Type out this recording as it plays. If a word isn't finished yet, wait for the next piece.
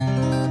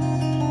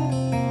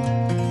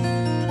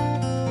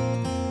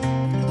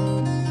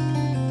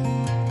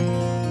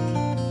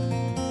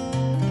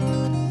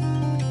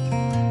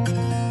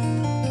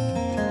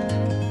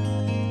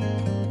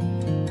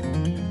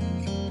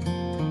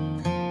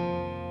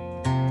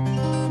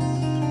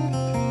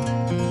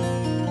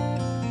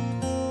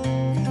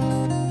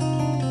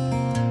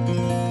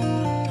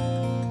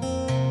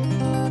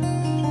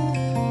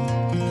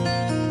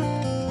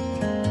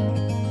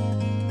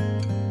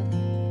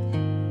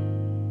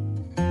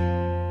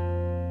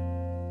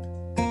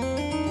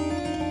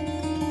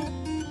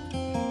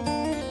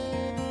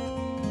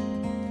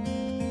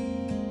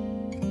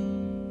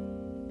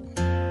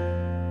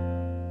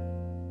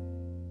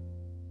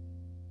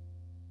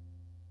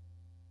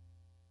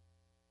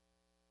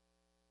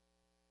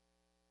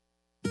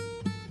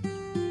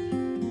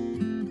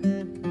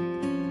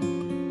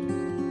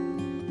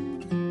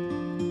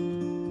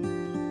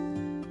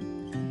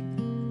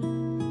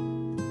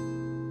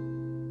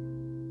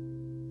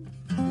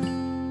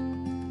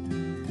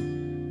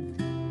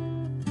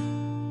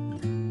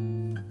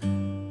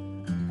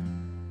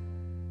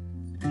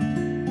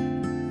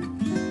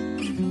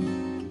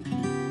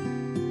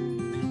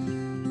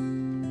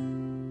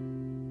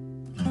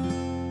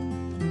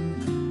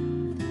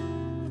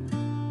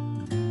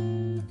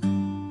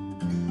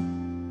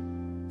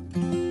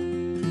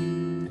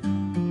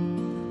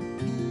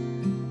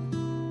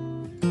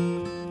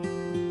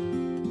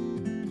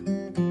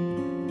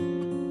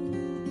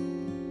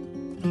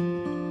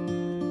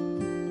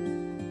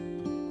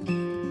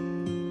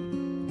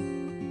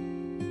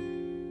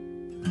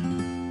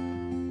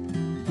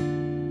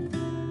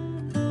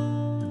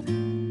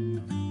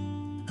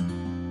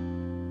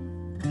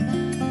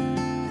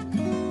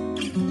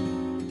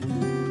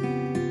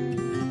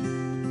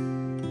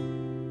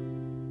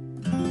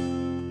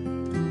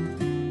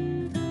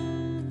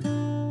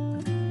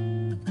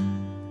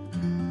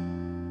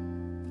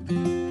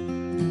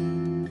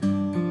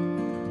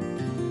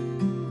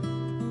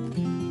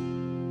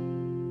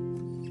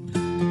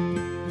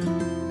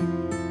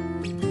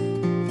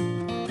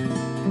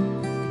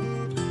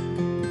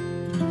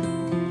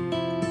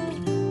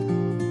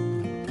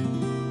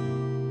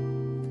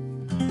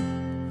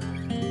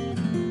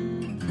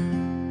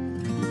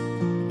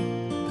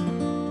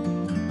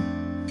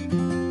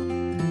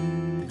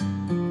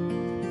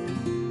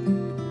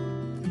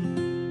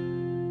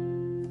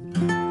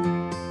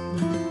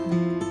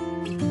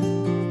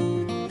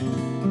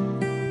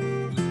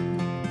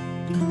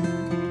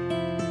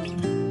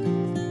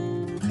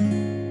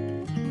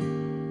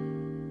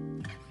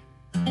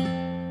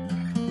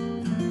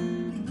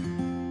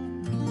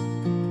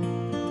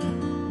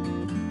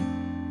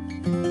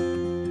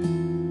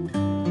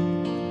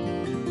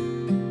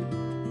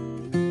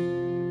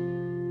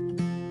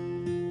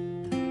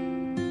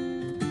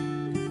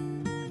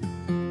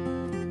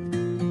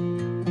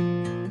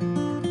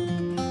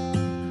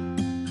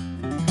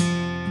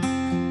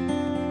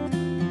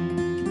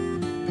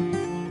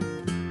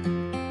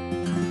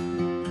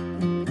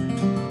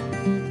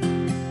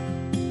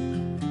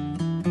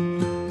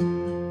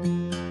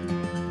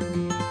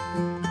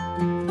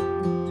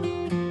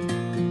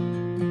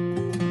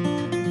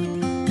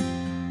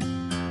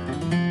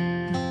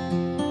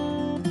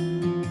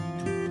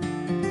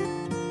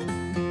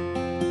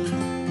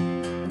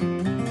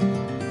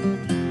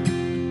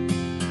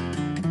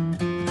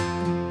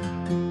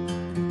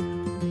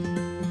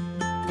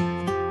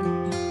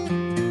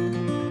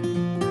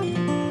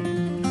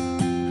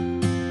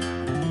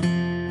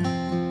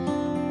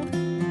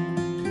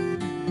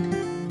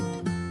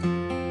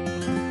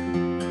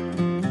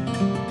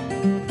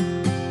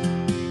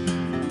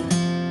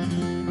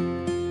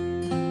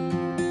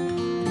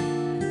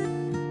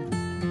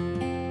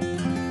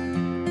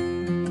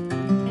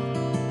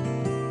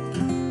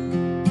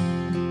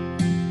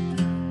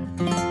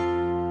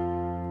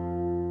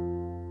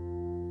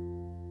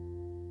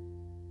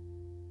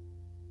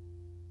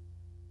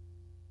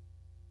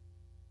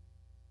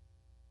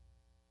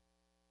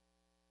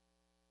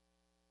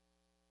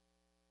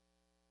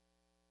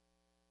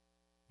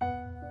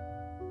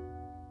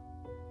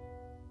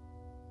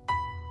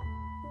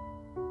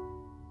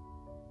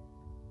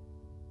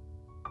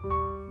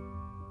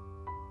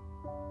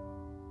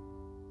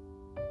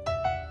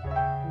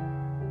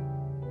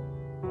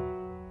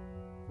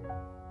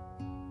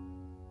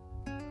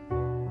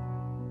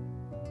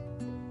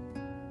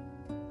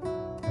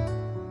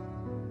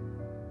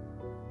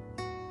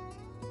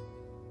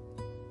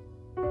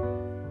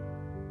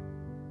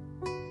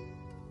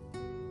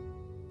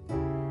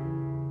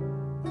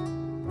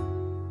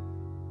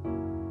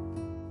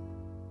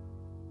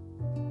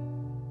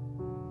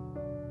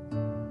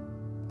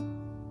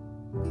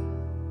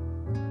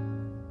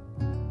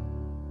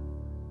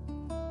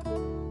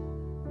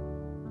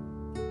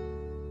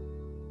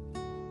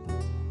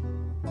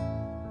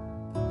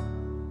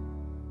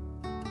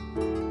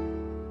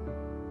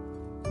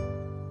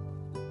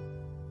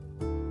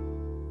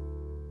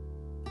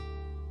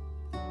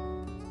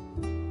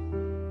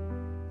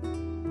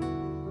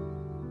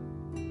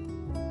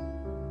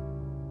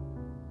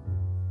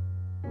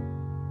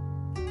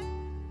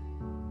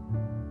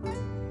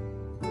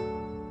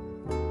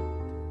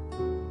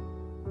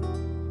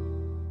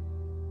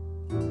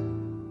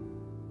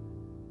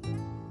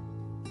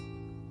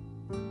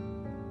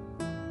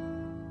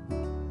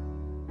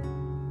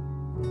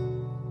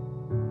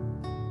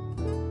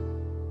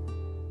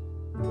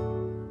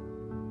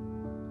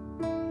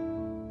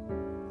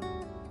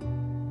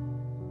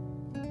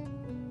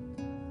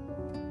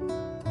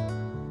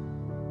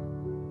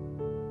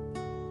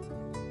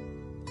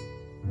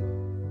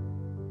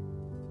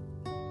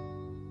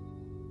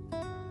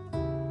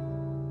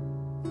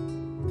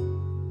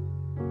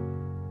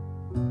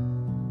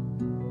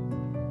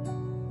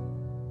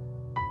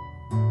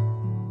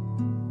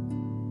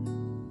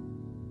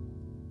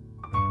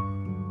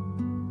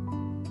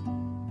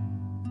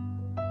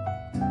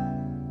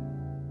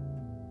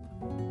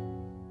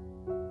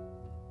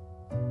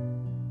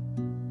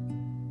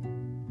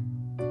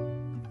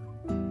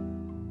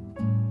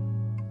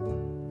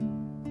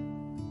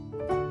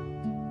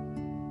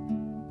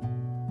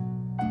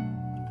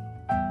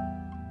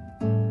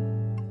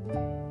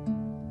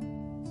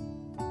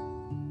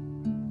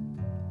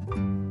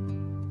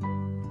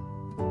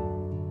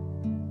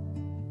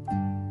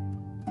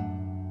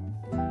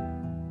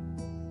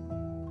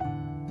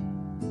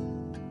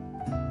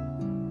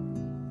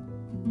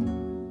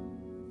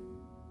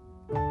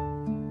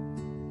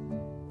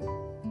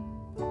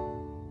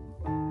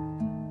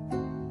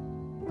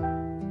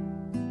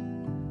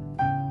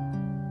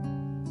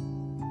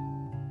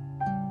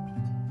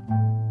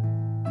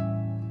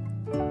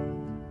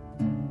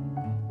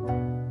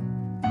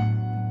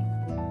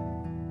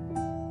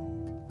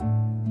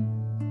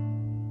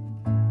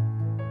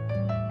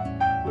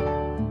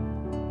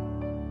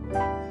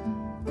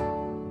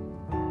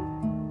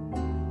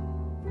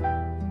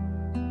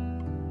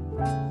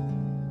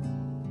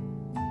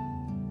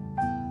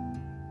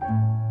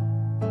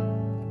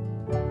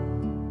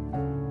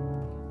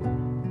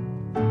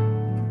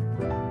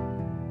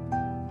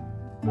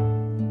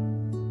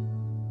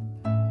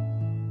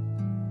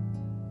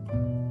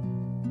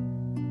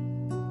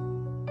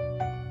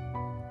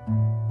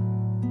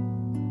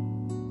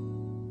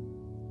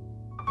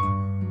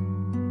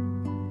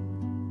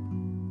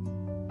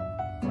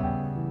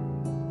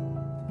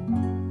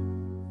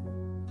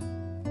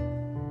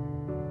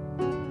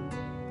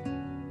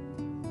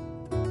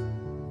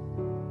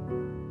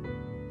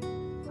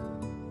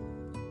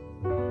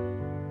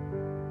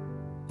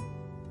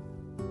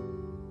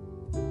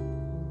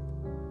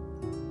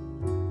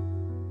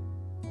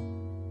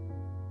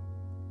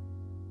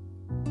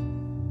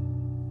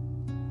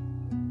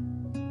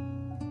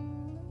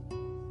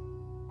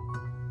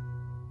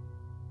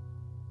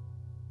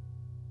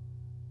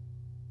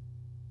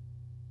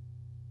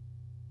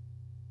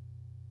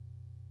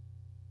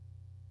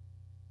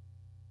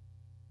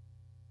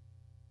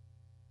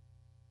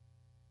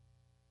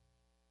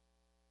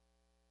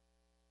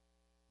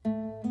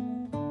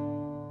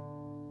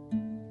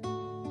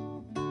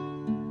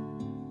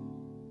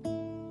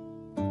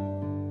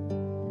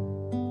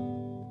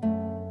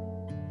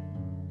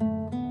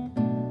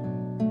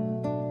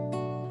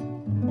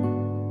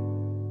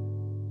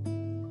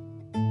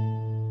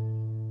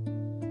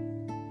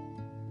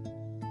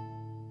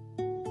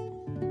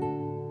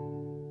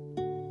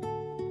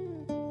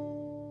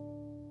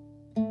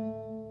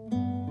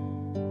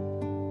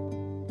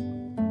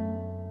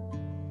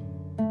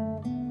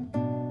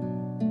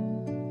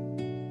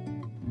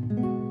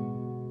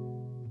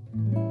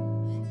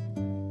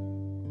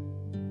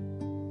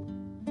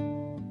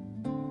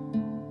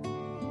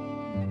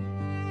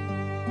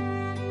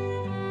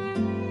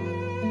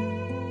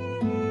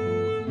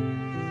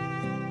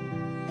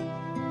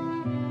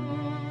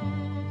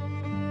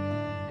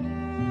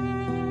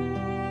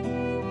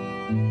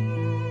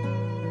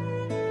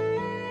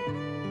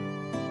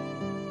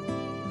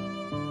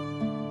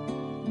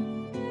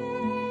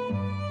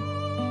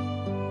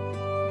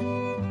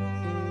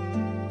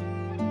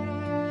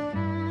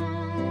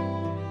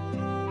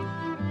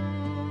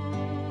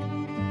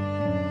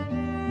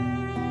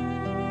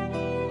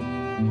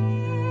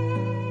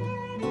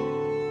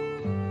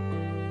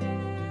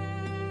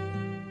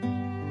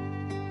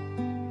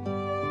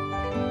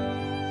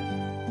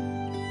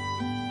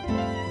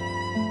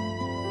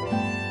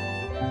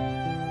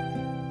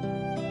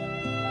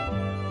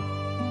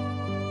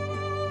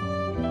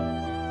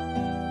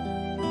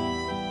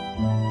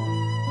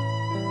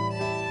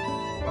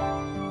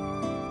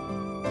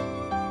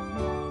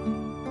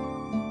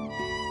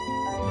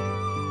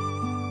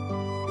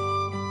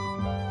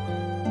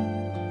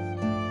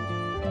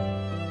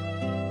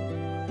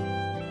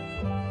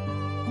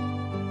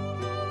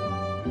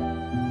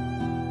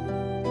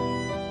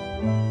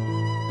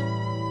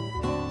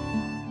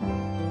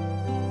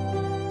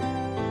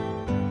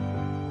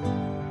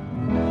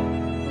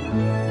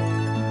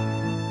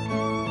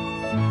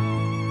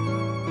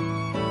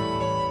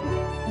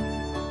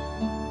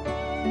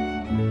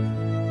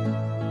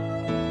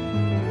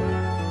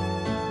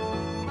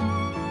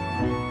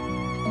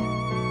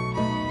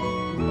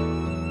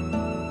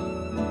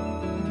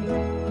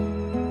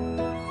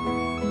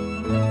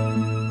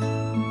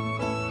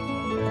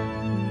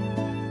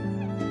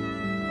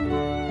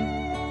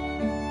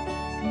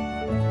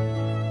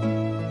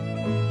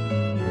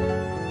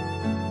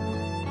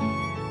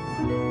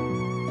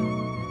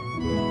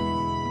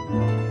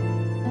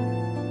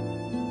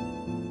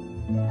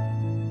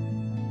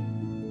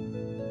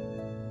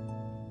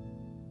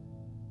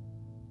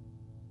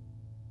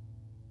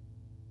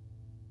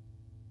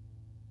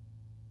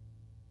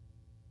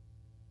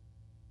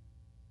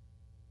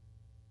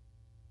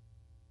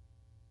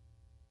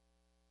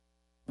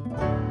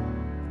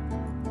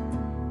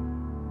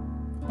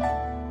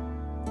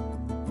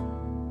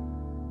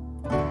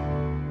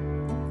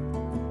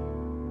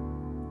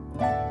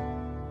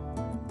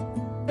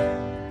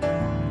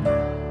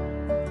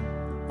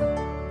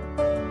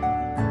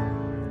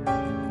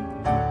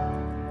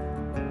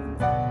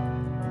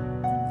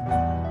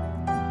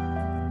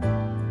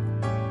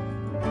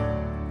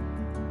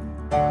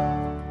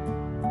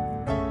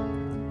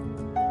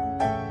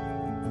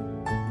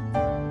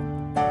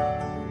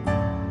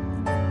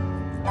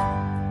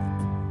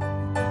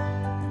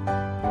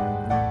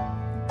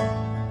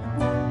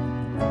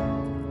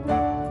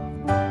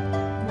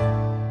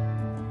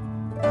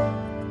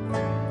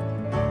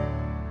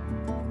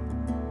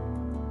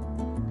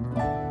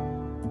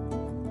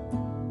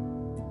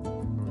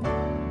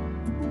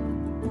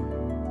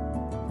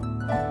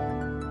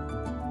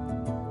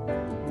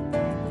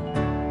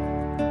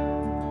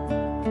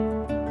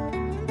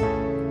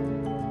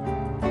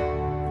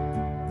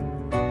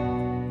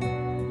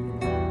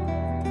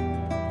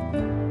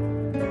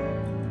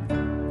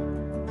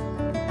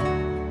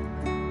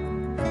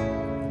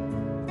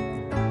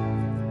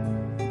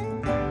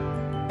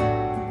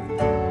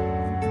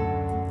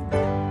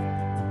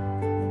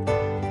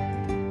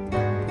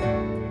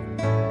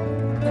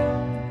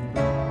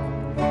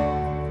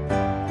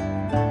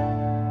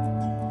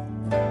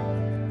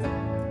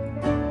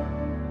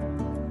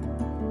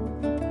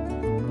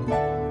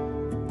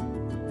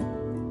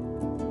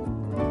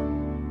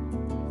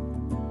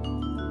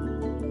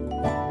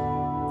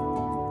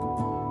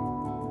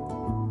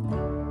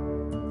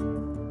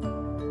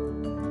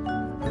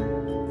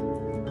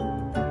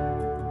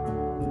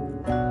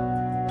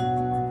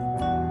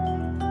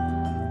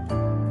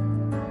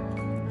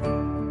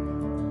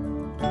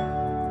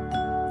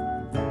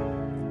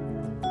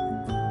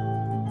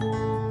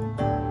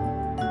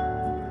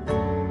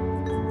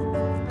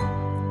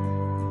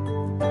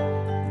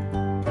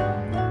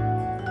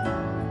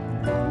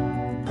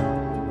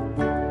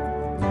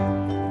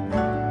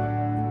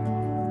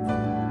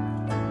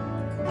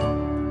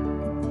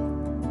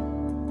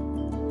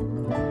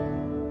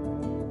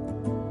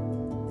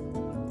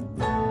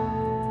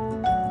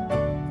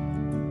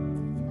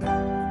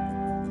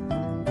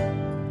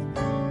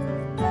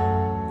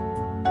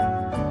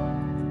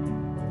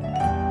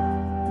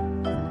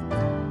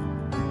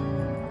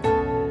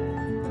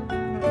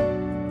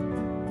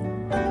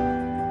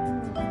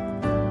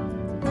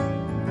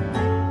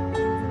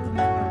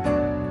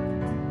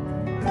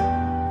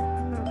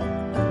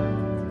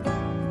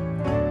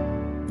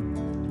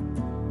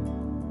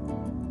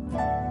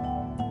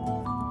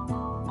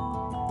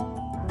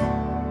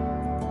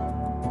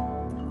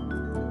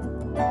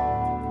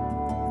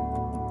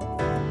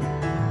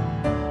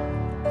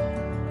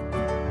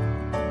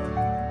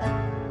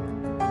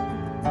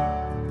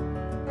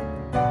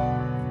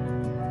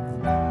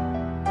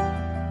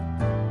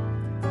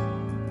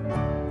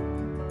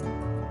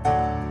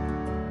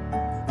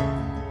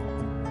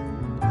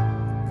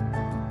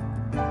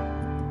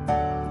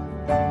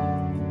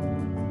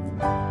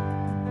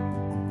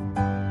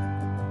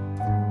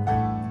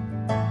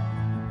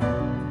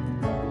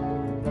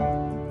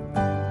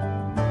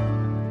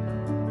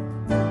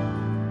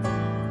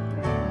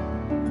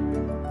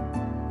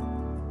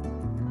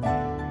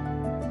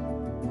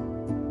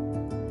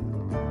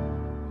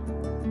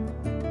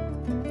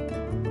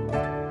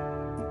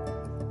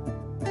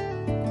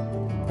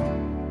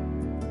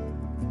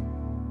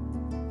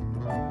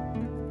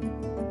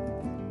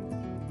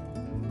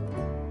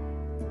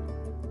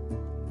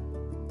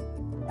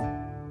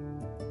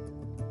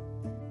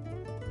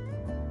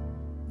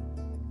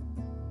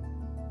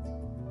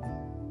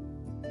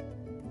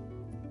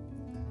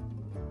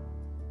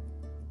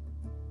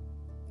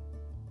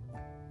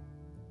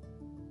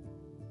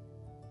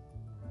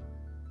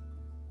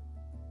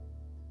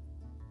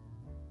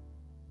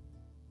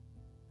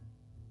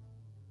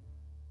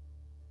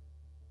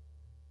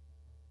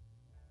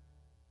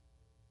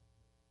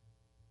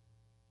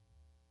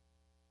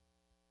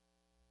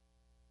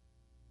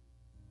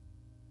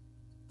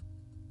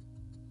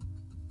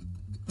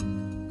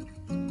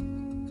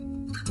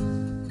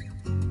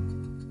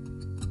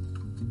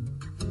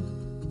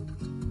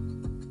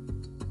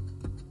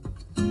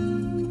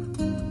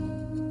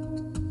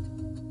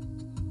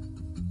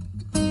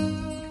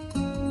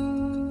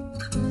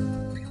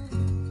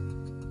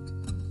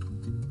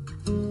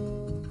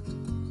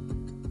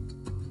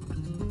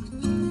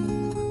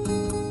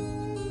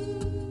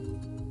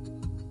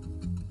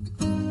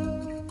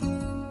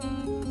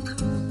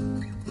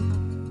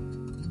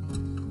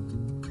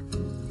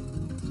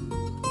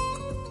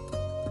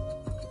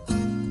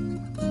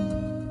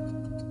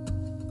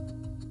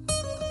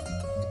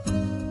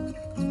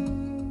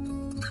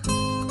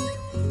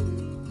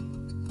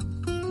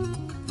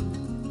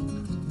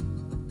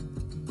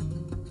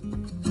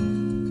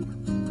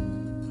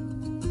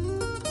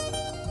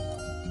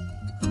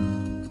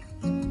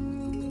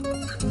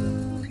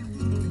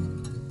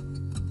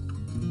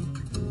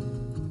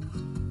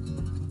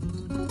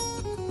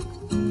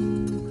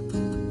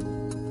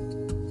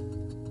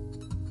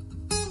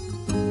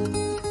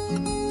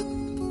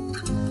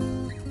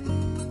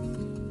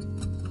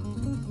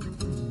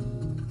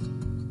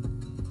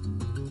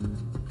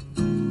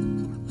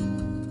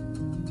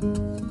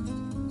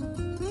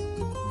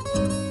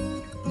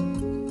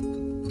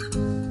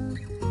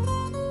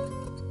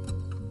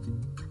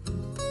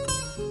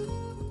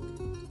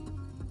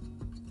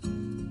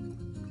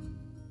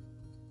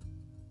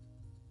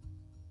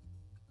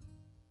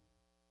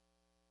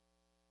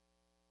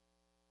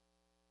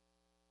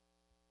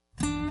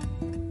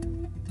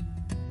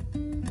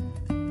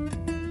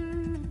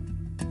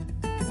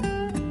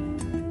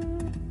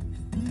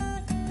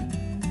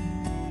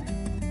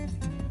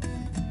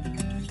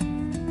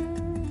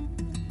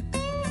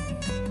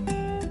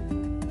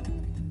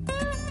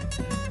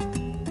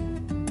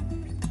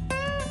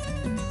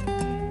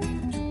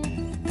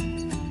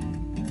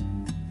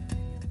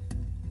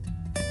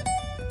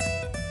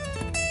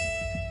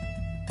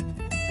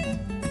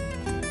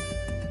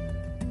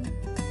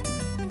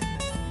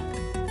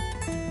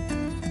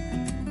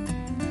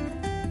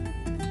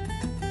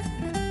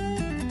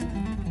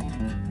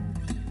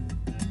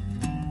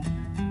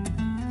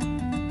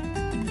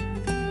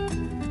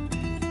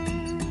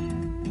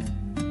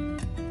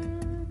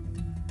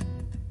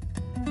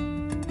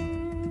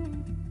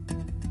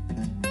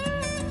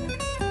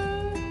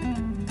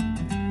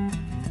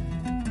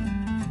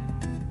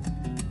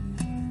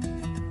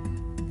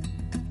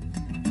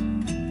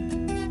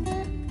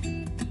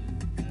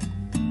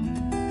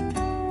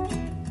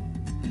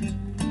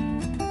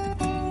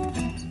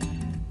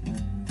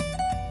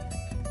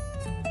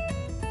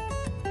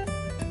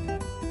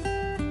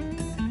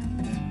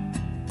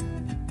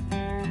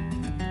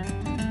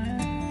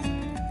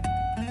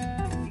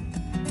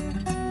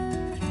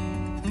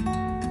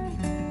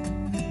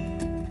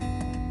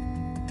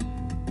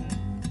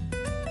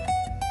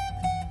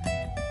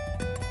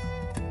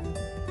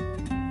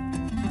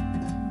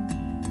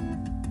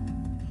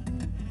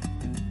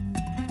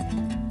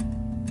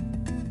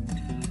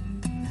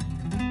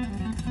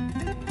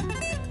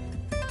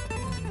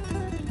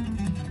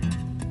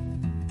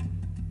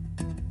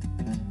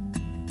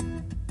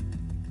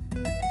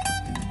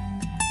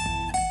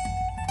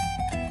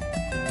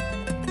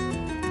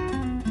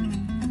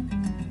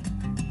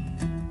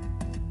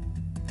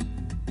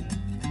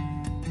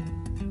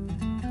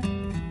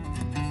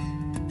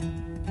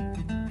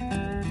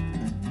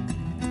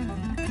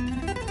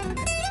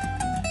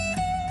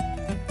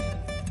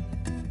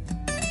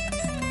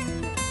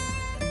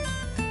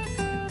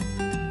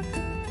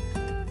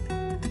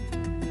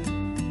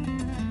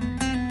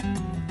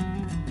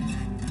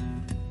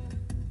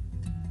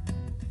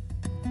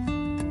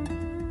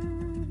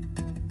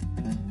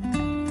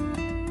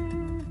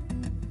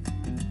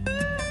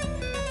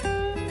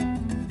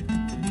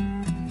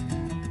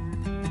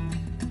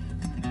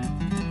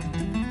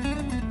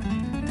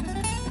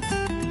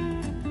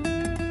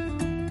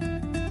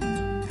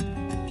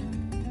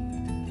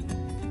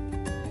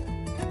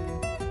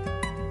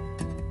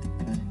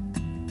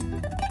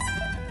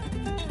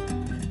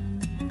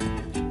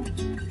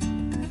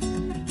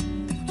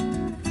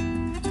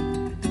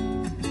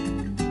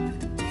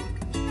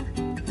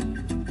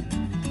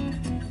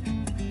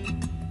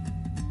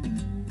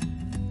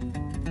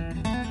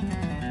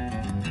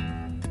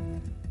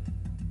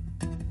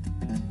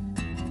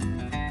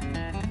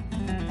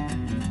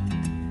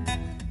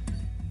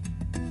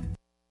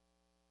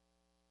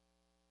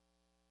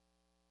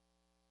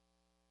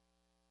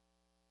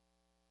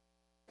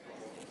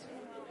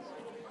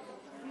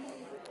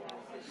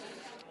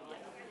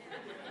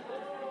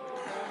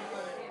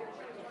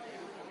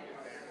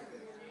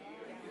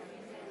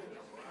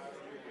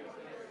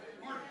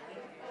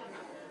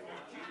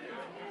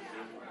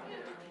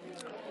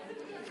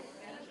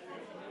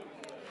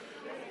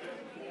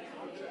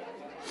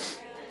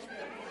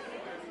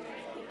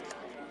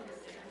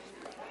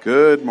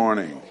Good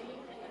morning.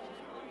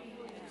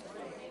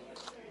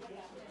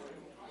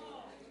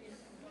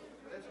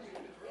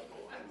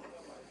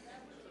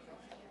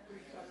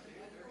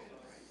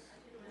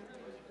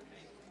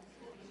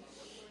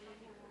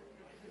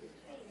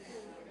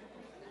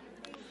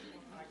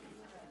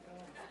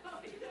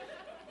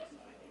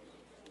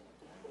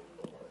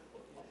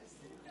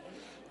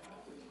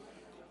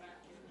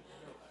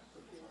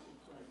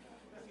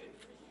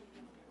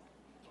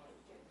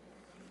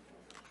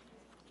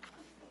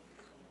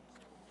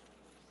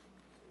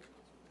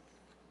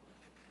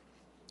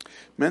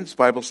 Men's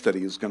Bible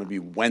study is going to be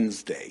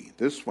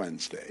this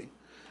Wednesday,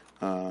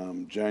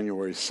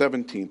 January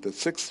 17th at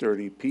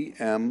 6:30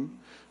 p.m.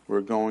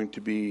 We're going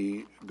to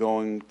be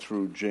going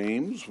through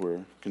James.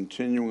 We're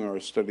continuing our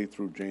study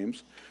through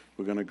James.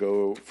 We're going to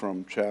go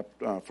from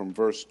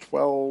verse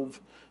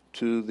 12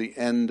 to the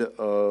end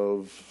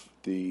of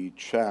the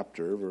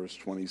chapter, verse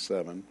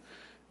 27,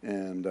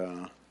 and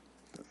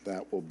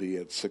that will be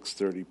at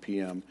 6:30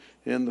 p.m.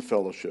 in the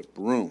fellowship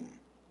room.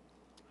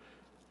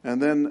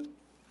 And then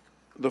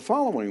the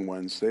following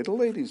Wednesday, the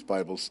ladies'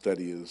 Bible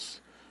study is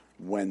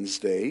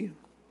Wednesday,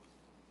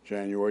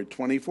 January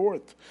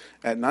 24th,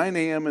 at 9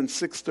 a.m. and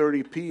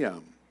 6:30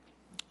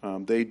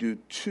 p.m. They do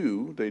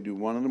two. They do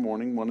one in the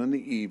morning, one in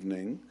the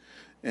evening,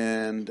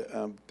 and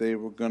they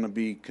were going to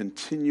be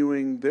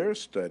continuing their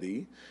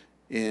study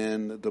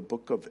in the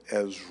book of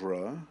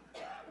Ezra,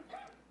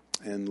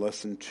 and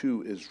lesson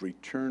 2 is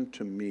Return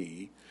to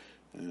Me.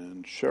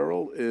 And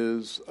Cheryl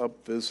is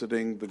up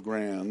visiting the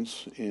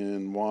Grands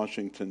in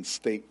Washington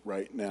State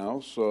right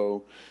now,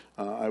 so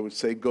I would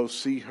say go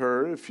see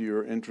her if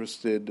you're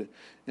interested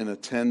in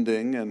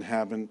attending and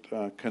haven't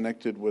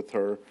connected with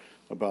her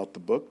about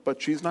the book.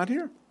 But she's not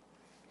here,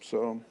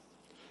 so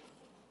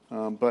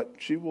but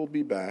she will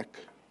be back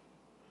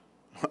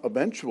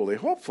eventually,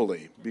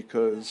 hopefully,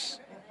 because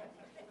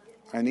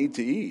I need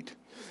to eat,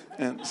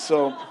 and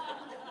so.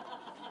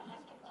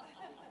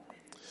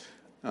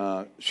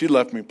 She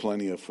left me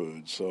plenty of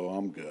food, so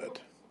I'm good.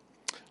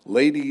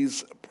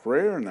 Ladies'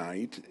 prayer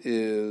night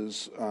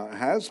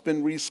has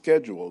been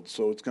rescheduled,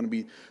 so it's going to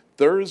be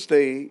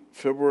Thursday,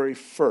 February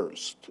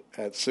 1st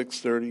at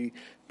 6:30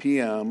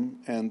 p.m.,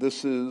 and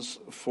this is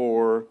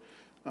for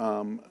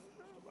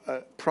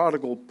a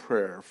prodigal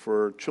prayer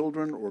for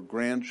children or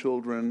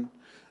grandchildren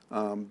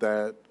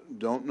that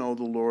don't know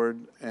the Lord,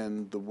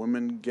 and the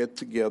women get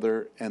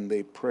together and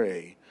they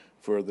pray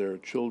for their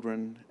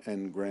children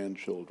and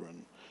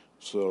grandchildren.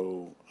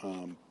 So,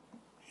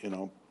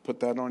 put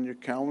that on your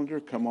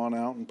calendar. Come on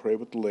out and pray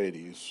with the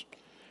ladies.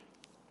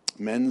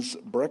 Men's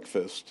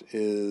breakfast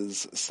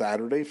is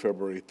Saturday,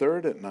 February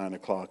 3rd at 9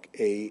 o'clock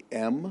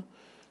a.m.,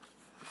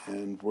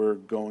 and we're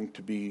going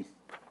to be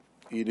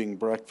eating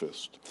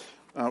breakfast.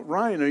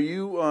 Ryan, are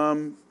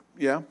you,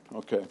 yeah?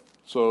 Okay.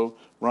 So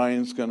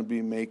Ryan's going to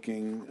be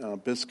making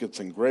biscuits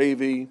and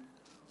gravy,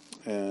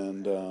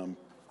 and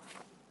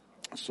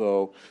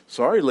so,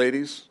 sorry,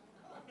 ladies.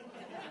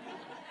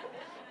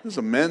 This is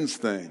a men's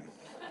thing.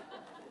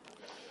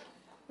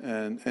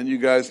 And you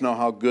guys know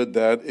how good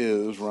that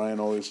is. Ryan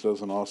always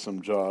does an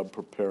awesome job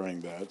preparing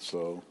that,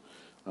 so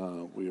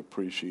we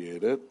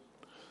appreciate it.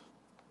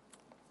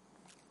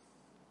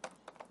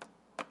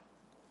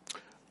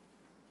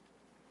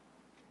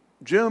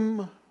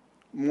 Jim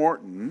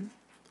Morton,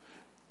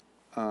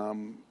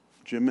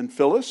 Jim and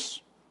Phyllis,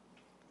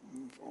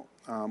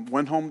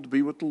 went home to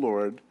be with the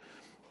Lord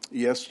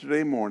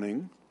yesterday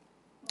morning.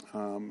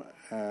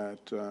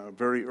 At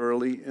very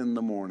early in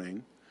the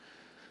morning.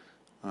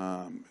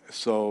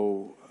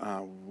 So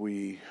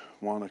we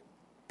want to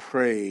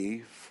pray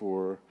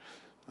for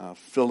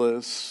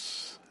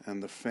Phyllis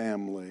and the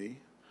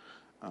family.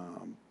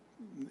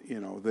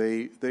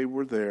 They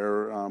were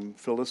there.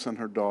 Phyllis and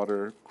her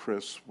daughter,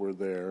 Chris, were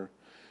there,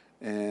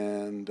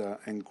 and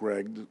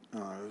Greg,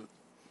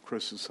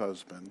 Chris's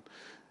husband.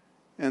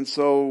 And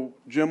so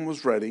Jim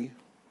was ready.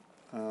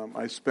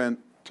 I spent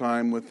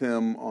time with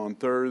him on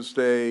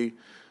Thursday,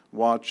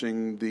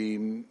 watching the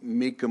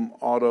Mecum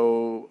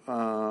Auto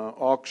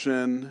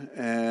auction,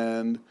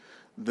 and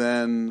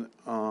then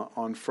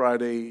on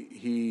Friday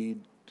he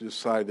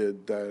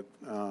decided that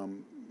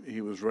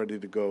he was ready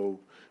to go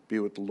be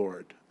with the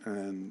Lord,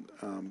 and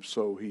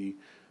so he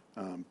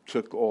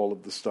took all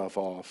of the stuff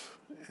off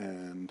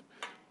and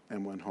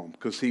went home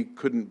because he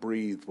couldn't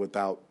breathe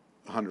without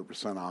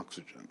 100%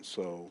 oxygen.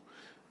 So.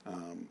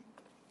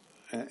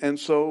 And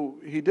so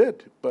he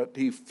did, but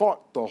he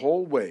fought the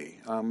whole way.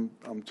 I'm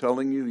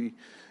telling you,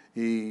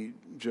 he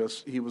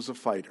was a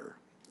fighter,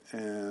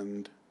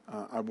 and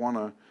I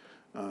want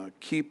to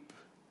keep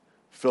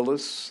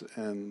Phyllis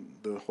and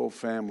the whole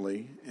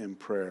family in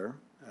prayer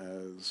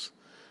as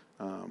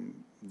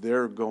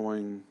they're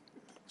going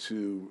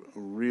to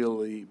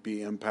really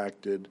be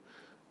impacted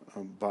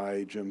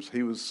by Jim's.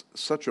 He was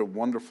such a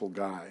wonderful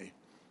guy,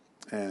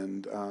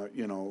 and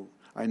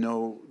I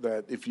know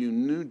that if you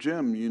knew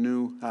Jim, you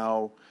knew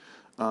how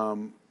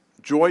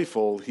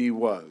joyful he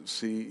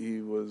was.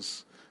 He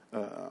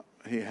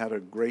had a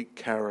great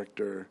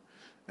character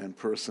and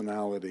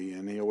personality,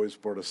 and he always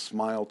brought a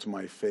smile to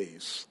my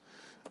face.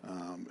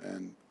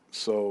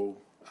 So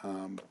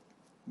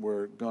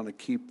we're going to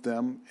keep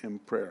them in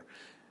prayer.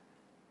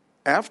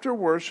 After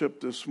worship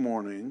this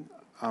morning,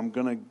 I'm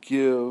going to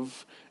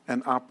give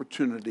an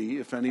opportunity,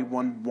 if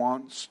anyone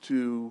wants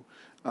to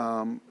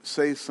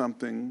say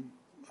something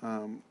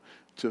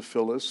to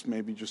Phyllis,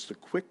 maybe just a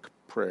quick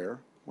prayer.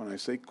 When I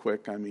say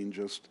quick, I mean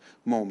just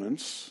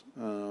moments,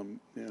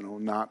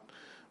 not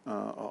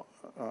a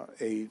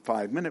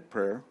 5-minute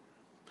prayer.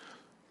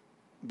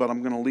 But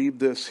I'm going to leave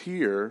this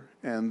here,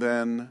 and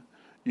then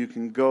you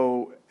can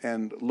go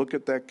and look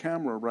at that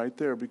camera right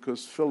there,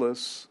 because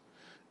Phyllis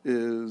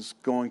is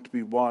going to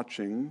be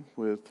watching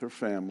with her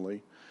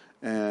family,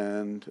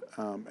 and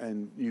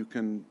you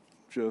can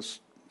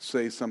just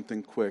say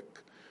something quick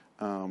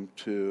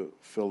to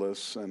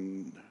Phyllis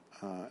and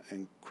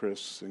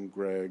Chris and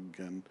Greg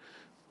and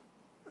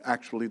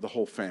actually the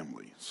whole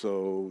family.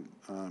 So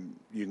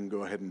you can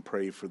go ahead and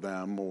pray for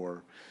them,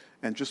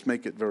 and just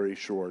make it very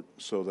short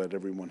so that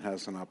everyone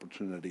has an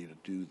opportunity to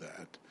do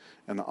that.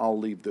 And I'll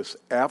leave this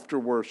after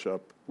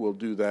worship. We'll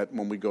do that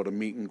when we go to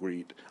meet and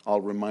greet. I'll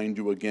remind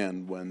you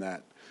again when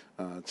that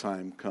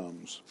time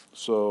comes.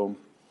 So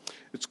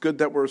it's good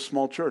that we're a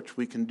small church.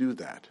 We can do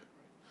that.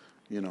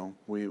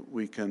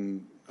 We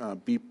can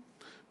be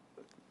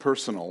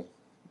personal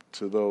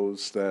to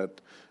those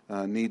that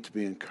need to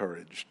be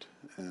encouraged.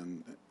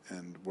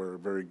 And we're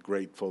very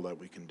grateful that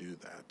we can do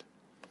that.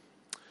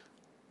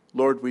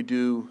 Lord, we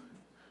do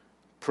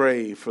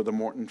pray for the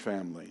Morton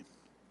family.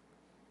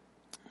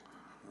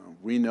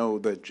 We know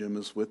that Jim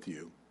is with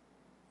you.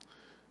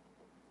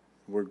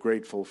 We're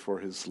grateful for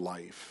his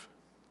life.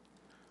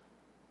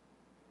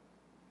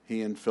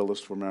 He and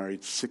Phyllis were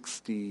married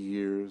 60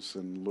 years,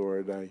 and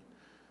Lord,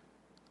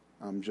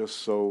 I'm just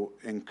so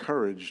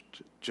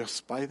encouraged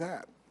just by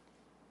that,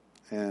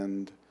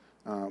 and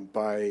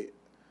by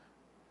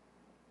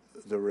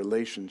the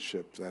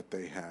relationship that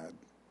they had.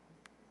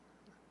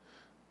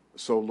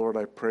 So, Lord,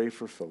 I pray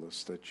for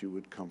Phyllis that you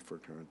would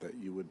comfort her, that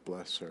you would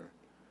bless her.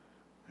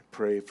 I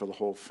pray for the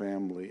whole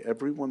family,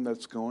 everyone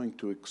that's going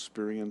to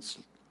experience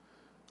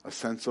a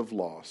sense of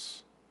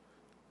loss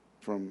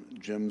from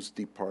Jim's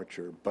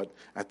departure. But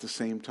at the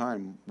same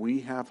time,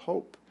 we have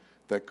hope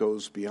that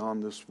goes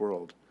beyond this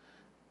world.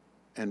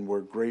 And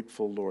we're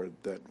grateful, Lord,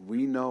 that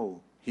we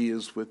know he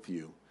is with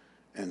you.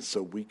 And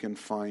so we can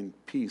find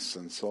peace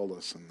and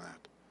solace in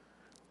that.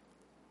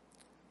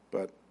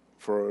 But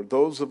for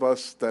those of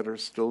us that are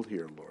still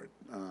here, Lord,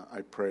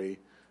 I pray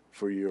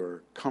for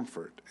your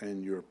comfort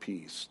and your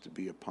peace to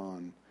be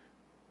upon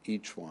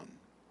each one.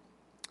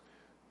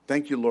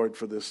 Thank you, Lord,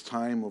 for this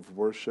time of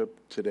worship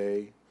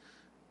today,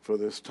 for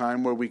this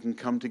time where we can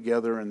come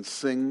together and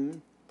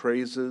sing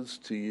praises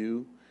to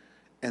you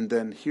and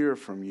then hear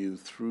from you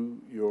through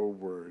your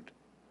word.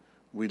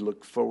 We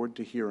look forward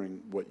to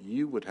hearing what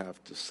you would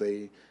have to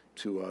say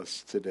to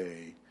us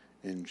today.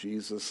 In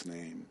Jesus'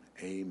 name,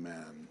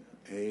 amen.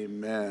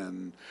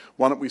 Amen.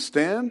 Why don't we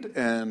stand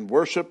and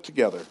worship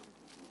together?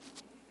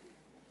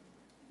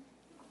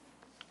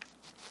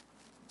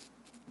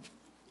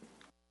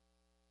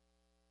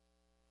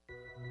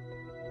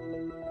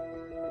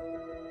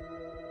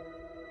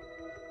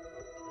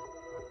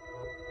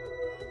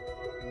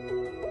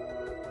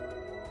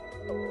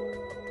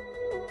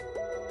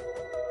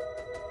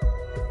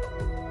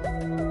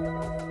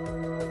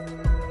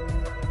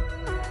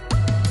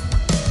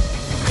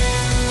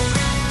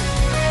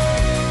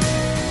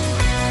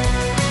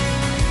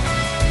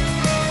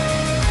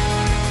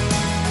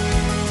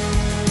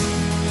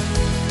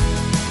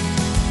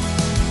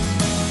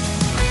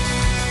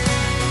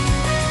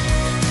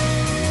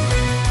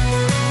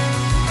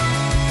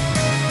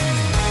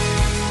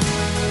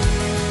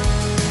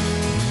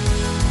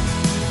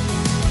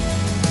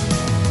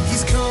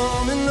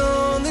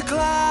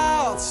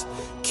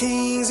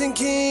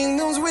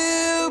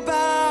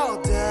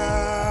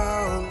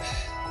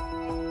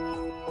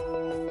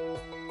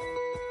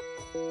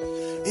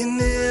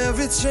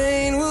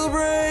 Chain will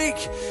break,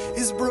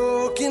 his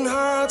broken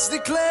hearts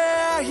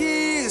declare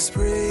his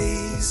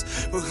praise.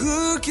 But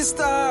who can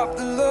stop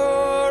the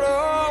Lord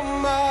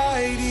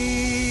Almighty?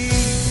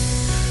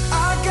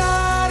 Our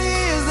God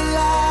is the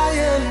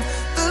Lion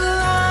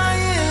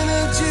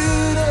of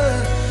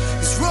Judah.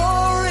 He's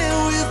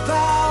roaring with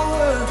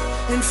power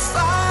and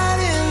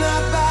fighting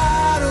our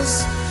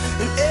battles,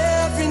 and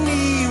every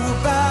knee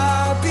will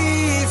bow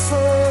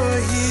before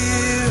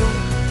him.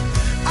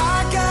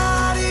 Our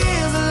God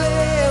is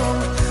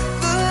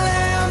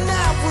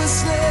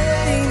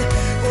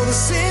the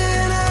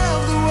sin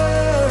of the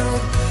world.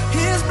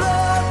 His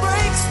blood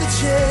breaks the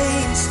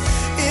chains.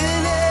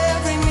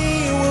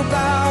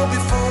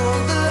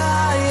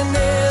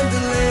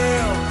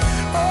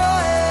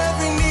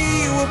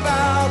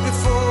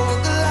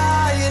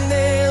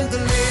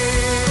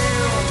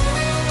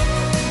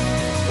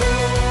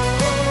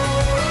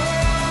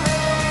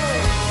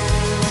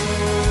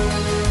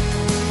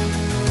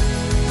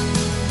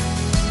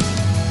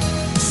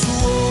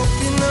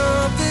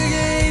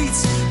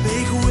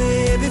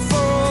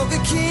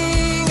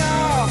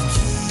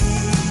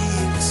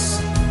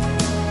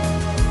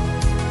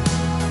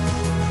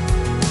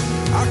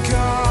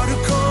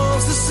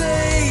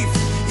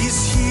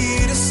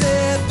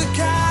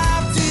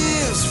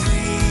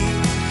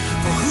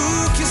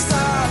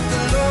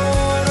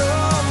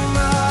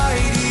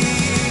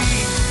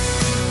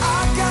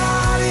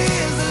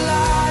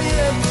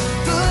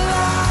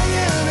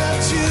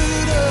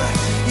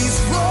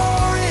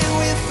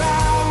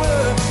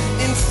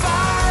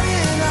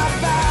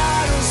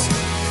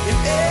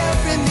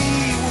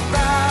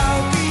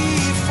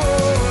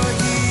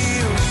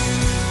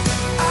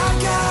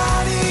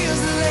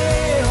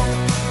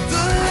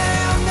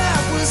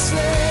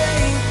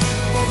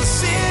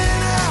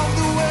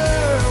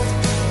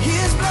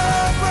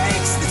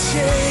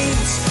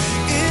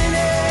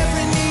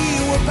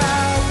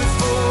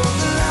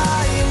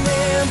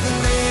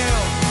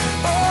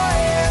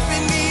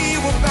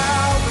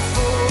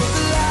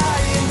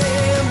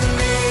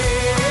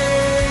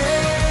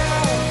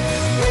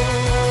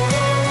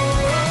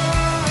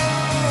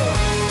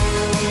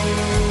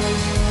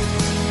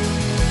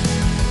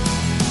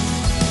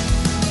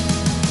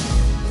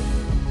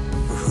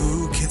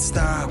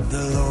 stop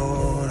the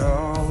Lord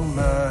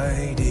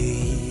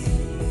Almighty?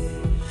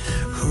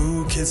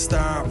 Who can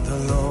stop the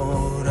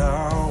Lord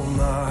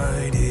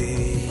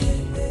Almighty?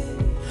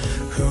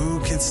 Who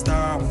can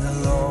stop the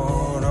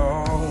Lord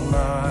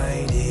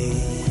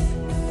Almighty?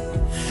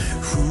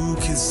 Who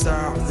can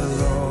stop the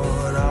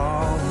Lord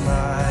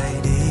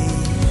Almighty?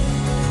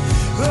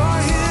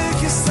 Oh, who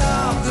can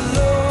stop the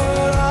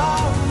Lord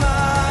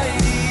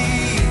Almighty?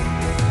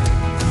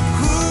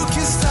 Who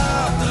can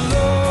stop the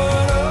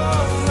Lord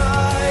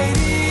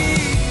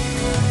Almighty?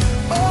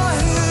 Oh,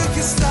 who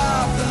can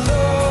stop the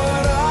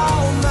Lord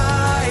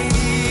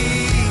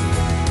Almighty?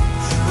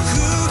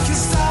 Who can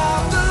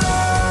stop the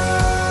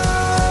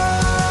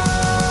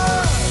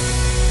Lord?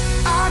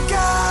 Our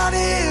God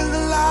is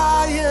the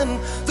Lion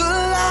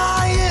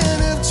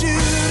of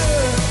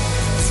Judah,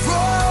 is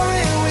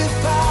roaring with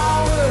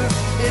power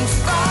and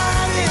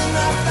fighting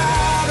our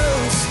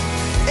battles.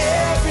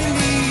 Every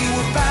knee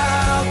will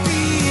bow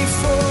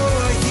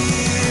before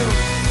Him.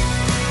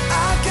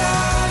 Our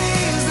God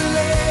is the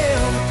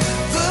Lamb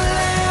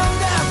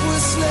that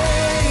was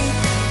slain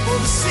for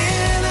the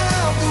sin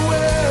of the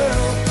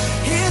world.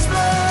 His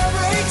blood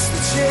breaks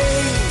the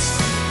chains,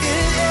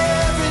 and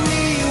every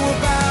knee will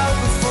bow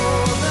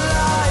before the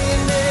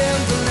Lion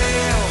and the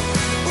Lamb.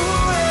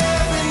 Ooh,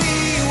 every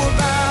knee will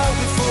bow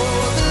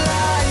before the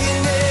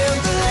Lion and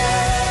the Lamb.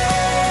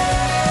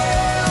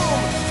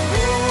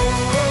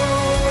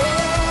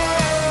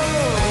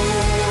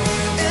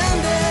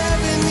 And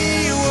every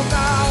knee will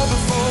bow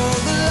before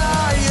the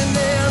Lion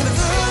and the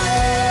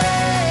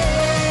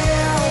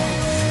Lamb.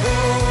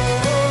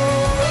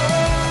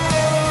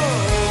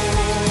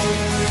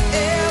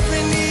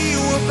 Every knee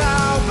will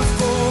bow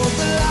before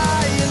the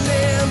Lion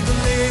and the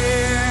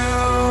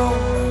Lamb.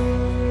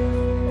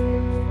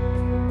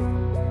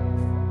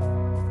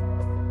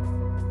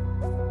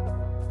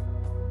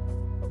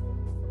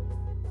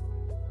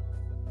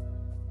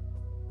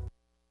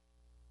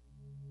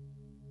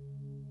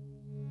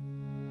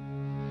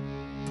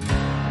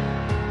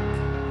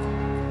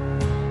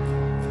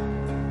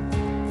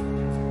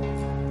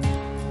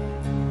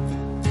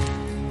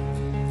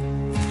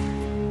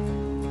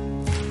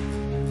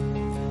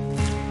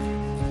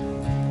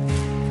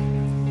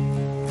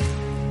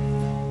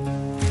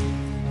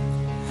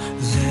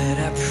 Let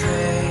our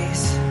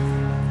praise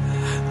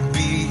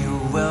be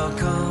your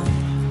welcome.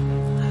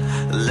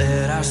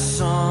 Let our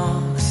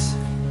songs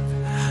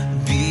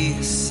be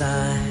a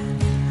sign.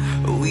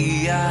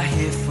 We are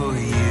here for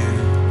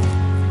you.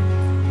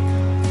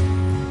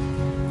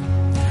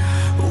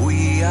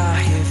 We are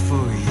here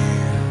for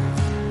you.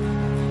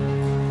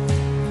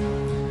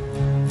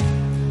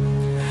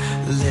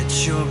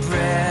 Let your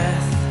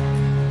breath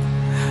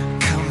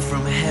come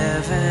from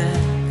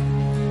heaven.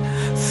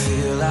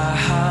 Fill our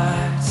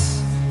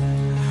hearts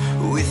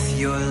with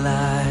your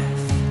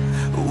life.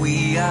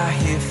 We are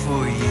here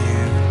for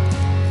you.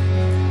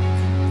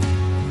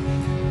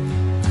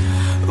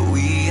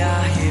 We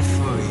are here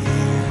for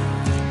you.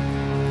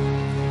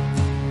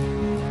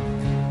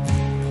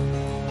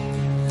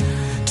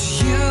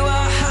 To you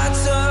our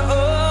hearts are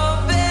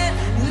open.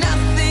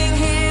 Nothing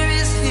here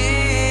is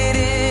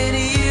hidden.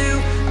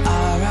 You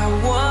are our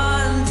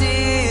one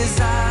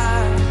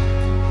desire.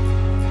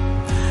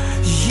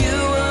 You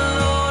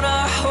alone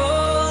are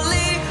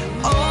holy.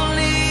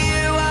 Only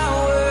you are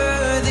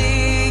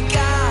worthy,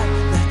 God.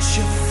 Let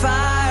your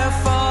fire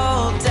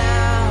fall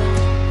down.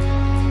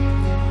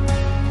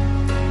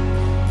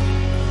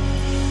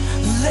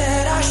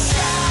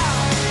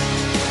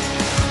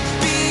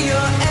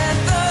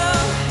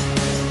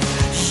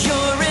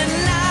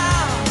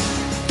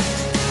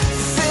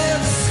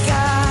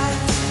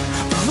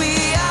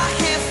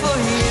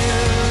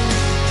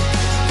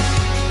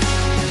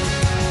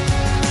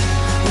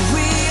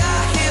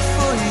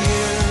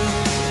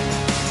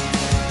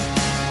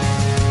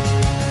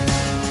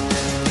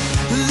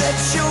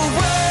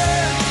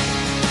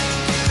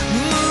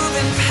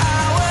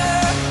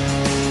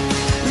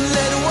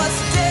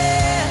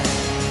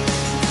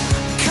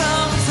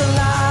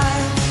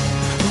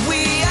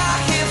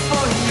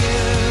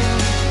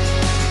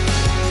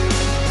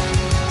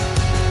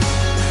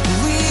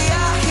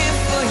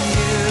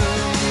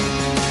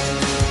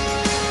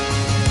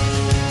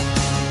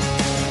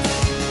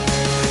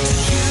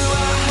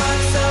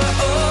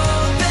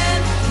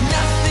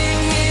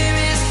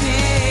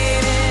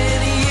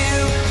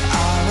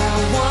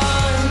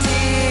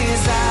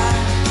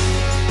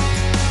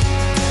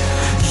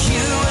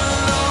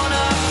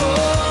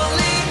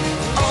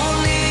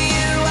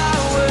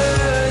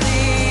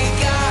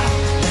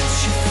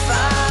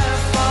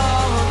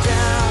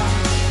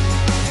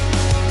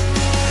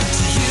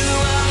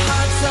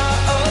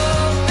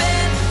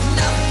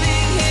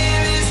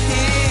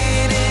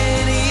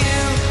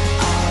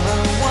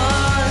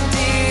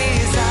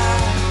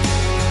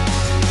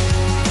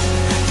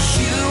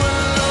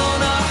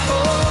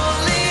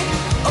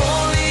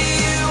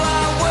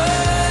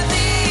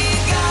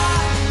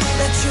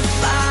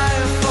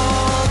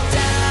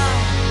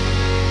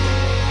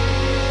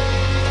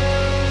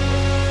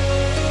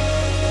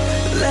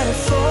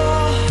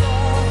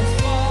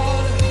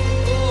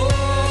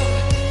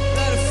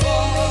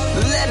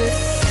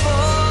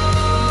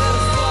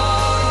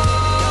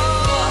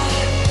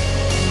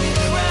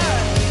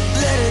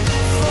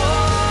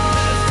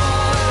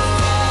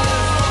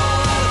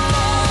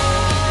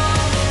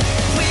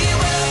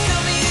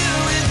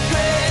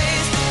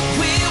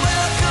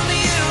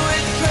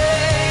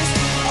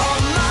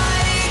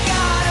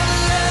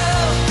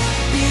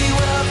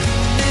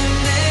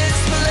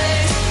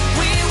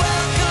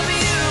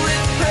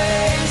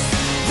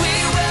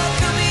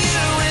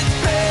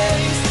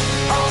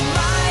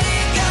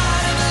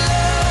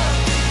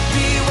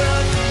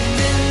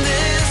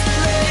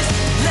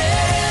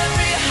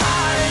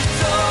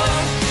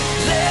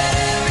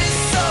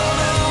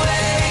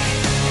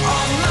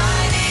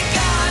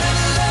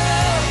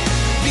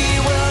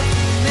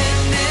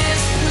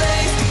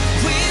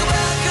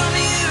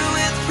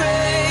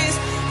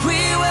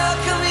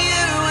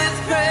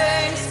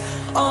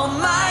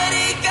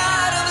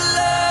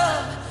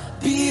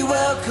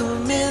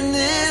 welcome in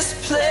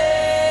this place.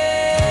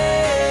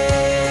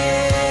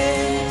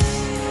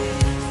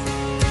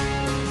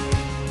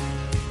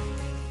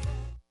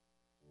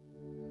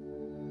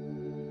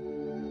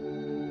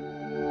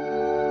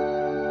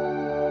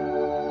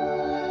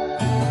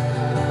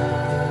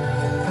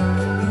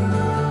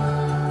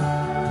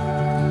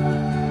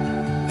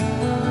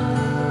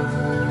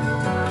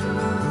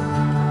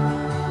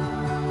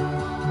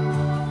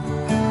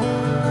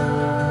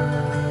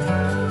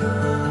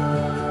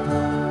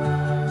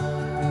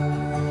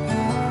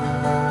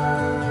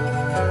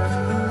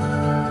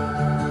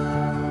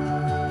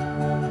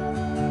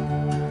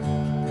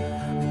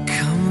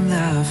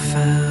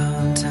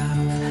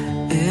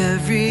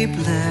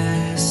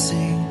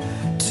 Blessing,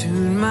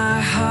 tune my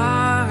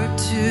heart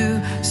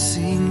to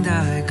sing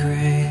thy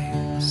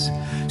grace.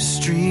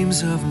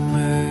 Streams of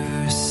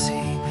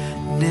mercy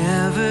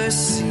never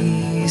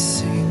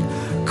ceasing,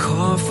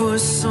 call for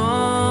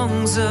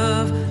songs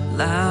of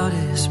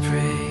loudest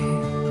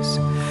praise.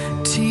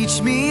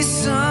 Teach me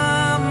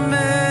some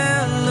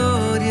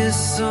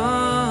melodious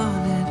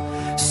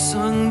sonnet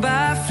sung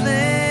by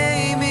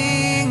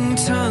flaming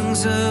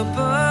tongues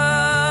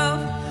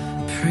above.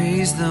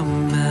 Praise the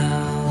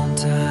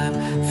mount I'm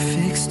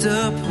fixed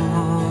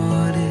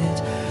upon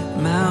it,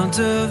 mount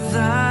of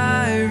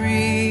thy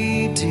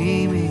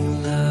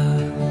redeeming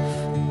love.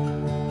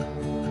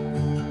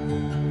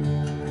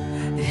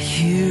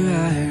 Here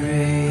I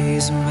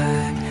raise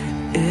my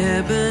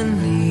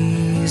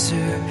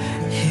Ebenezer,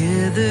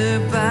 hither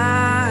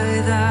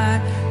by thy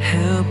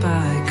help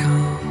I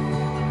come,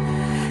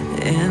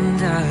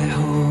 and I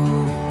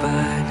hope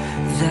by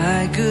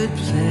thy good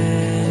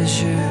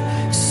pleasure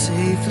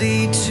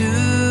safely to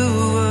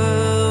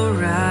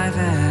arrive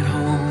at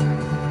home.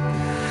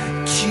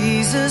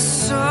 Jesus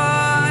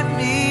sought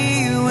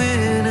me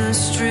when a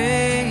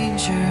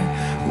stranger,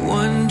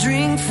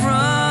 wandering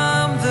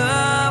from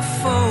the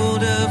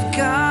fold of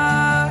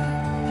God.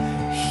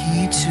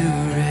 He to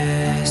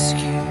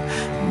rescue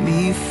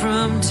me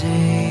from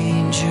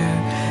danger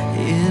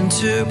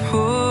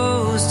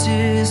interposed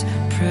his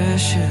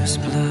precious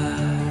blood.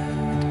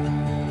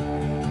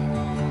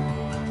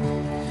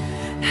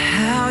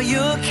 How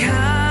your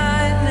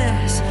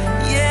kindness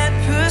yet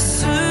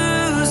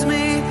pursues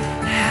me,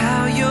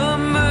 how your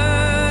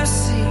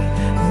mercy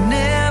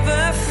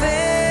never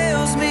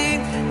fails me,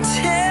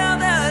 till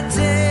the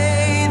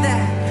day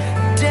that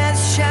death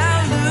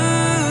shall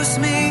lose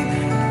me.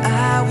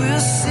 I will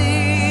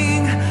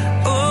sing,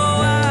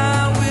 oh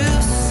I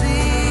will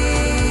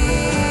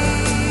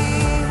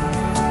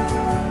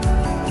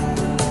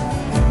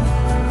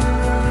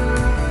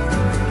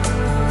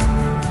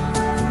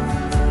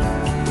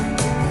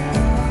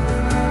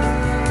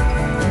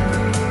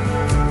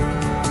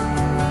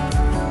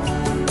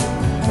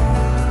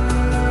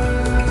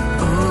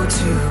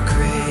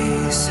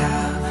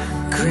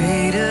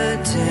great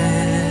a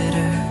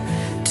debtor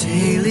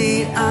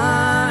daily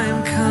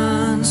I'm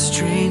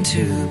constrained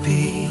to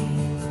be.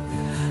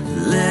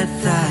 Let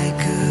thy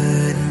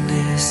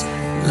goodness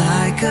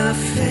like a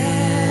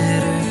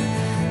fetter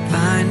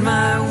bind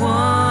my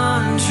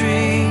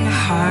wandering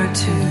heart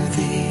to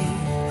thee.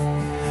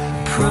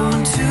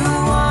 Prone to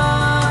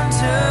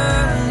wander,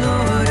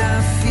 Lord, I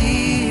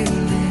feel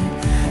it,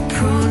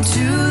 prone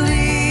to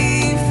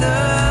leave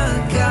the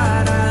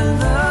God I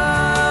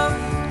love.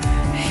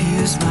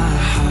 Here's my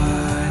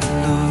heart,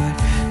 Lord,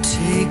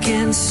 take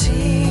and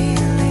seal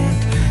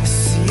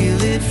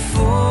it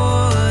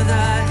for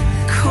thy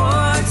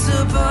courts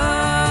above.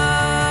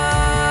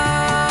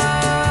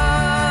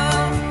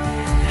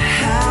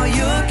 How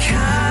your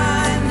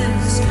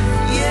kindness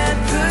yet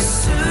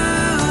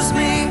pursues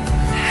me,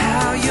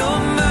 how your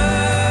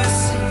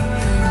mercy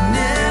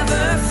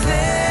never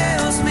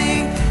fails me,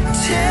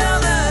 till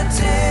the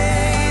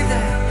day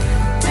that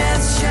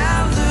death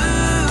shall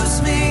lose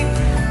me.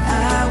 I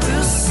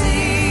will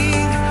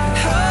sing,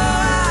 oh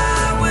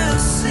I will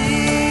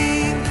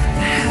sing,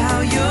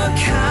 how your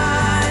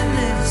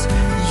kindness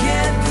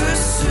yet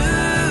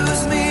pursues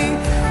me,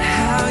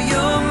 how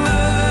your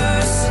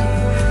mercy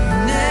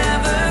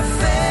never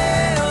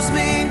fails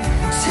me,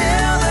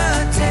 till the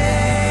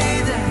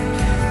day that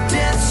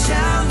death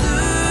shall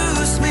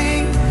lose me.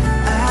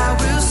 I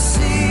will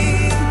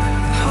sing,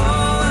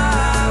 oh I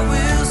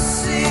will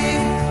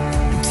sing,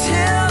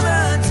 till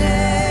the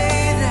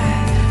day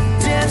that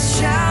death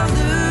shall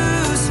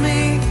lose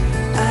me.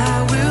 I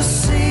will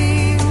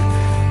sing,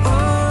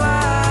 oh I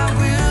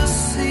will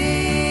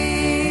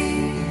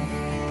sing.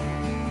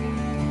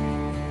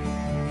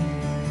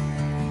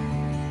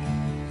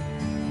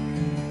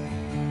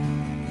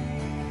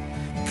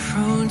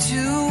 Prone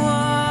to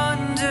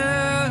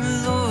wander,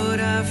 Lord,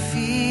 I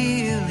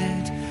feel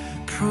it,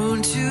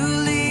 prone to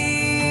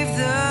leave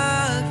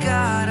the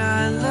God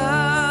I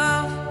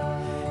love.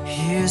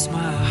 Here's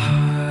my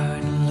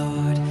heart,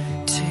 Lord,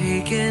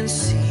 take and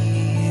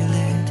seal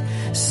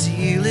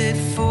it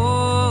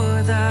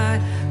for thy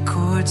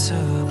courts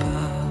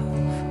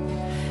above.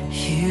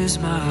 Here's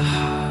my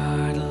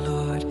heart,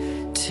 Lord,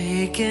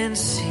 take and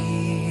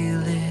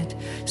seal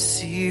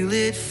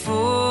it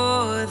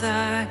for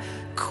thy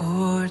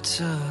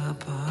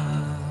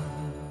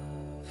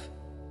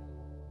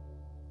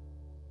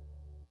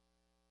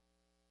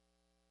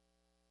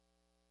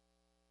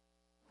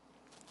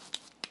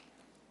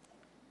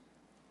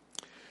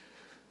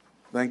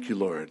Thank you,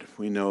 Lord.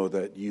 We know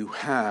that you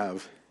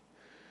have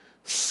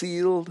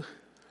sealed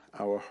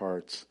our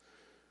hearts.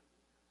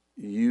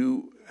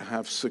 You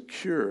have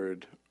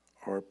secured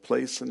our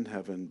place in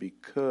heaven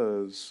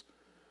because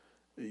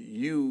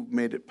you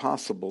made it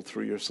possible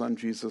through your Son,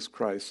 Jesus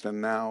Christ.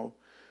 And now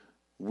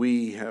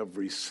we have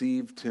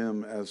received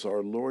him as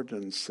our Lord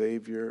and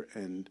Savior,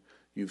 and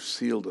you've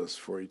sealed us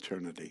for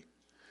eternity.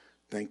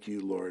 Thank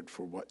you, Lord,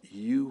 for what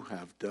you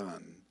have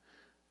done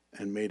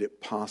and made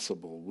it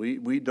possible.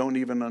 We don't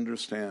even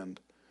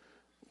understand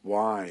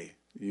why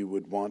you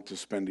would want to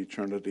spend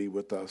eternity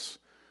with us.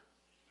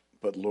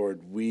 But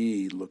Lord,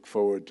 we look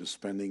forward to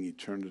spending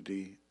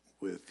eternity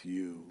with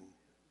you.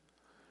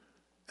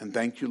 And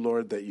thank you,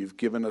 Lord, that you've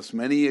given us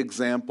many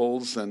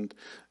examples. And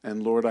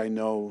Lord, I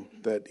know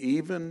that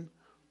even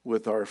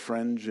with our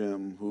friend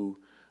Jim, who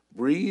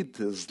breathed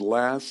his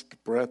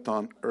last breath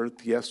on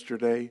earth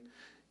yesterday,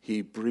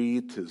 he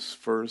breathed his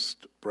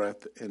first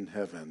breath in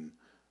heaven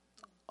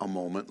a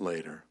moment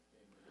later.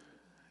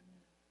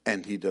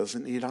 And he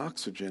doesn't need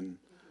oxygen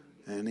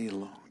any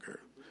longer.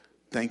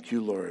 Thank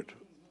you, Lord,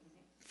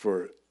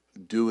 for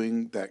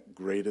doing that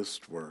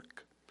greatest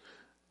work.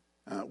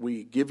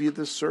 We give you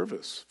this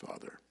service,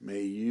 Father.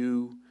 May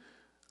you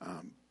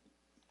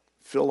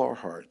fill our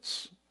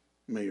hearts.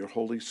 May your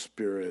Holy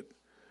Spirit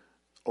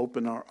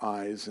open our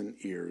eyes and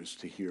ears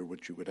to hear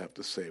what you would have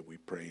to say. We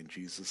pray in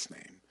Jesus'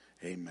 name.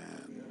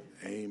 Amen.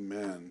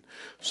 Amen.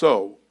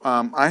 So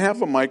I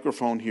have a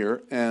microphone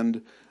here,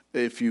 and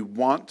if you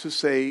want to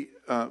say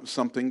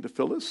something to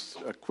Phyllis,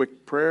 a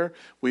quick prayer,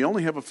 we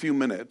only have a few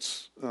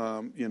minutes,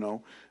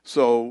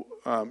 So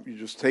you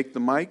just take the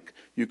mic.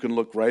 You can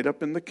look right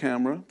up in the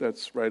camera.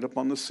 That's right up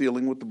on the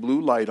ceiling with the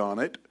blue light on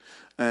it,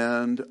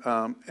 and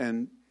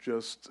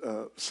just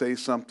say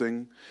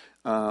something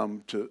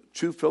to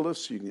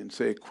Phyllis. You can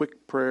say a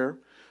quick prayer.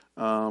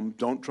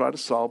 Don't try to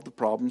solve the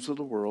problems of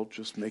the world.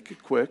 Just make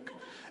it quick,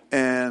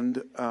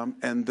 and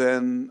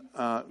then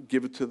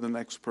give it to the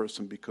next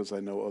person, because I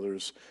know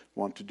others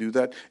want to do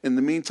that. In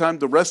the meantime,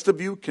 the rest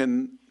of you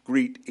can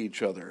greet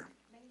each other.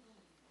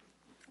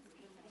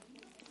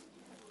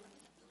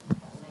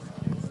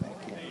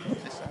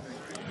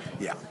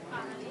 Yeah.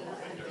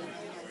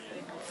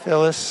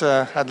 Phyllis,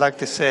 I'd like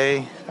to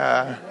say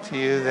to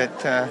you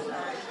that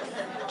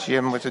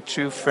Jim was a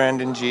true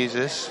friend in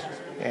Jesus,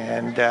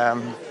 and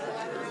a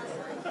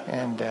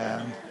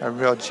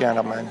real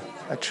gentleman,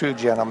 a true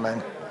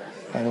gentleman,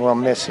 and we'll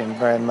miss him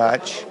very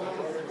much.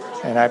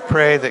 And I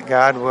pray that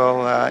God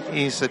will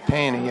ease the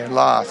pain of your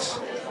loss,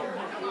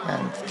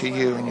 and to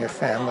you and your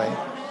family.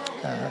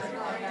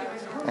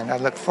 And I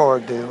look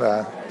forward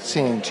to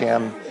seeing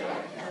Jim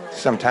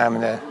sometime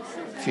in the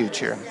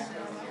future.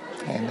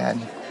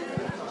 Amen.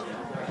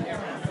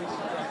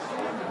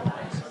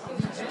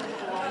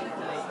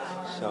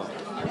 So,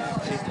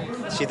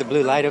 see the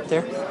blue light up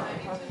there?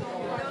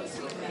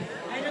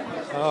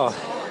 Oh,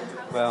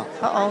 well,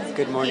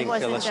 good morning,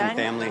 Phyllis and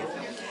family.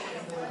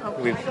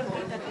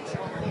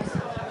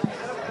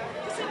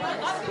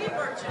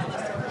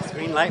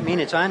 Green light mean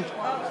it's on?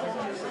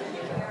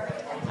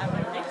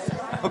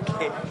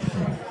 Okay.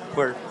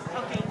 We're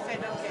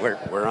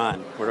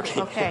on. We're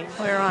okay. Okay,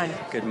 we're on.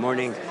 Good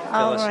morning,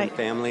 Phyllis and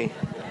family.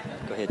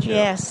 Go ahead, Joe.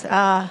 Yes,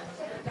 I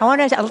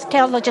want to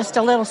tell just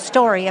a little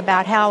story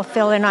about how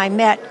Phil and I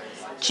met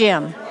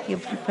Jim. He's a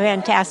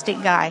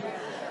fantastic guy.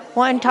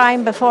 One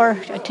time before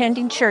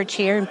attending church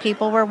here, and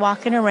people were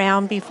walking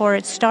around before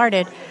it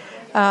started,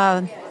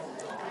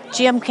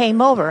 Jim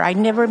came over. I'd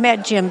never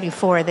met Jim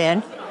before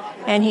then.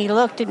 And he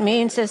looked at me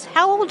and says,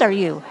 "How old are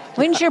you?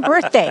 When's your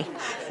birthday?"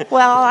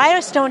 Well, I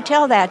just don't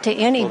tell that to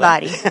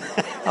anybody,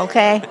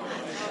 okay?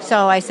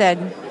 So I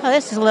said, "Oh,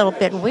 this is a little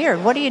bit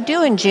weird. What are you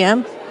doing,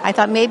 Jim?" I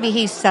thought maybe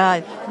he's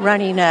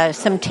running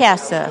some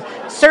tests, a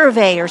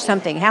survey or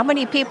something. How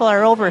many people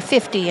are over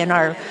 50 in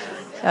our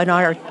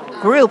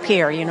group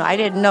here? I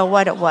didn't know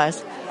what it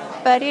was.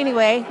 But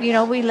anyway,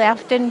 we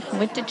left and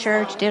went to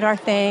church, did our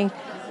thing.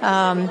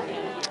 A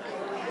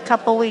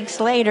couple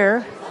weeks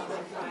later,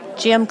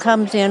 Jim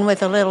comes in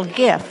with a little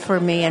gift for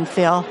me and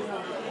Phil.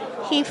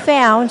 He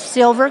found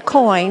silver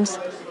coins,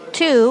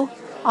 2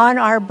 on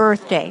our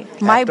birthday.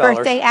 My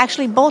birthday,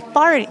 actually both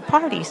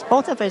parties.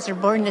 Both of us are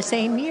born the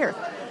same year.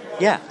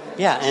 Yeah,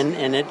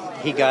 and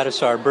he got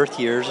us our birth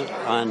years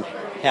on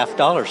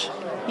 $50.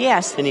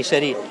 Yes. And he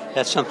said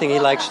that's something he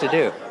likes to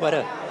do. What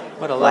a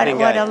loving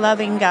guy. What a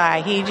loving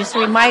guy. He just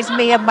reminds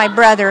me of my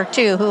brother,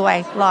 too, who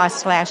I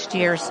lost last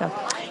year. So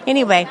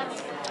anyway,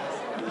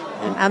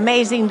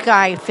 amazing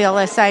guy,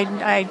 Phyllis.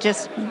 I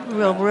just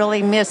will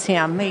really miss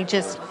him.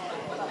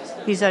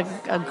 He's a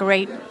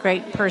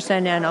great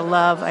person and a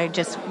love I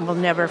just will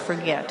never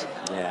forget.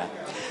 Yeah.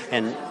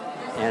 And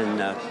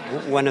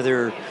one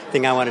other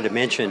thing I wanted to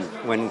mention,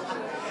 when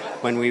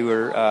we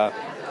were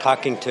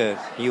talking to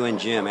you and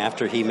Jim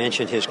after he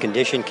mentioned his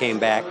condition came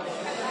back,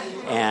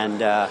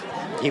 and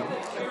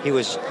he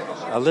was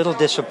a little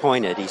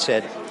disappointed. He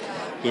said,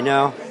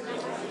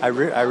 I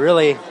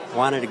really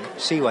wanted to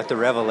see what the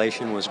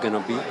revelation was going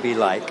to be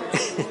like.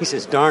 He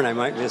says, darn, I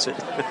might miss it.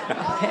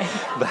 Okay.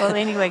 Well,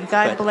 anyway,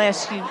 God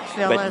bless you,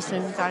 Phyllis,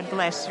 and God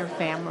bless your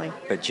family.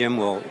 But Jim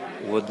will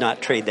not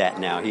trade that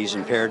now. He's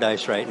in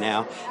paradise right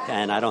now,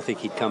 and I don't think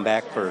he'd come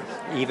back for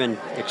even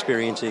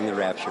experiencing the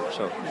rapture.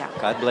 So Yeah.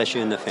 God bless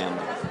you and the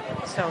family.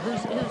 So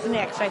who's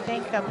next? I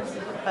think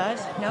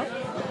Buzz? No?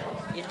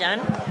 You done?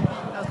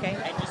 Okay.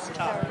 I just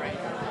talked, right?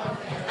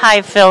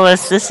 Hi,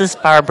 Phyllis. This is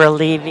Barbara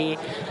Levy.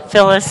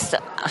 Phyllis,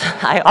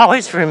 I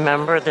always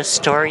remember the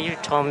story you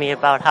told me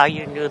about how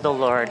you knew the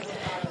Lord,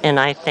 and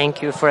I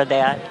thank you for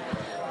that.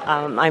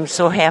 I'm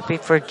so happy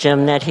for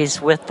Jim that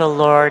he's with the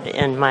Lord,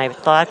 and my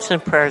thoughts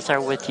and prayers are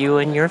with you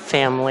and your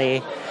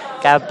family.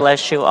 God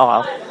bless you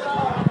all.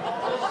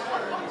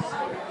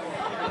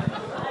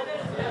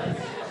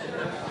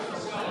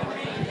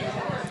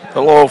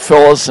 Hello,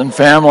 Phyllis and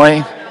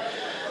family.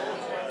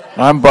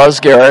 I'm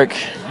Buzz Garrick,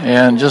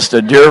 and just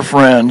a dear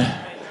friend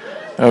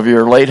of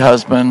your late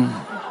husband.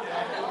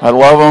 I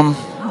love him,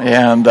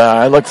 and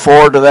I look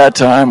forward to that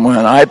time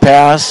when I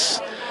pass,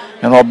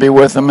 and I'll be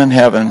with him in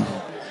heaven.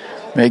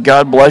 May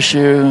God bless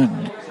you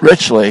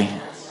richly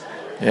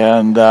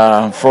and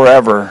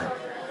forever.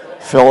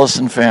 Phyllis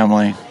and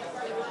family,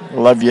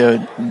 love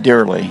you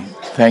dearly.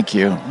 Thank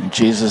you. In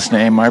Jesus'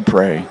 name I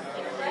pray.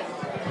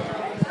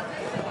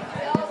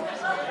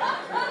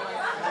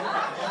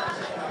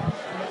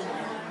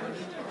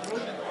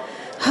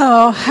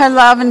 Oh, her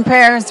love and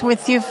prayers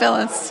with you,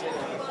 Phyllis.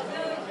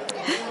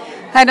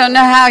 I don't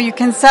know how you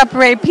can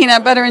separate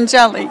peanut butter and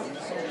jelly.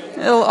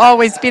 It'll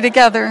always be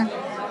together.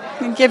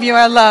 We give you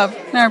our love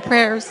and our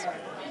prayers.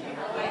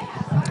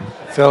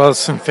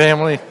 Phyllis and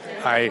family,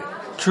 I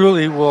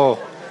truly will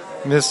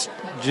miss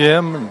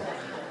Jim and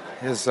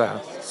his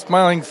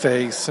smiling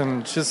face,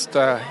 and just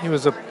he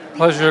was a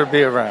pleasure to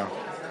be around.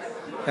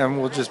 And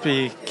we'll just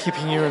be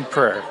keeping you in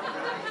prayer.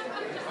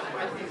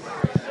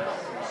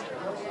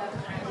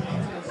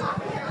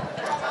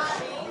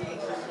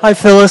 Hi,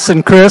 Phyllis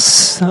and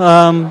Chris.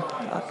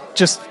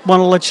 Just want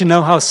to let you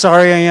know how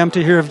sorry I am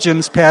to hear of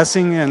Jim's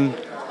passing, and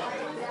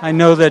I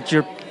know that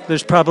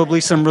there's probably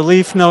some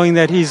relief knowing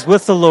that he's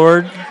with the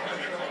Lord,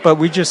 but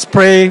we just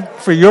pray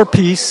for your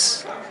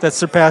peace that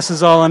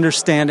surpasses all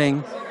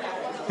understanding,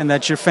 and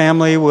that your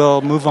family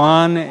will move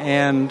on,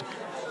 and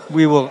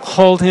we will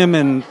hold him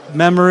in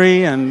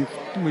memory, and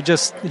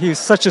he's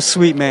such a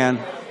sweet man.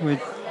 We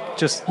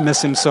just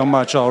miss him so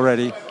much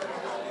already.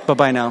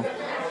 Bye-bye now.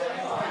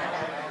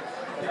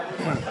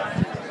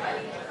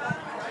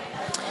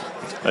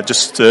 I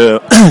just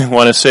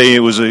want to say it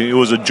was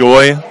a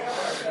joy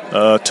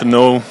to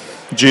know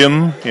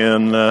Jim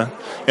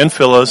and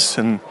Phyllis,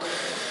 and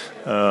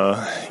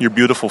your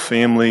beautiful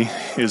family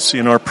is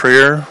in our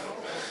prayer.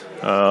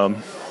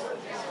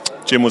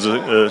 Jim was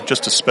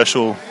just a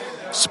special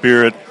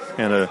spirit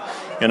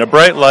and a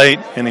bright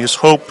light, and his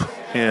hope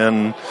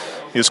and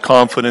his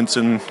confidence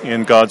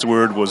in God's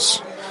word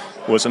was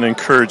an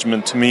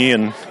encouragement to me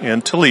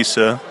and to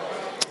Lisa.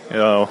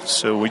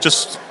 So we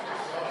just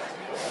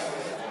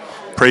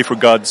pray for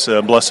God's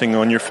blessing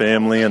on your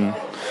family, and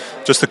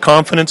just the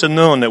confidence in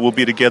knowing that we'll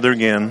be together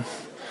again.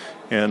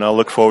 And I'll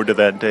look forward to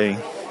that day.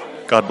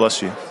 God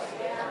bless you.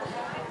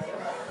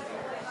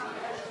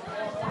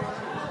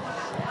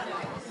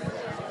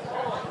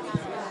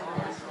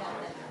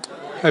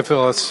 Hi,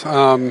 Phyllis.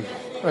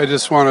 I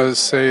just want to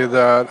say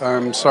that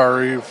I'm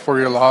sorry for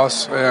your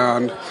loss.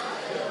 And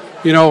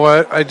you know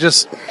what?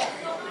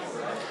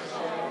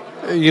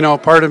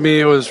 Part of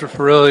me was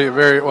really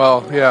very,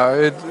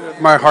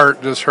 my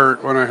heart just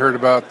hurt when I heard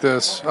about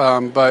this.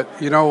 But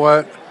you know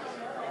what?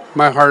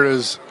 My heart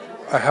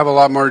I have a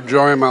lot more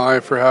joy in my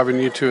life for having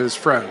you two as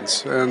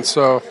friends. And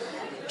so,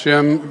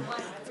 Jim,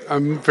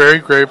 I'm very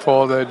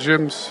grateful that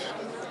Jim's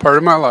part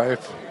of my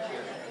life.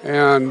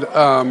 And,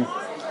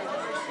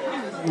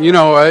 you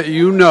know what?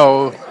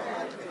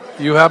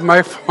 You have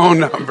my phone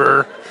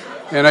number,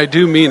 and I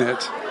do mean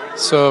it.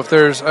 So if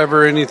there's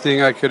ever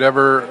anything I could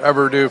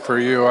ever do for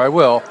you, I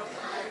will.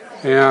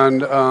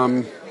 And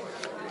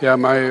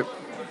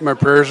my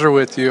prayers are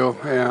with you,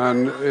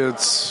 and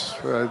it's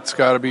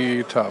got to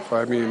be tough.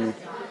 I mean,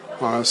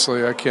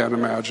 honestly, I can't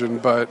imagine.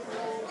 But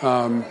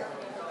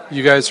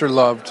you guys are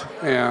loved,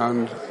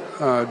 and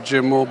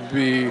Jim will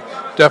be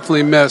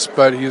definitely missed.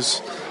 But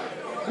he's,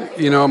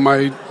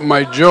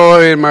 my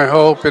joy and my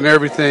hope and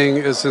everything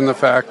is in the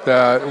fact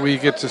that we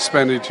get to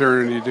spend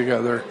eternity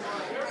together.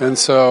 And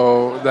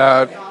so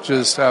that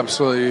just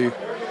absolutely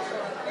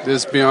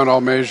is beyond all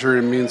measure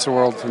and means the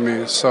world to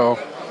me. So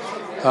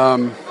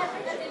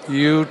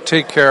you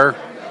take care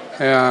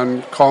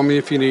and call me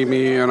if you need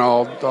me, and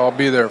I'll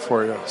be there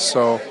for you.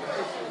 So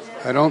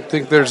I don't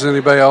think there's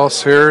anybody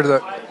else here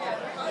that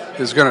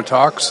is going to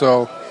talk.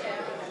 So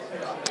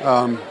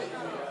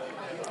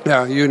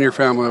you and your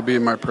family will be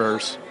in my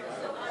prayers.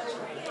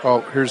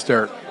 Oh, here's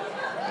Derek.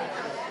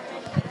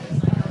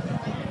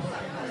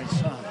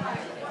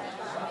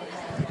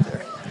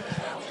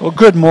 Well,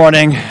 good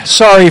morning.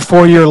 Sorry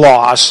for your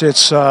loss.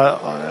 It's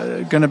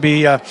going to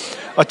be a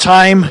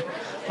time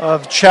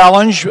of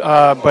challenge,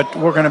 but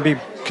we're going to be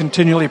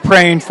continually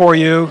praying for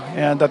you,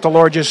 and that the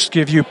Lord just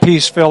give you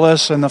peace,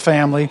 Phyllis, and the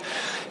family.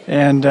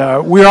 And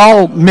we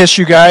all miss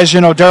you guys. You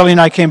know, Darlene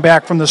and I came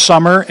back from the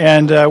summer,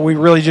 and we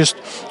really just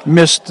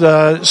missed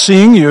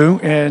seeing you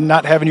and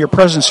not having your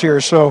presence here.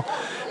 So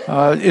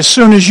as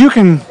soon as you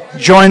can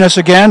join us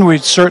again,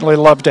 we'd certainly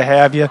love to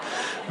have you.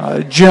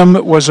 Jim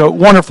was a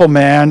wonderful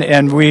man,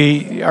 and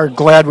we are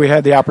glad we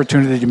had the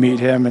opportunity to meet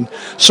him, and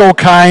so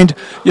kind.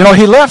 You know,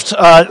 he left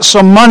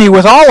some money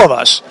with all of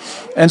us,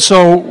 and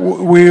so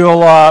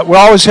we'll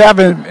always have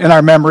it in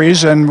our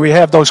memories, and we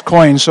have those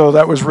coins, so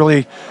that was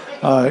really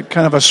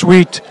kind of a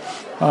sweet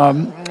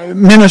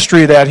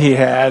ministry that he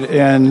had.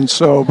 And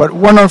so, but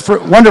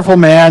wonderful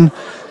man,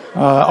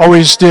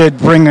 always did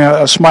bring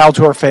a smile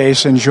to our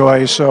face and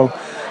joy. So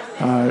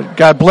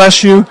God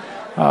bless you.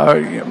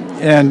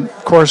 And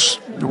of course,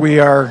 we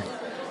are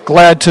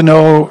glad to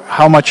know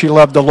how much you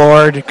love the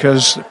Lord,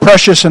 because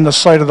precious in the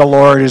sight of the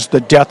Lord is the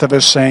death of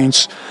his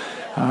saints.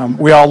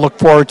 We all look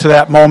forward to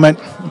that moment,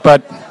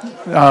 but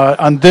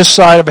on this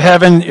side of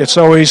heaven, it's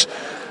always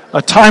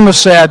a time of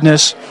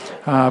sadness.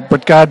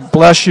 But God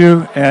bless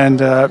you, and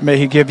may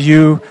he give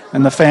you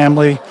and the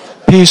family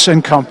peace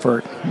and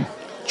comfort.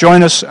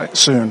 Join us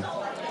soon.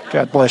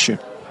 God bless you.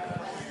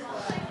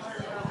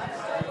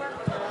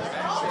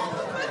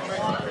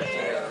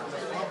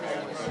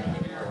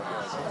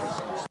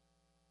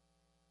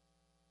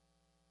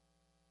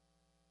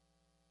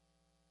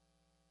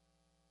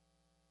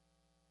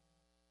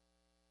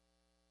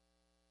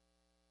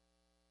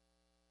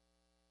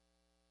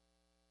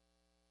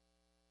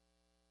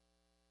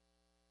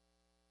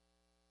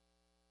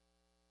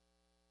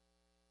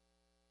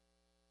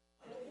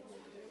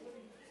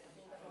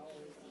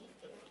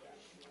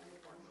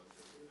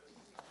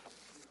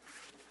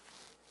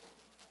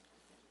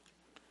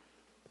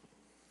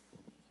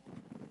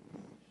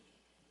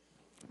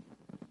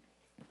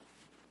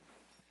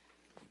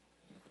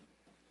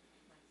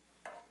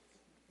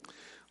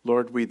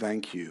 Lord, we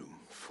thank you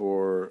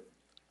for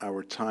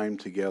our time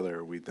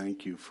together. We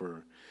thank you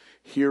for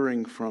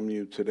hearing from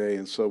you today.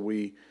 And so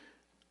we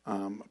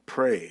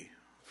pray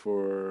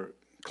for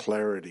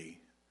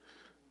clarity.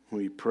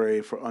 We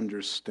pray for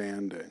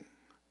understanding.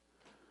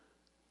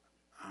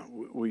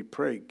 We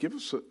pray, give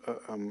us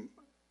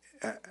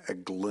a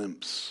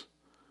glimpse.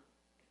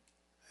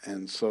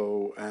 And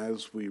so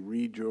as we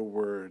read your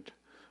word,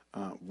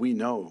 we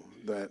know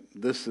that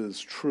this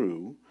is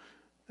true.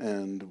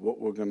 And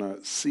what we're going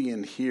to see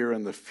and hear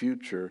in the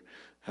future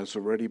has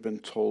already been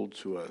told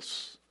to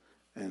us.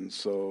 And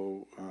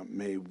so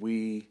may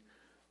we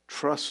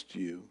trust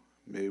you.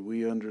 May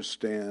we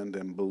understand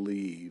and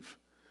believe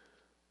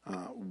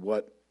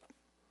what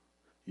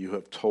you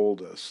have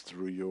told us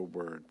through your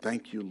word.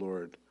 Thank you,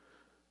 Lord.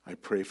 I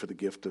pray for the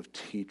gift of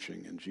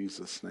teaching in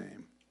Jesus'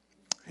 name.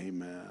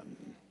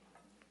 Amen.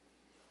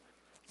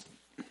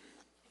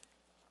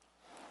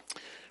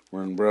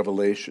 We're in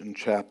Revelation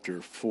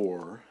chapter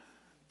 4.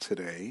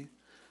 Today,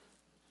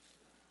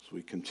 as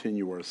we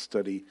continue our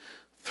study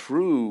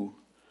through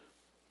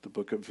the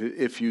book of,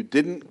 if you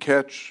didn't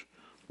catch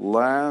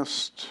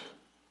last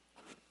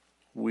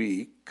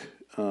week,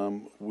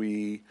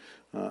 we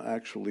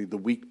actually the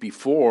week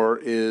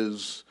before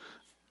is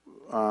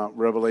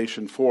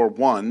Revelation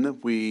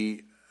 4:1.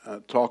 We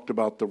talked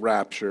about the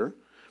rapture,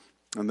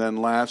 and then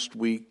last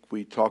week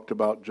we talked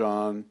about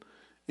John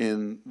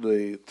in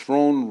the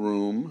throne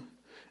room.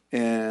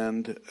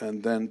 And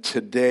then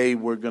today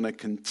we're going to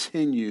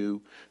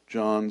continue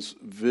John's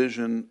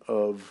vision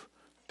of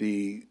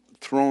the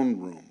throne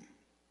room.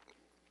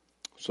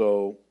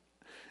 So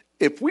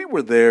if we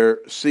were there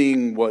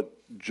seeing what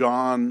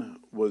John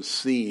was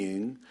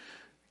seeing,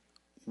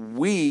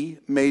 we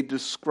may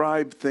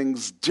describe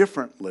things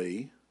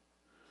differently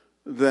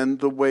than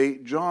the way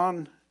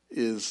John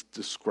is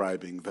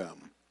describing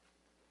them.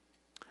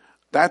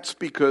 That's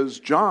because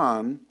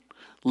John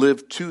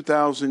lived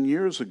 2,000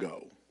 years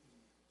ago.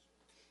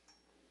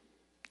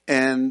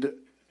 And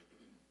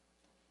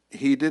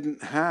he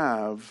didn't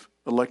have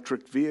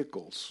electric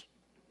vehicles.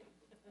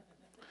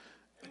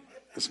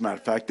 As a matter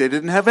of fact, they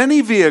didn't have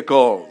any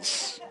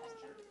vehicles,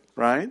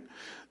 right?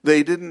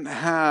 They didn't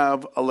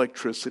have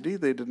electricity.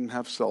 They didn't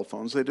have cell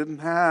phones. They didn't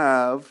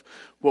have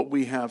what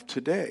we have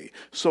today.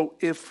 So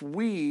if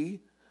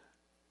we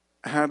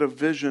had a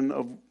vision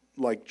of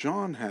like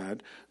John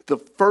had, the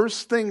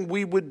first thing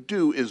we would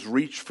do is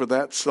reach for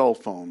that cell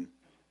phone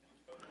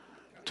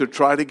to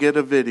try to get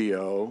a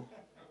video.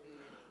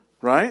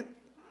 Right?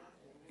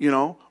 You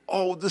know,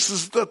 oh, this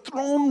is the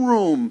throne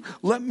room.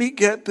 Let me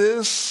get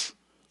this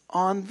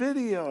on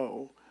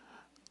video.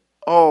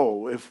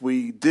 Oh, if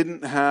we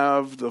didn't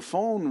have the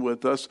phone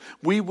with us,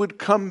 we would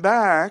come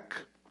back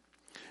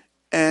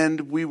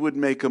and we would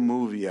make a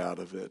movie out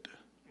of it.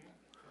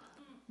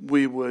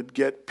 We would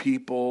get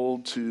people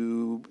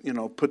to,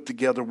 put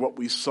together what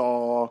we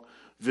saw,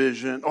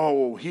 vision.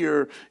 Oh,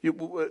 here,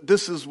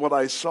 this is what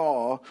I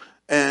saw.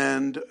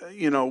 And,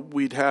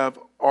 we'd have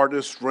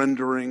artist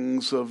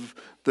renderings of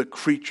the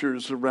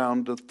creatures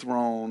around the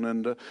throne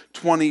and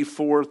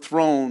 24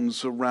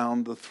 thrones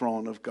around the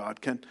throne of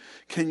God.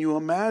 Can you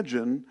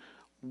imagine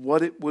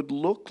what it would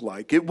look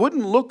like? It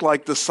wouldn't look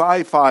like the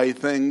sci-fi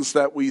things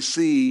that we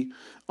see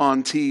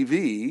on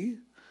TV.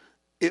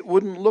 It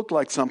wouldn't look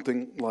like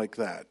something like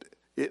that.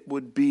 It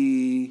would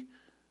be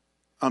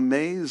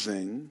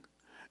amazing,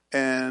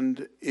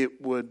 and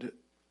it would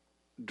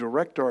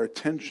direct our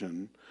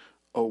attention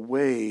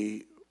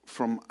away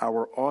from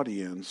our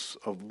audience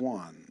of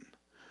one.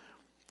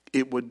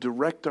 It would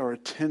direct our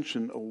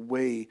attention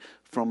away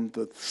from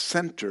the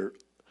center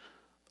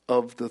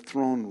of the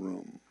throne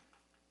room.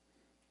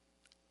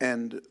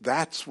 And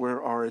that's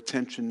where our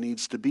attention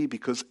needs to be,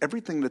 because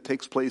everything that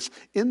takes place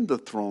in the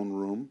throne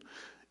room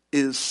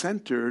is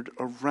centered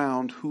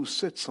around who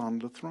sits on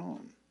the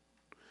throne.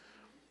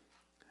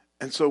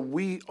 And so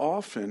we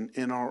often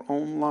in our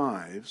own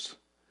lives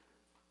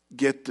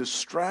get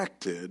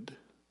distracted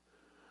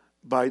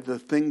by the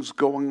things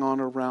going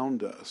on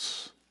around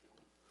us.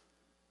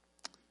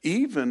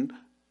 Even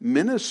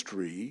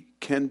ministry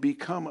can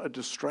become a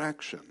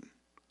distraction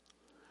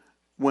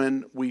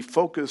when we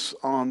focus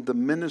on the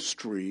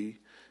ministry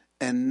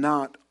and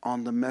not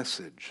on the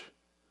message,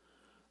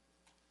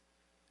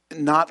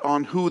 not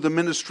on who the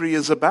ministry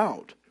is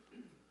about.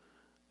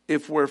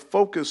 If we're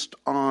focused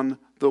on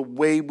the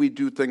way we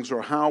do things,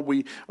 or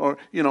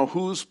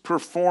who's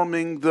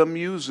performing the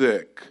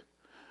music.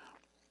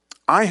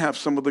 I have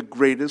some of the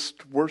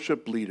greatest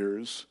worship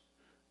leaders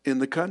in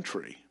the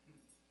country.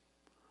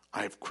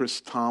 I have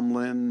Chris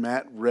Tomlin,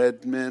 Matt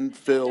Redman,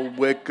 Phil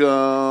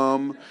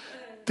Wickham.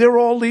 They're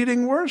all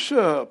leading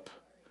worship.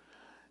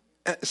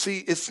 See,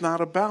 it's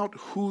not about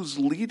who's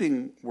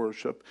leading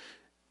worship.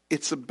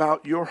 It's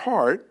about your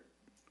heart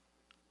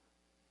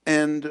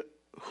and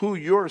who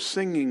you're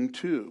singing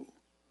to.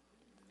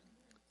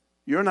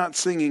 You're not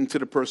singing to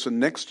the person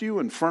next to you,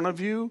 in front of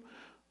you,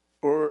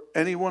 or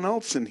anyone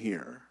else in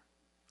here.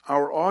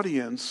 Our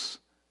audience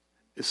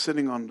is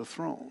sitting on the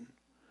throne.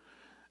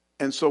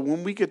 And so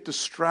when we get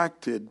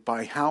distracted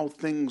by how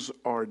things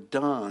are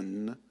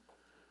done,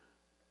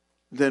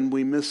 then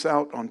we miss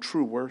out on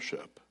true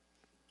worship.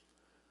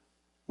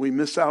 We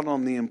miss out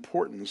on the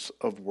importance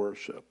of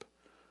worship.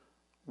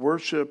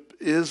 Worship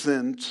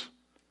isn't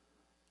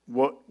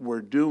what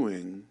we're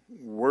doing.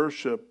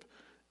 Worship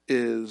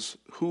is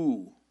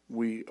who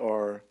we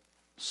are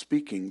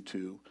speaking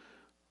to,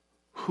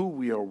 who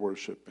we are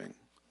worshiping,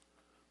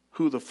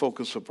 who the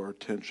focus of our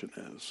attention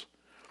is.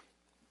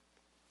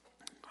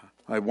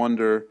 I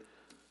wonder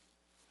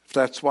if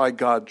that's why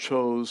God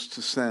chose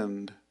to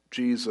send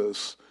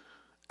Jesus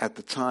at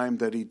the time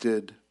that he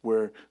did,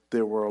 where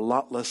there were a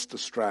lot less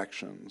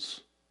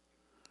distractions.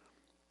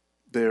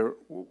 There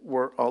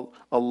were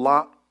a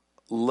lot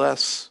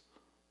less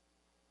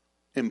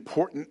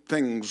important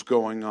things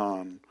going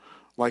on,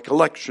 like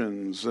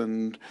elections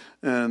and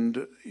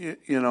the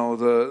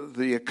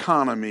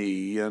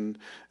economy and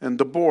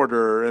the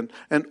border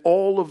and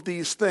all of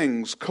these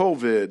things,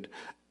 COVID.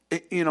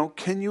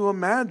 Can you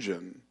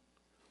imagine?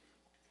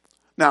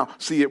 Now,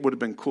 see, it would have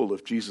been cool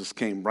if Jesus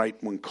came right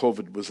when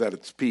COVID was at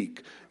its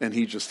peak and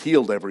he just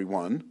healed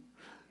everyone.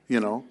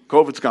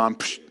 COVID's gone,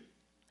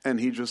 and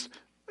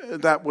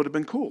that would have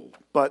been cool.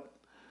 But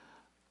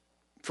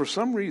for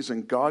some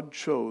reason, God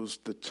chose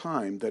the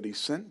time that he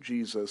sent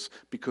Jesus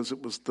because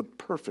it was the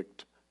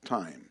perfect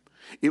time.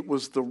 It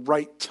was the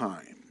right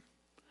time.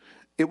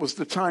 It was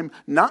the time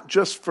not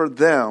just for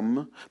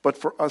them, but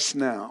for us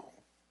now.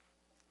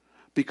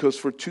 Because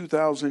for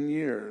 2,000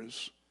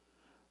 years,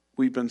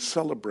 we've been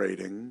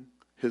celebrating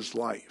his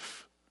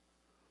life.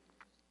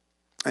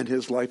 And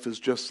his life is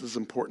just as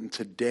important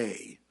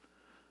today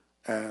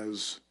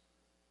as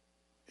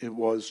it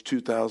was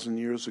 2,000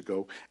 years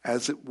ago,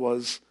 as it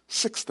was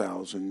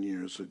 6,000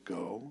 years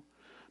ago,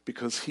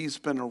 because he's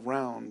been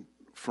around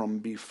from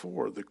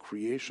before the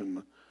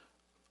creation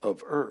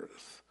of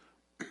earth.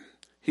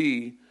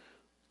 He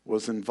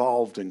was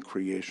involved in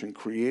creation.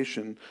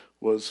 Creation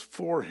was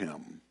for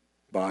him,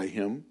 by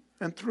him,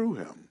 and through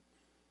him.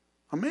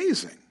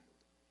 Amazing.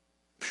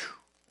 Whew.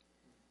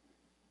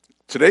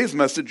 Today's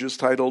message is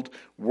titled,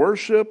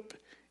 Worship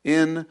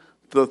in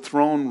the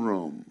Throne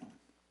Room.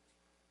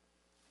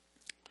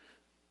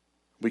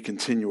 We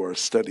continue our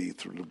study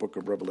through the book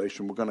of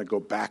Revelation. We're going to go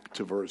back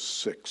to verse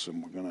 6,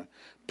 and we're going to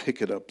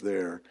pick it up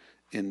there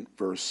in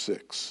verse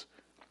 6.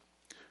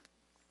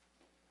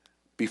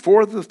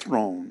 Before the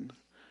throne,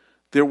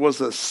 there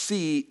was a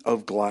sea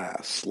of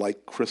glass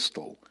like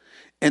crystal,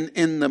 and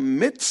in the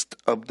midst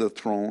of the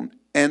throne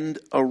and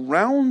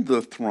around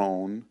the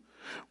throne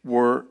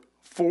were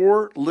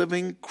 4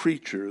 living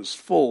creatures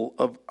full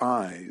of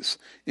eyes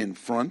in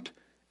front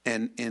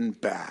and in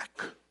back.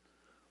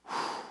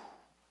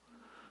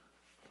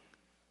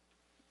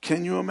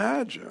 Can you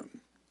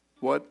imagine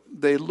what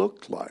they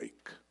looked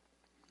like?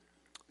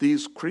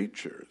 These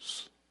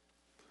creatures,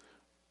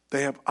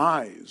 they have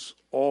eyes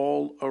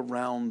all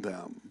around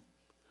them.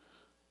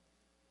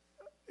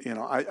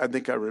 I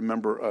think I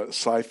remember a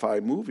sci-fi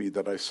movie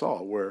that I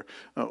saw where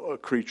a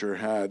creature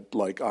had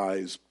like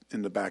eyes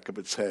in the back of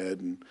its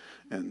head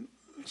and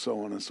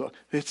so on and so on.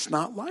 It's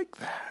not like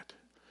that.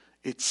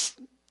 It's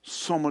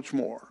so much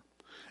more.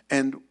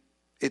 And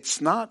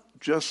it's not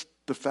just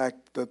the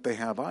fact that they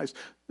have eyes.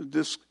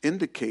 This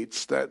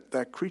indicates that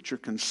that creature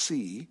can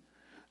see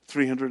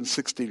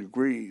 360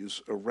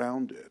 degrees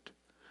around it.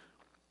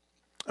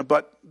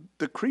 But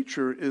the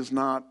creature is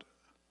not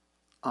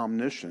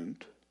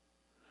omniscient.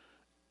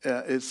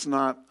 It's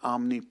not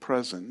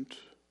omnipresent.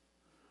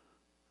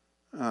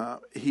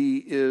 He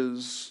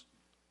is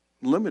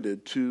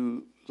limited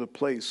to the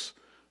place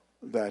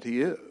that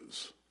he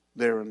is,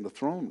 there in the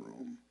throne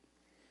room.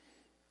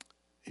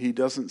 He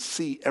doesn't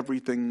see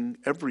everything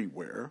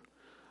everywhere,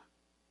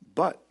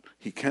 but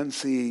he can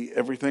see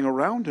everything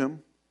around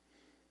him,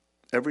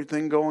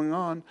 everything going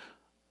on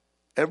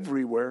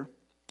everywhere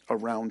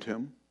around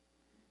him.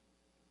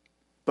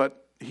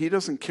 But he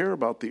doesn't care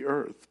about the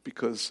earth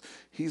because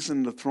he's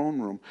in the throne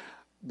room.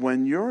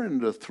 When you're in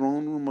the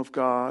throne room of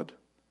God,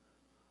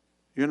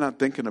 you're not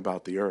thinking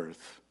about the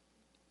earth.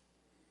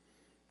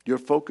 Your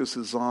focus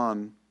is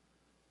on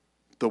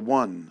the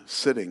one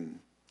sitting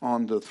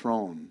on the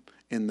throne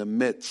in the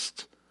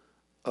midst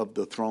of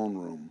the throne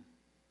room.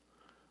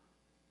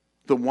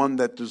 The one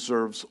that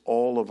deserves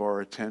all of our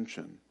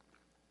attention.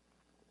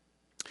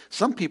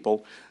 Some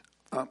people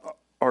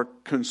are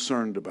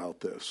concerned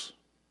about this.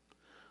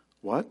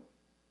 What?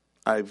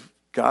 I've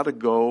got to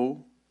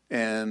go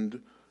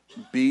and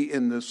be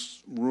in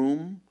this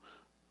room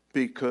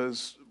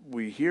because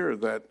we hear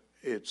that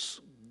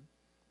it's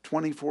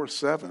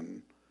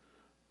 24/7,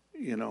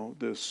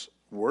 this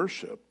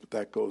worship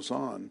that goes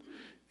on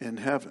in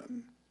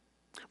heaven.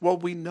 Well,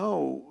 we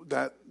know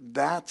that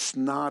that's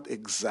not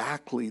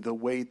exactly the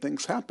way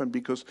things happen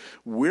because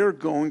we're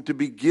going to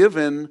be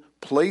given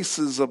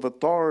places of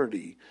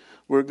authority.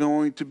 We're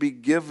going to be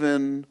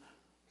given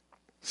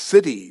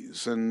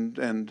cities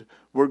and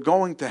we're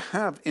going to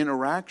have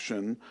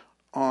interaction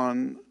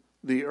on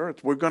the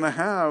earth. We're going to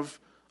have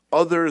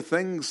other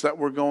things that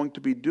we're going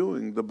to be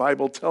doing. The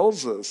Bible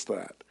tells us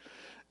that.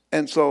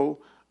 And so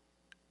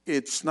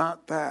it's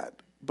not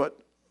that, but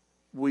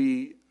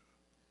we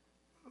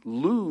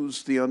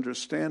lose the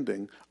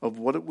understanding of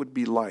what it would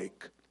be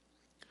like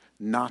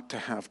not to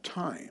have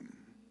time.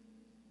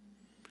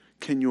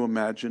 Can you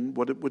imagine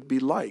what it would be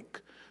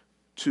like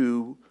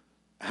to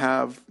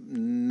have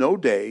no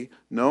day,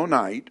 no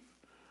night,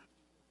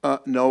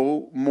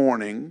 no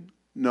morning,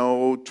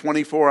 no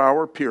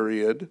 24-hour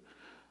period?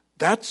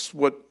 That's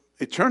what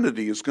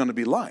eternity is going to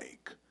be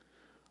like.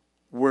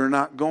 We're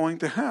not going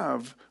to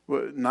have,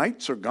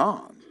 nights are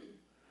gone.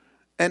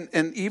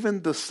 And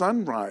even the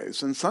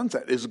sunrise and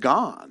sunset is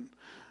gone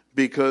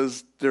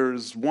because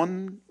there's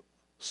one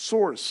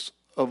source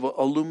of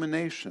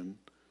illumination,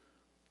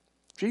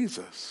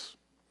 Jesus.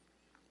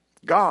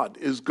 God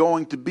is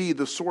going to be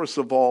the source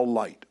of all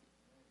light.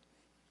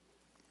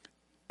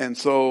 And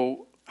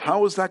so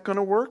how is that going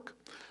to work?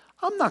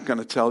 I'm not going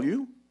to tell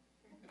you.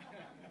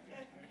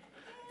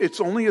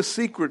 It's only a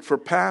secret for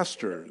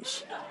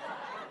pastors.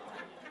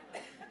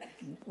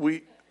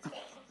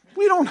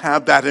 We don't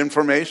have that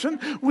information.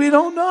 We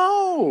don't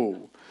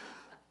know.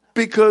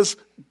 Because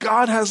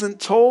God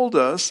hasn't told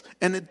us,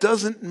 and it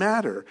doesn't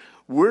matter.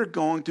 We're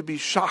going to be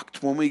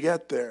shocked when we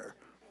get there.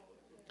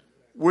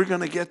 We're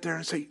going to get there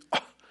and say,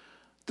 oh,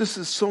 this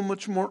is so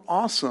much more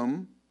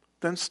awesome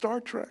than Star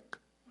Trek.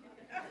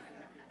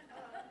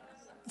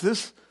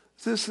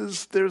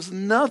 There's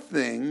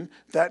nothing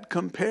that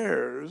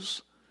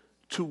compares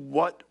to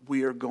what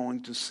we are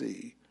going to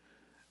see.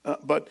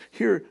 But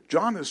here,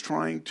 John is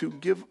trying to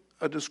give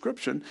a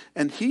description,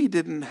 and he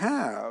didn't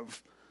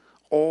have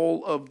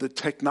all of the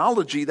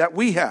technology that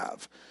we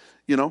have,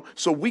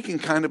 so we can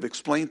kind of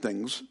explain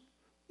things,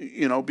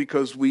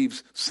 because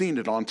we've seen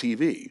it on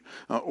TV,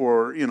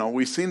 or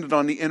we've seen it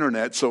on the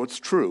internet, so it's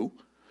true,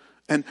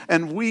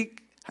 and we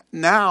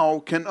now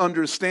can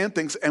understand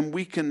things, and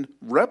we can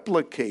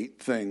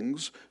replicate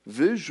things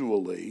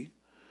visually,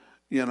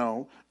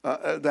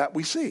 that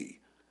we see.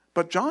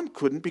 But John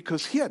couldn't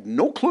because he had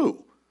no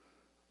clue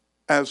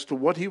as to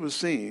what he was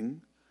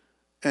seeing.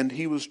 And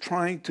he was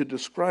trying to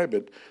describe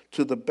it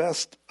to the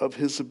best of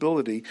his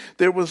ability.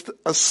 There was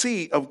a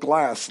sea of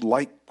glass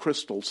like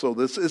crystal. So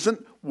this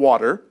isn't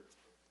water.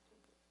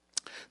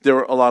 There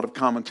are a lot of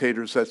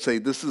commentators that say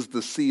this is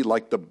the sea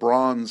like the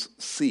bronze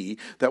sea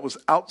that was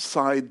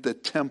outside the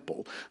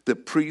temple. The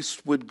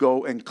priests would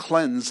go and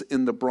cleanse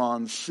in the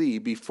bronze sea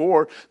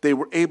before they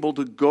were able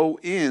to go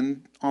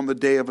in on the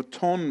Day of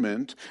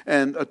Atonement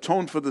and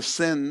atone for the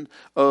sin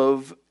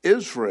of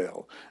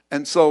Israel.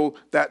 And so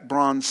that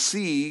bronze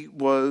sea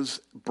was,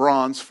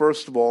 bronze,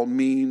 first of all,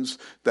 means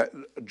that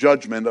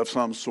judgment of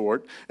some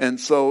sort. And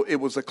so it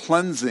was a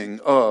cleansing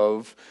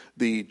of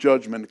the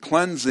judgment,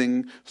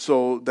 cleansing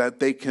so that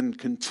they can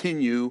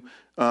continue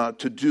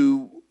to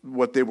do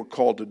what they were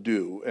called to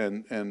do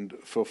and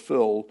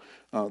fulfill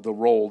the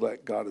role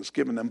that God has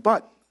given them.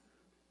 But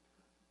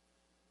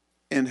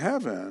in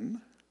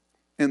heaven,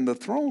 in the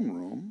throne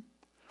room,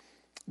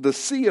 The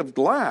sea of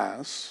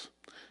glass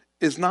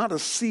is not a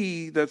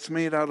sea that's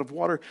made out of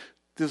water.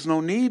 There's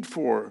no need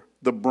for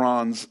the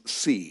bronze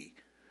sea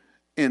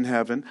in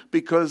heaven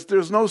because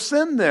there's no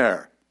sin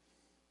there.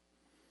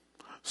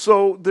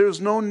 So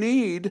there's no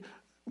need.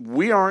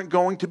 We aren't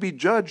going to be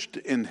judged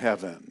in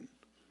heaven.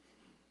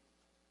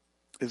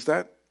 Is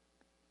that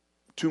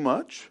too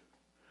much?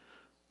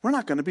 We're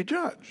not going to be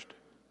judged.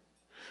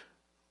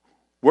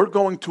 We're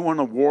going to an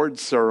award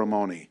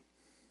ceremony.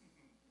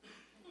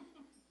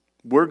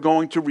 We're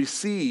going to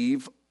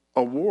receive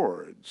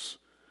awards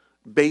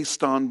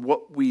based on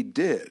what we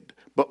did,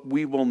 but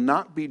we will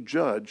not be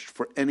judged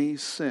for any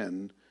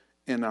sin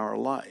in our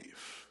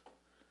life.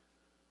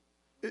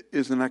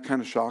 Isn't that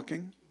kind of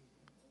shocking?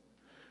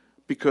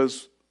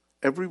 Because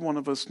every one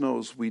of us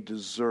knows we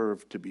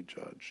deserve to be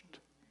judged.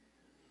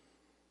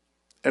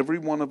 Every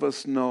one of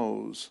us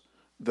knows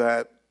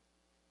that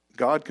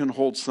God can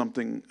hold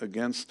something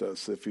against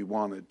us if he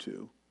wanted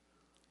to,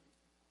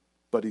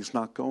 but he's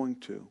not going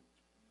to.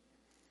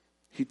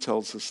 He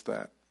tells us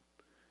that.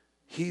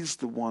 He's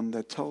the one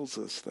that tells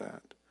us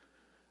that.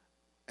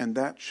 And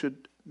that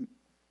should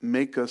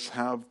make us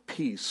have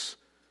peace.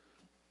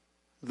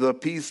 The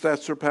peace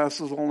that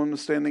surpasses all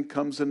understanding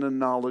comes in the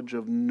knowledge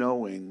of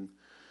knowing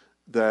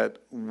that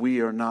we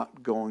are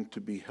not going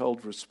to be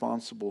held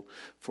responsible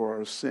for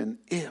our sin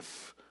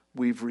if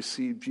we've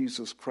received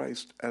Jesus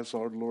Christ as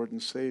our Lord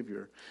and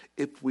Savior,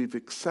 if we've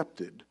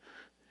accepted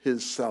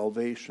his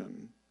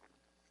salvation.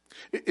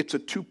 It's a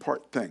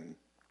two-part thing.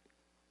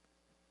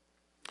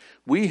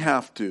 We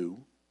have to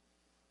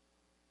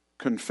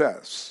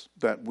confess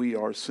that we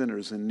are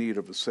sinners in need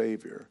of a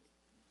Savior.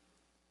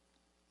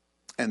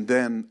 And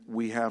then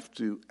we have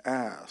to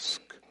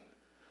ask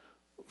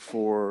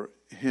for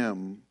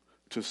him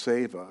to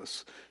save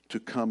us, to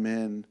come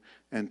in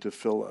and to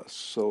fill us.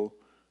 So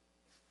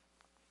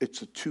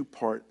it's a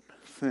two-part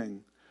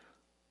thing.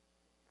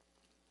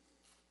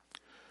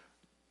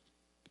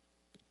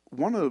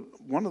 One of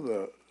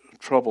the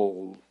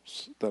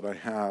troubles that I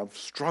have,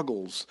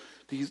 struggles,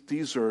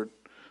 these are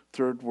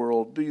third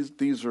world,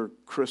 these are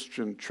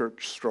Christian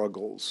church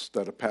struggles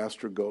that a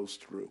pastor goes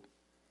through.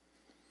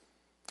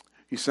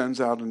 He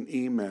sends out an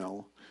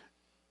email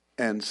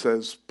and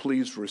says,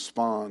 please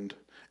respond,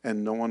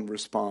 and no one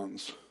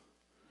responds.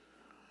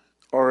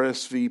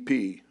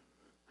 RSVP,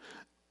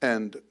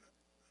 and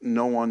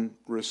no one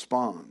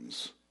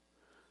responds.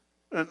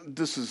 And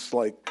this is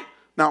like,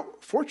 now,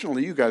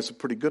 fortunately, you guys are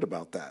pretty good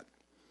about that.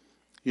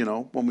 You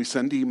know, when we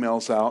send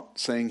emails out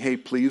saying, hey,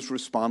 please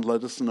respond,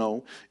 let us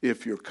know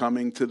if you're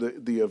coming to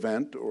the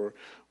event or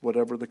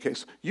whatever the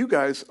case. You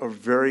guys are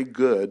very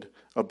good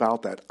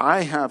about that.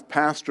 I have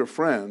pastor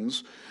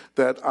friends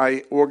that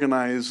I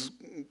organize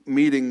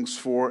meetings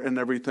for and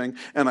everything,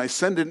 and I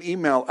send an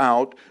email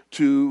out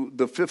to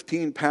the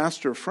 15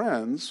 pastor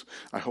friends.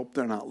 I hope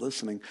they're not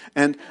listening.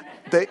 And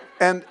they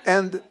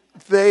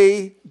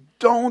they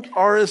don't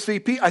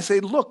RSVP. I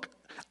say, look,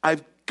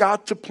 I've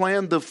got to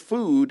plan the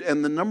food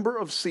and the number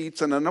of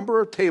seats and the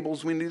number of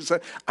tables we need to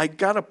set. I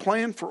got to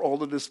plan for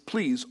all of this.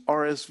 Please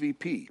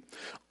RSVP.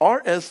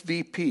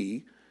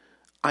 RSVP,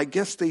 I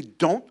guess they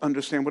don't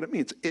understand what it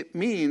means. It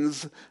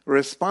means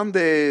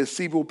répondez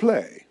s'il vous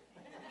plaît,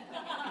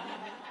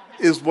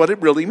 is what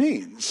it really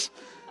means.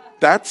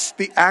 That's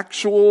the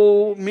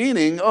actual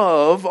meaning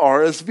of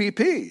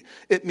RSVP.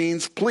 It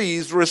means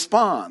please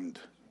respond.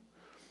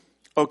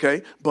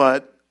 Okay,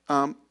 but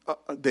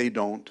they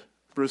don't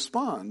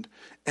respond.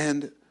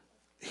 And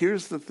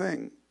here's the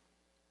thing.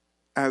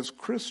 As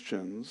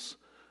Christians,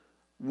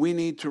 we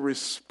need to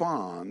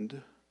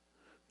respond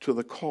to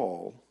the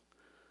call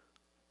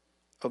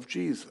of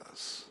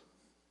Jesus.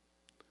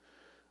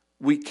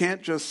 We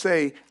can't just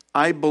say,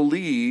 I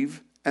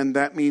believe, and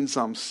that means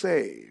I'm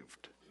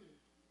saved.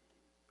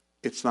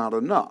 It's not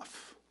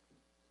enough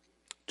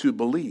to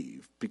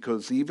believe,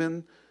 because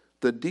even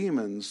the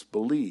demons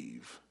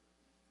believe,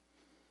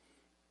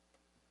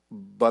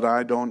 but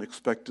I don't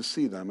expect to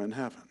see them in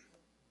heaven.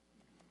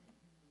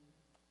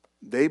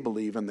 They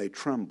believe and they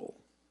tremble.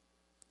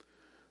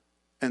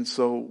 And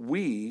so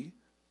we,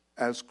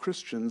 as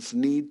Christians,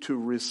 need to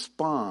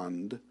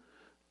respond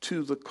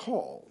to the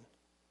call.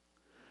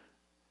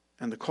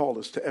 And the call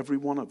is to every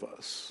one of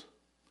us.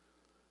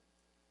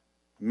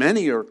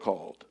 Many are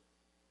called,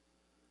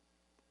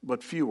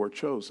 but few are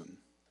chosen.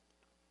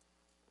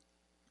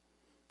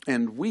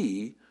 And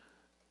we,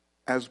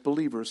 as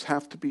believers,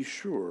 have to be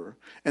sure,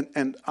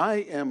 and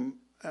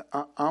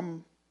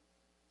I'm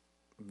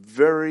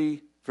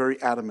very,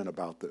 very adamant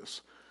about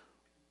this.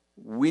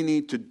 We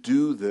need to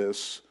do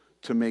this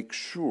to make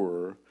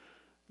sure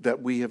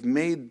that we have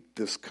made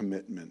this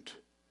commitment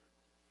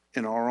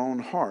in our own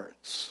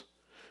hearts.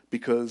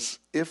 Because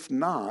if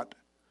not,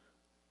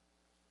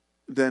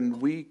 then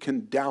we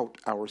can doubt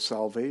our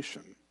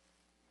salvation.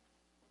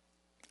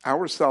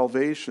 Our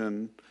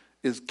salvation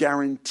is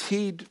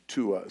guaranteed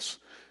to us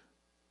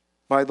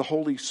by the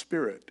Holy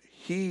Spirit.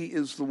 He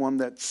is the one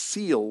that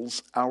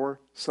seals our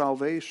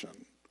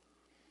salvation.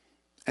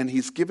 And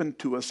he's given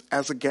to us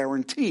as a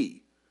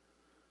guarantee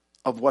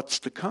of what's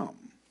to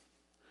come.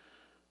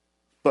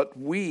 But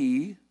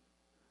we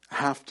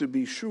have to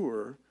be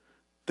sure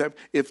that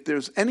if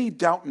there's any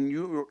doubt in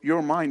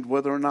your mind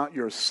whether or not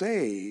you're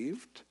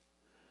saved,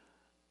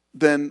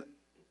 then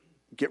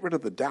get rid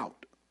of the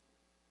doubt.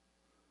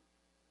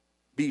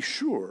 Be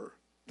sure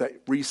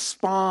that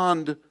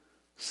respond,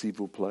 s'il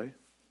vous plaît,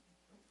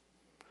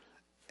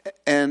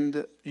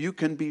 and you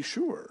can be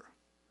sure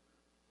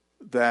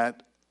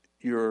that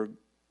you're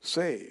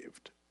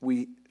saved.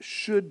 We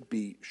should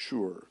be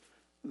sure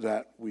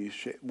that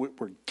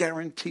we're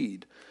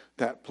guaranteed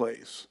that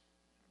place.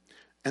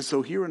 And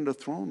so here in the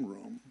throne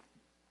room,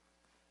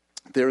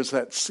 there's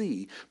that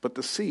sea, but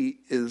the sea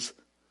is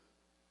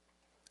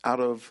out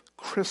of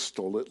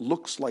crystal. It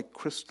looks like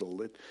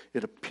crystal.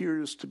 It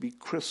appears to be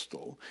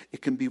crystal.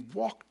 It can be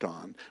walked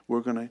on.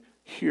 We're going to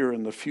hear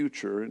in the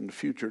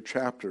future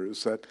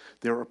chapters, that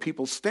there are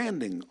people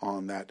standing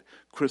on that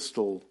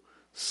crystal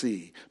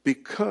sea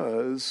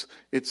because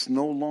it's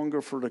no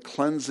longer for the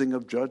cleansing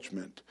of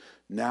judgment.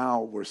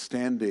 Now we're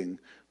standing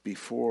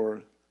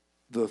before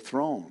the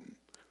throne.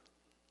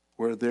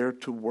 We're there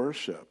to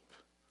worship.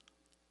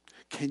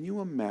 Can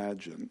you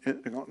imagine?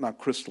 Now,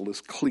 crystal is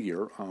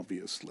clear,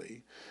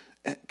 obviously.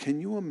 Can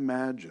you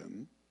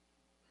imagine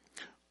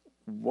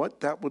what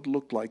that would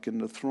look like in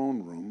the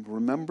throne room?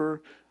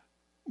 Remember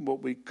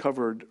what we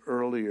covered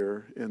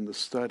earlier in the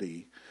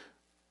study.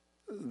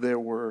 There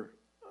were,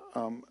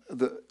 on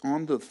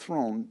the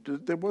throne,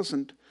 there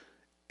wasn't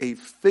a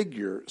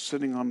figure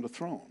sitting on the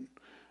throne.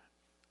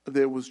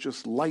 There was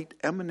just light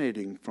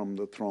emanating from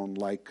the throne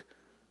like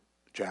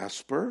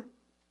jasper,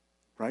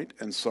 right,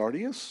 and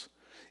sardius.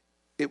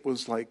 It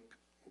was like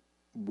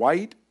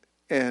white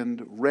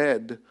and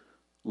red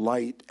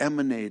light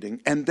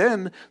emanating. And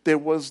then there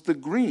was the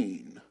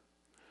green.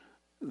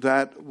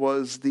 That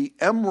was the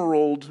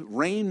emerald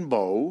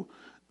rainbow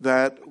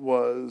that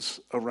was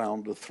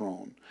around the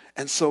throne.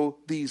 And so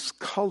these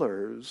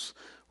colors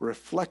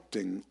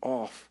reflecting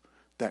off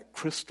that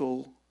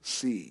crystal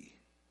sea.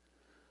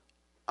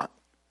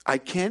 I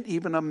can't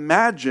even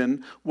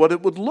imagine what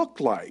it would look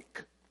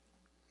like.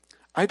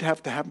 I'd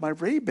have to have my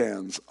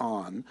Ray-Bans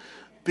on,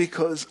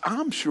 because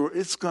I'm sure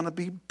it's going to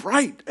be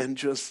bright and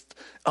just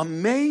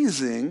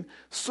amazing.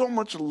 So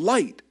much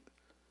light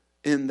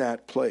in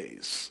that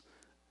place.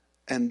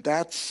 And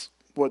that's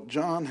what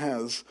John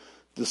has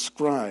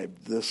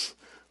described, this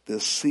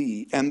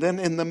sea. And then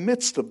in the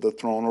midst of the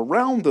throne,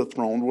 around the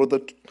throne, were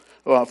the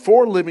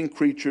 4 living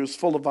creatures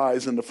full of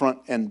eyes in the front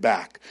and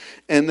back.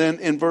 And then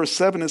in verse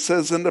 7 it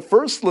says, and the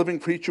first living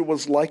creature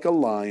was like a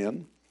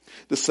lion,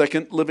 the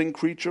second living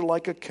creature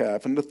like a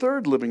calf, and the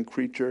third living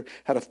creature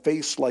had a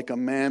face like a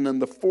man, and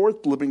the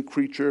fourth living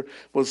creature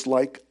was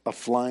like a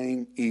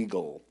flying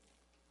eagle.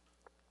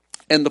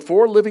 And the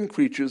 4 living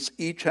creatures,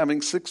 each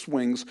having 6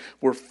 wings,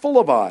 were full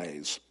of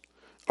eyes,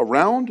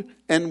 around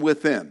and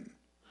within.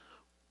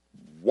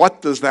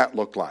 What does that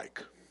look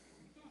like?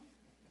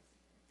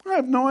 I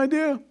have no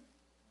idea.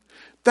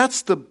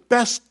 That's the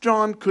best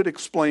John could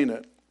explain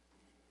it.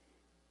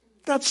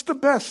 That's the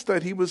best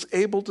that he was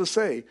able to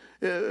say.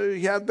 They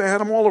had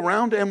them all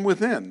around and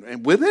within.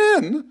 And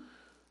within?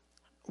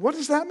 What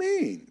does that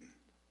mean?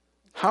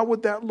 How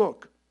would that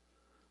look?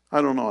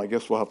 I don't know. I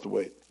guess we'll have to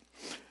wait.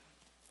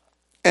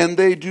 And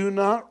they do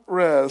not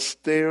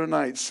rest day or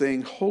night,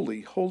 saying,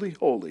 Holy, holy,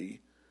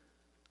 holy,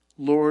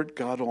 Lord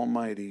God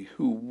Almighty,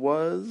 who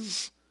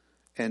was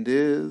and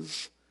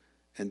is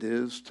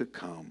to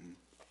come.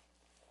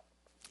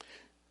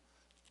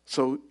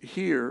 So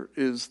here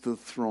is the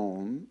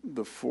throne,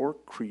 the 4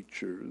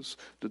 creatures,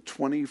 the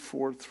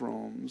 24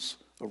 thrones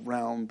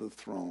around the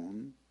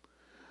throne,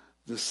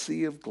 the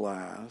sea of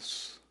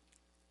glass.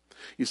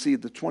 You see,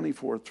 the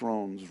 24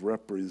 thrones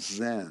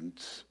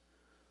represent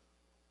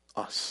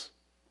us,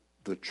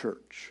 the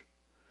church,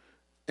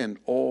 and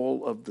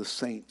all of the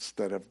saints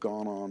that have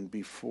gone on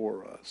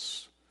before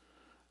us.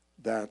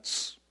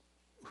 That's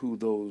who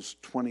those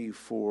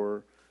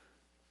 24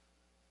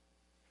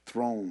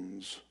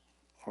 thrones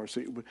are.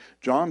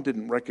 John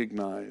didn't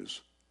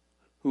recognize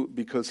who,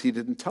 because he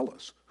didn't tell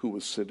us who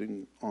was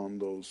sitting on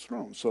those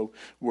thrones. So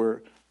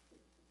we're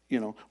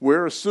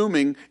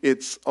assuming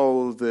it's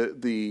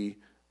the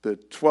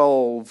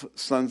 12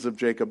 sons of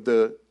Jacob,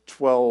 the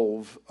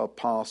 12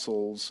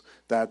 apostles.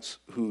 That's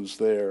who's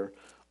there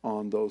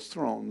on those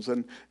thrones.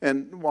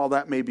 And while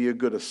that may be a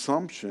good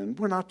assumption,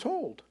 we're not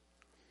told.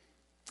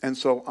 And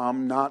so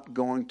I'm not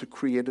going to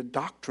create a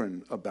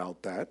doctrine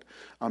about that.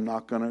 I'm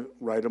not going to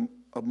write a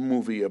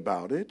movie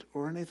about it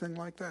or anything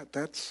like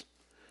that.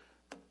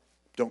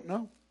 Don't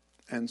know.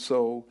 And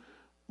so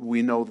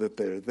we know that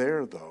they're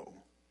there, though.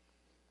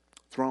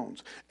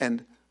 Thrones.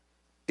 And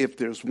if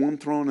there's one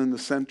throne in the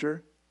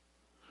center,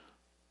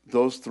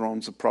 those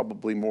thrones are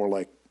probably more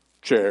like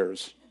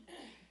chairs.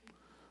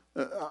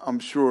 I'm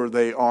sure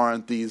they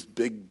aren't these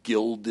big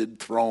gilded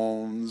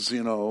thrones,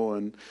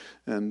 and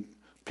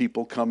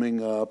people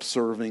coming up,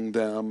 serving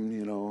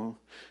them,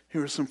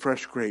 here are some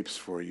fresh grapes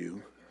for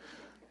you.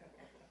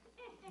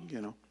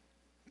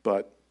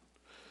 But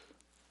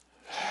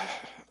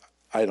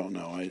I don't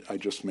know. I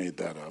just made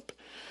that up.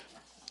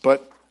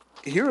 But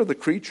here are the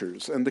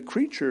creatures, and the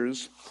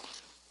creatures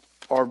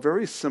are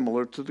very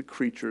similar to the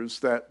creatures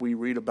that we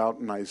read about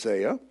in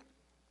Isaiah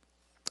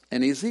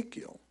and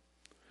Ezekiel.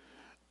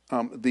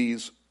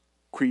 These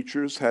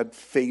creatures had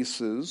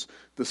faces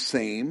the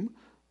same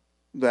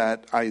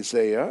that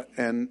Isaiah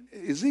and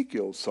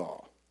Ezekiel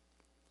saw,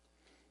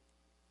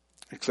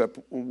 except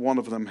one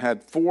of them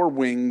had 4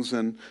 wings,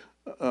 and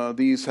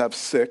these have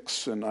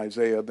 6, and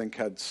Isaiah, I think,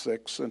 had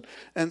 6.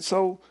 And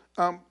so,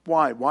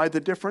 why? Why the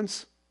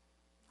difference?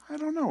 I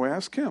don't know.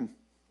 Ask him.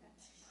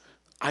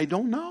 I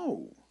don't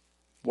know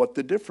what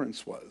the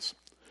difference was.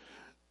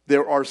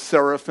 There are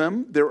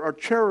seraphim, there are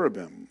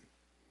cherubim.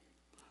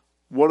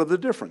 What are the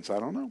difference? I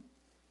don't know.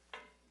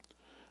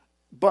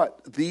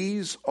 But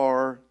these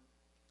are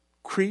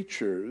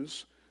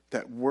creatures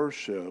that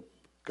worship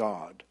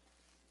God.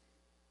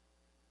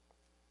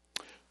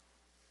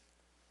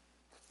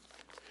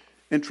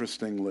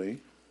 Interestingly,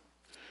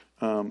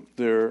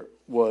 there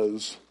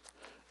was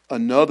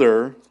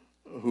another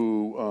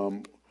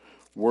who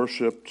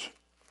worshipped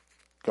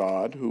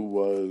God, who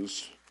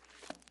was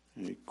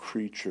a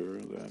creature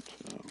that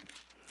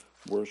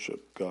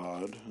worshiped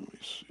God. Let me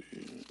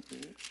see.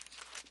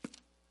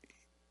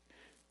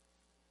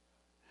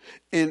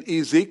 In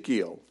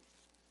Ezekiel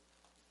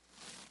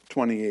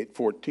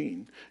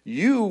 28:14,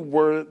 you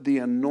were the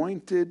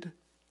anointed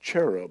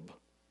cherub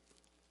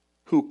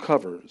who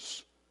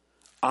covers.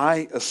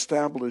 I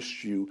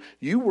established you.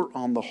 You were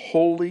on the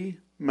holy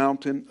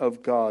mountain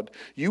of God.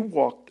 You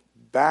walked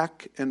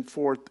back and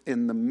forth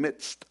in the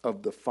midst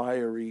of the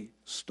fiery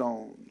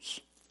stones.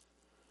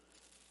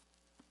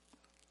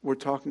 We're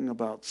talking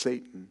about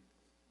Satan.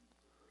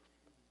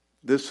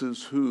 This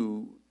is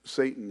who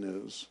Satan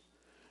is.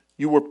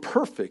 You were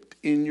perfect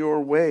in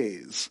your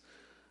ways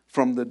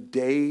from the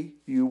day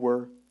you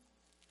were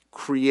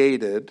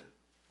created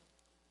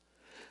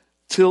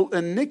till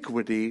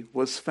iniquity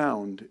was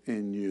found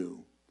in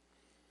you.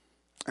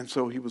 And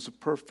so he was a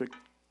perfect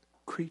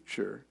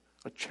creature,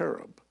 a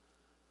cherub.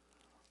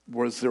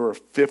 Was there a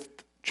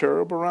 5th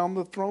cherub around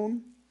the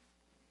throne?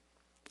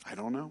 I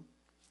don't know.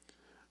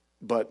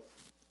 But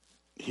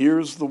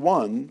here's the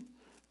one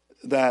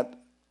that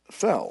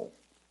fell.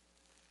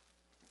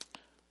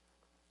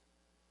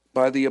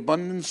 By the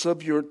abundance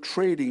of your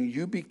trading,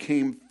 you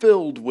became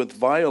filled with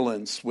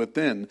violence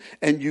within,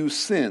 and you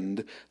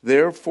sinned.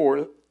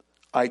 Therefore,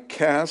 I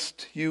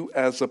cast you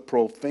as a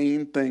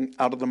profane thing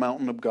out of the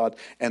mountain of God,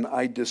 and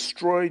I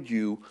destroyed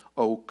you,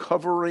 O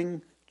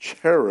covering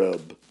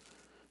cherub,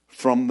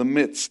 from the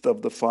midst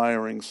of the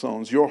firing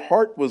stones. Your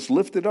heart was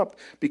lifted up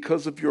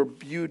because of your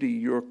beauty,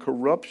 your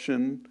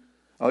corruption.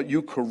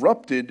 You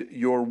corrupted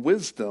your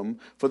wisdom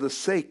for the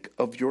sake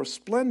of your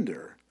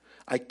splendor.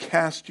 I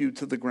cast you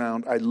to the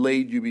ground. I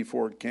laid you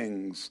before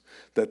kings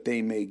that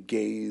they may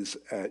gaze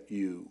at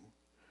you.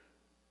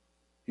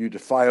 You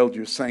defiled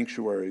your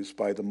sanctuaries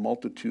by the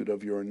multitude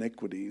of your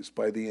iniquities,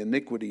 by the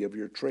iniquity of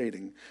your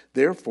trading.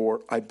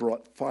 Therefore, I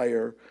brought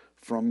fire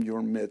from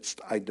your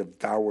midst. I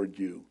devoured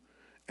you,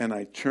 and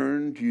I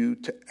turned you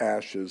to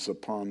ashes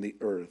upon the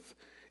earth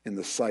in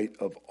the sight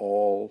of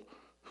all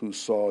who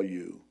saw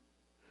you.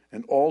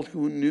 And all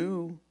who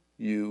knew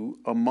you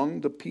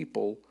among the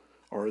people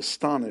are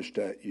astonished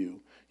at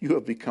you. You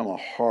have become a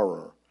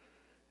horror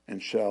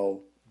and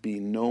shall be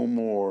no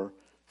more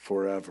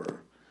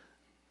forever.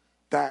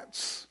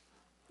 That's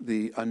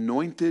the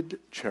anointed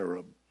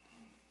cherub,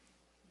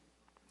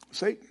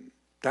 Satan.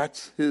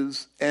 That's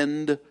his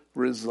end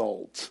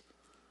result.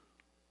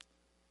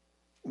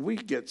 We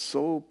get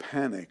so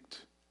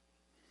panicked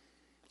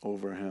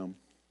over him.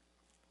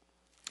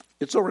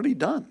 It's already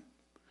done.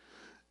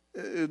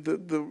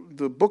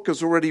 The book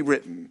is already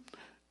written.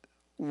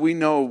 We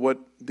know what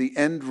the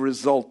end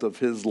result of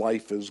his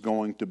life is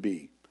going to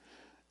be.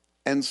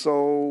 And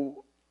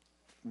so,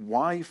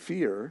 why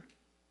fear?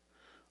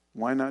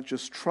 Why not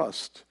just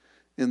trust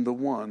in the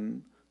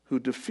one who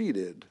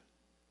defeated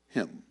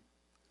him?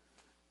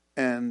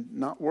 And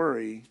not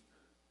worry,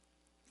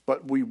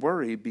 but we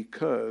worry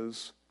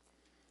because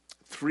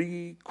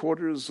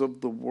 3/4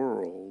 of the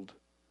world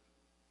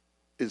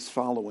is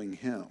following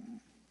him.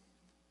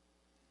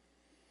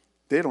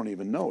 They don't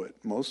even know it,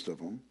 most of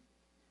them.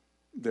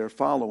 They're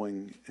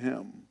following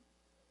him.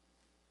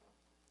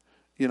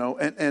 You know,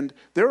 and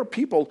there are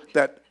people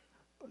that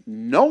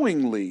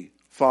knowingly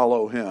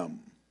follow him.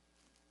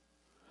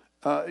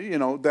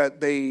 That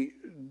they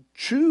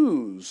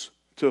choose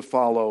to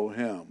follow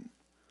him.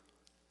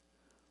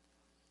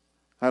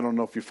 I don't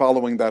know if you're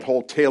following that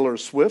whole Taylor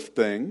Swift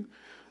thing.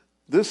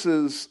 This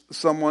is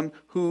someone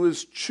who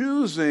is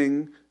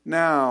choosing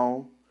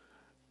now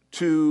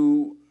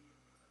to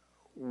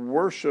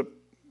worship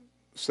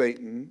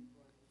Satan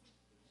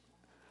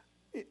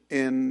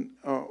in,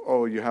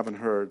 you haven't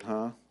heard,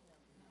 huh?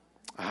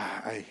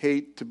 I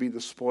hate to be the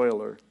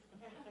spoiler.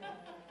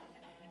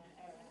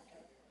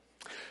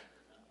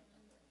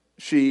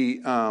 She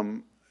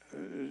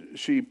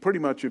pretty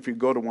much, if you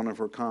go to one of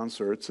her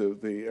concerts,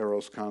 the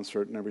Eros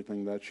concert and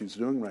everything that she's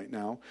doing right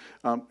now,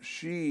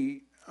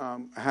 she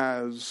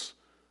has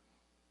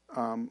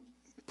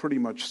pretty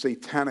much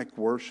satanic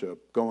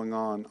worship going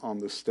on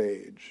the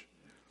stage.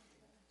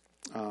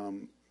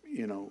 And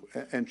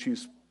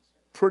she's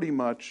pretty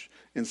much,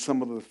 in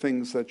some of the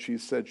things that she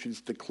said, she's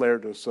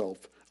declared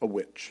herself a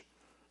witch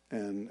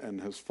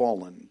and has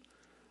fallen.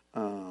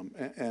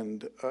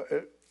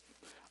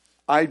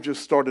 I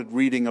just started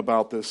reading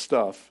about this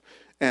stuff,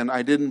 and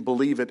I didn't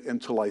believe it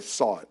until I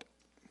saw it.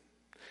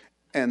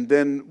 And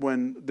then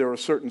when there are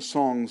certain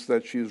songs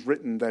that she's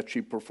written that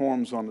she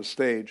performs on the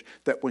stage,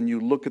 that when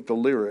you look at the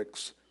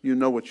lyrics, you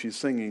know what she's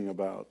singing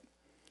about.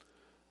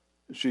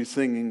 She's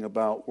singing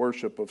about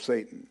worship of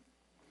Satan.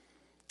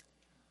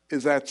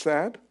 Is that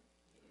sad?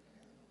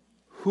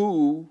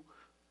 Who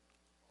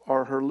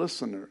are her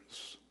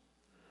listeners?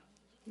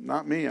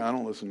 Not me. I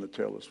don't listen to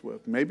Taylor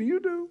Swift. Maybe you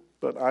do,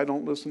 but I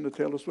don't listen to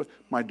Taylor Swift.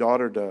 My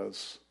daughter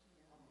does.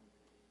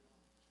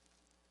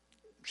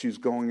 She's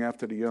going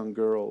after the young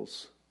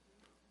girls,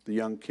 the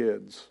young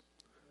kids,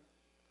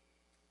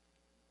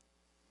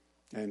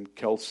 and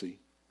Kelsey.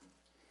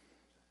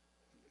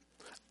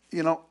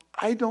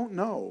 I don't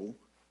know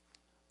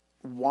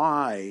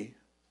why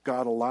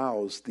God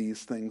allows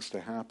these things to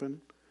happen,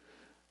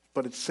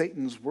 but it's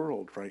Satan's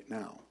world right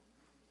now.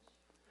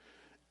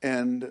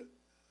 And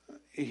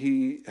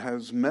he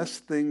has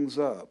messed things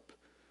up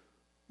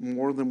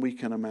more than we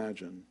can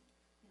imagine.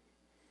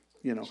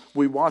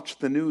 We watch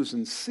the news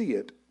and see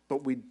it,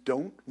 but we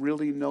don't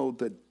really know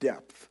the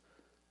depth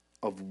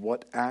of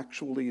what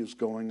actually is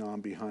going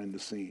on behind the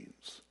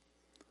scenes.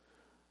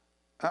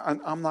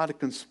 I'm not a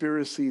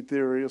conspiracy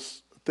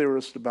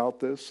theorist about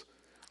this.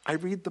 I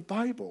read the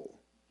Bible.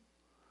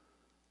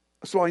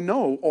 So I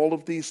know all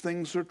of these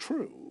things are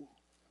true.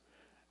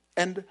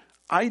 And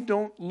I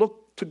don't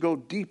look to go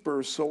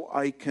deeper so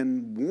I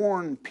can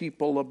warn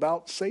people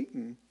about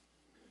Satan.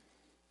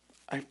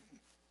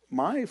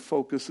 My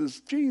focus is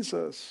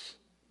Jesus,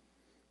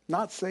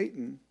 not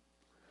Satan.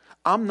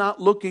 I'm not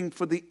looking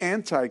for the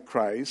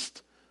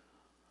Antichrist.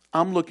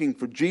 I'm looking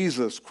for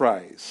Jesus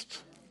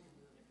Christ.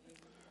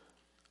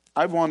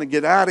 I want to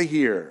get out of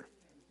here.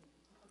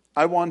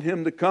 I want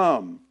him to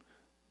come.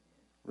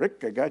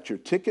 Rick, I got your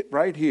ticket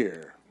right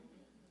here.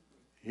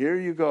 Here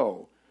you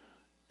go.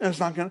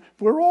 And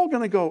we're all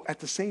going to go at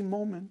the same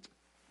moment.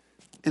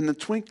 In the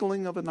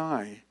twinkling of an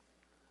eye,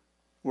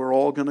 we're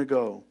all going to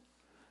go.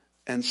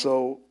 And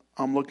so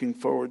I'm looking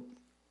forward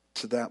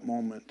to that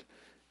moment.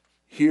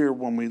 Here,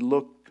 when we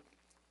look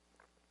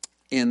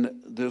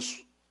in this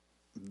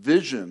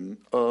vision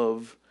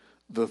of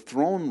the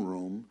throne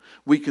room,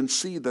 we can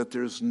see that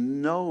there's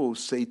no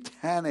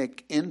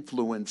satanic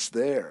influence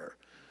there.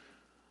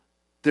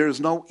 There's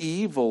no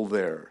evil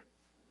there.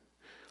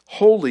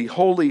 Holy,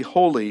 holy,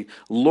 holy,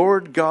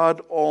 Lord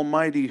God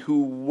Almighty,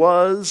 who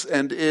was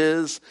and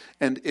is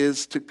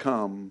to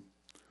come.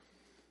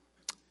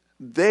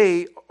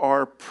 They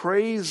are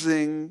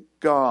praising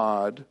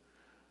God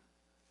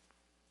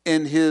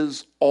in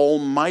his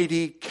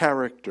almighty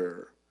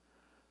character.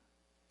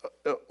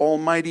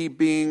 Almighty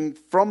being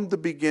from the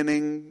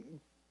beginning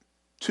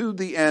to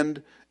the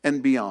end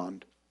and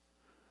beyond.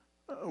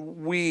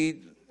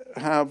 We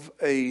have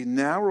a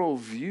narrow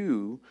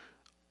view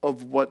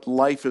of what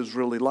life is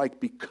really like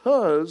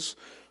because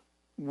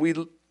we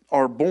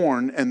are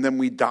born and then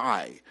we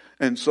die.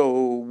 And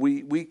so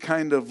we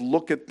kind of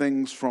look at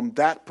things from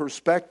that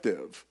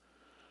perspective.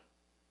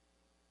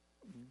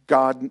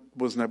 God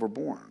was never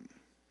born.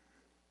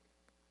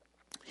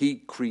 He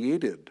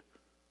created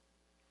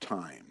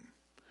time.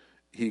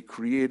 He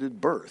created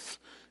birth.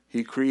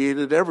 He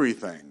created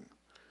everything.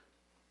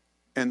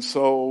 And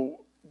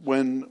so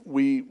when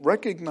we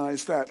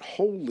recognize that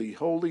holy,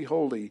 holy,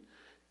 holy,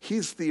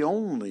 he's the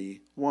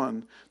only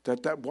one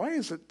that why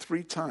is it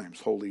 3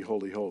 times holy,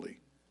 holy, holy?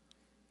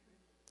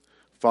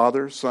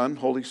 Father, Son,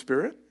 Holy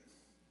Spirit?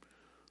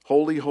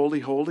 Holy, holy,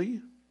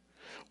 holy?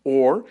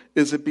 Or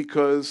is it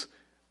because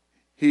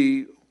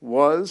he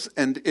was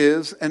and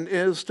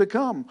is to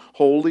come?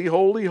 Holy,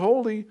 holy,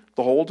 holy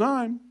the whole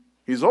time.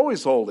 He's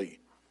always holy.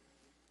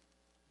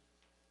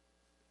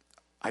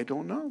 I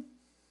don't know.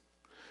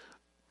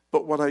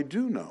 But what I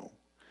do know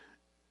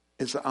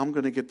is that I'm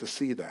going to get to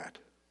see that.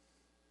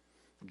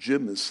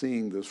 Jim is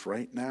seeing this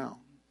right now.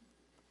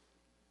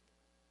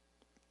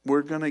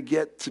 We're going to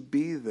get to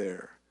be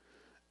there.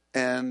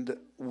 And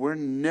we're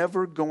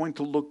never going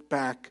to look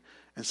back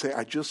and say,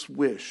 I just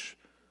wish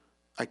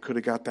I could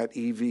have got that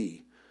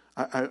EV.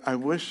 I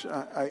wish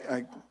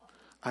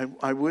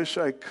I wish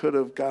I could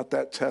have got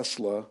that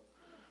Tesla.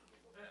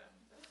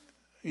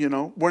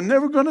 We're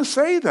never going to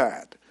say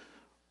that.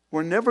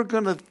 We're never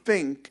going to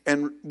think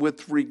and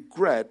with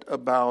regret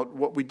about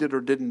what we did or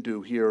didn't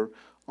do here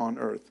on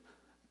earth.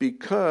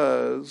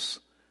 Because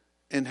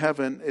in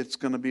heaven, it's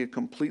going to be a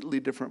completely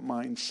different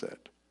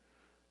mindset.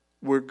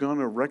 We're going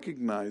to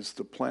recognize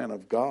the plan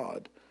of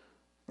God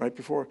right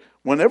before.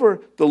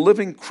 Whenever the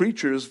living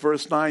creatures,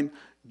 verse 9,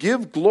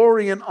 give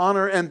glory and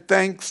honor and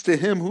thanks to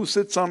him who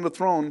sits on the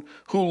throne,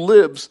 who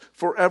lives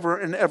forever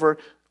and ever.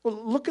 Well,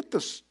 look at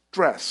the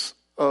stress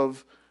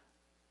of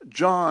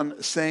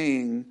John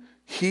saying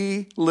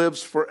He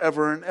lives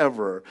forever and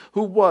ever,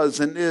 who was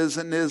and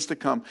is to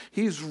come.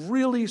 He's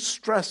really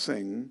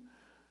stressing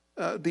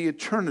the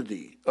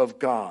eternity of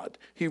God.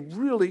 He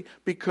really,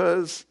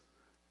 because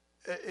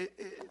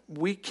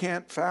we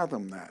can't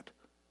fathom that.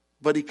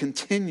 But he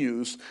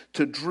continues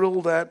to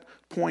drill that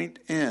point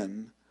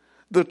in.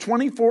 The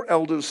 24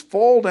 elders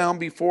fall down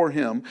before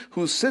him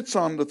who sits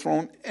on the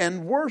throne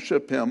and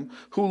worship him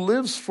who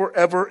lives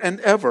forever and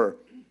ever,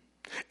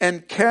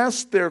 and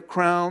cast their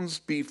crowns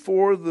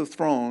before the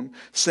throne,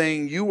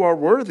 saying, "You are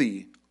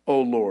worthy, O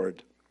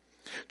Lord,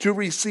 to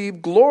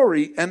receive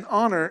glory and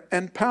honor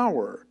and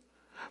power.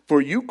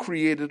 For you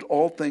created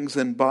all things,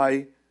 and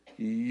by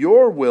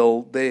your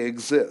will they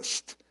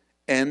exist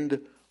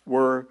and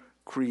were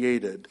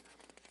created."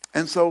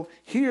 And so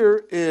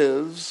here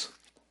is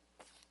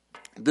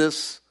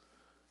this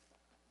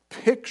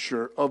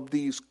picture of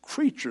these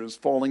creatures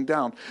falling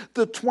down.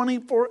 The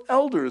 24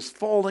 elders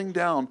falling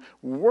down,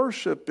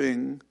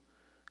 worshiping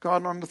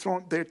God on the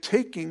throne. They're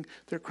taking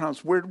their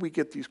crowns. Where do we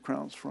get these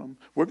crowns from?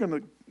 We're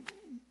going to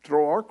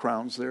throw our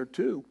crowns there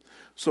too.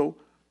 So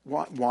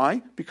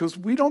why? Because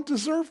we don't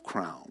deserve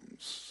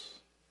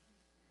crowns.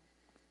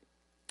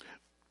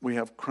 We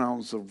have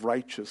crowns of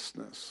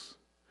righteousness.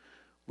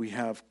 We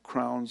have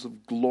crowns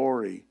of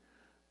glory.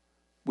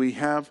 We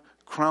have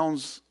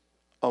crowns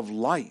of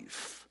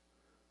life.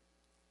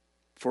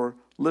 For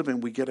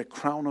living, we get a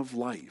crown of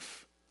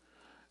life.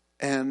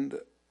 And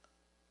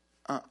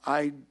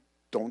I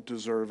don't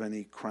deserve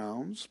any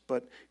crowns,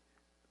 but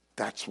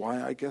that's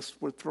why I guess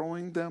we're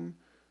throwing them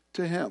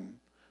to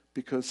him,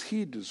 because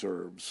he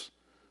deserves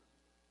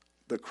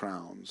the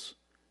crowns.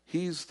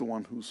 He's the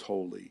one who's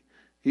holy.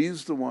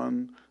 He's the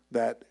one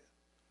that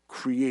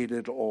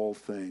created all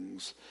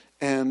things.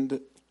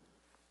 And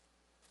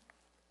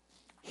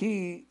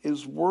he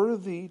is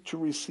worthy to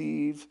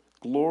receive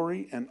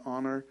glory and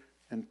honor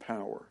and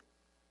power.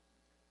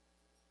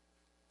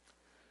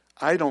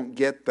 I don't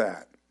get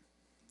that.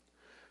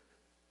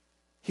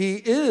 He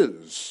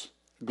is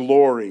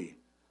glory,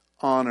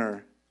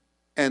 honor,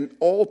 and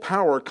all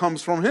power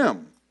comes from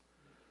him.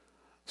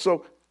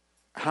 So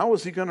how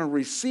is he going to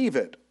receive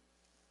it?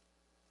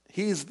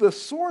 He's the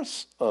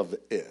source of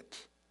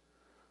it.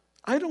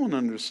 I don't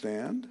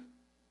understand.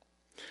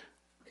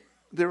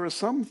 There are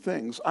some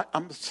things.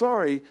 I'm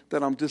sorry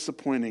that I'm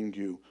disappointing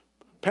you.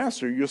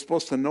 Pastor, you're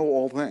supposed to know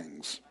all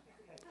things.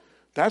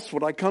 That's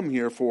what I come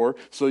here for,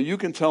 so you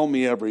can tell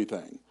me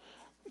everything.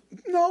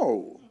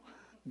 No,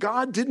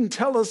 God didn't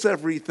tell us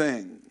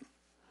everything.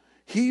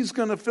 He's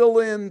going to fill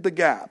in the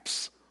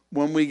gaps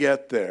when we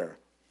get there.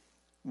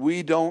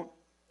 We don't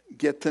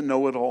get to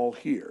know it all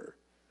here.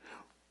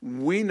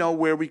 We know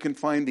where we can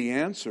find the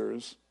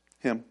answers.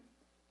 Him.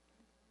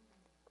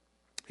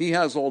 He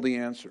has all the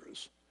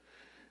answers.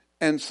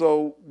 And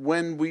so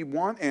when we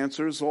want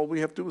answers, all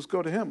we have to do is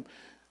go to him.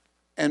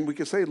 And we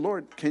can say,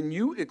 "Lord, can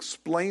you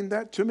explain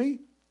that to me?"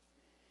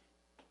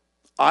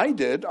 I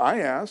did. I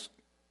asked.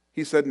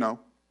 He said no.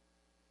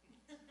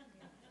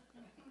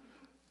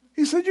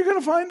 He said, "You're going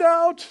to find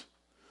out.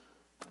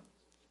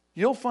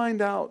 You'll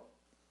find out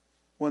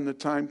when the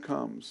time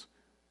comes."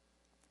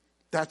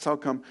 That's how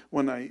come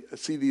when I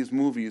see these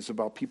movies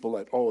about people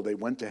that, they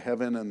went to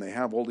heaven and they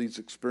have all these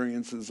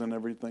experiences and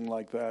everything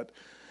like that.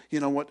 You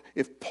know what?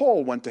 If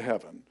Paul went to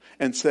heaven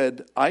and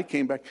said, "I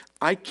came back,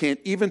 I can't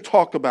even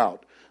talk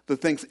about the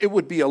things. It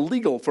would be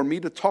illegal for me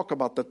to talk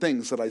about the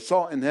things that I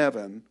saw in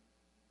heaven,"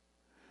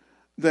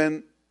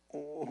 then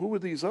who are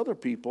these other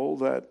people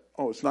that,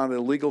 it's not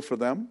illegal for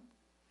them?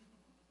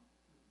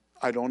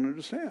 I don't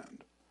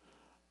understand.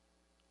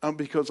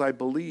 Because I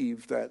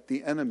believe that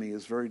the enemy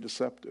is very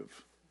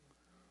deceptive.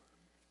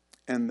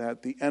 And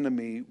that the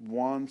enemy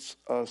wants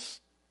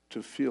us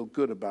to feel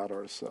good about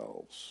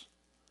ourselves.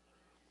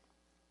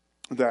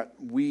 That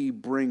we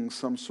bring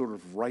some sort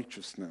of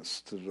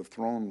righteousness to the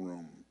throne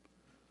room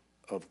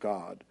of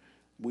God.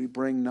 We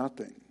bring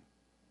nothing.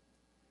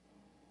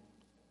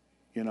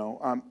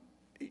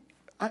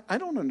 I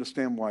don't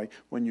understand why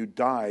when you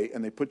die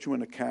and they put you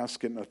in a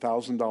casket in a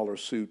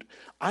 $1,000 suit.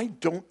 I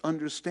don't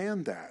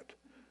understand that.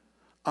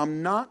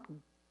 I'm not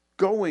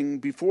going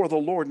before the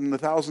Lord in a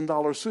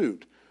 $1,000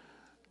 suit.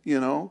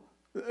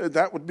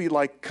 That would be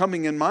like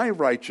coming in my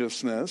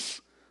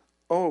righteousness.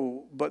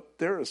 But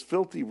there is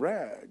filthy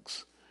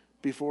rags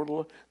before the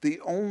Lord.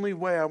 The only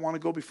way I want to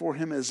go before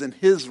him is in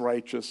his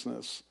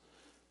righteousness.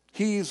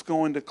 He's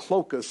going to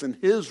cloak us in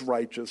his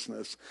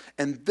righteousness.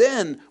 And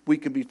then we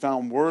can be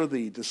found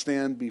worthy to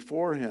stand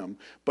before him.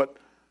 But,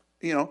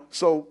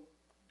 so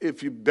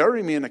if you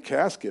bury me in a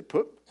casket,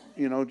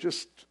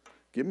 just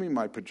give me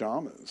my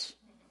pajamas.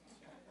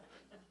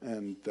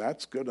 And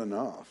that's good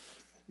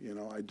enough.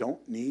 I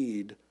don't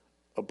need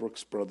a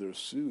Brooks Brothers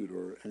suit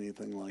or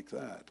anything like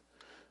that.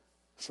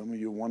 Some of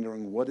you are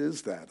wondering, what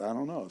is that? I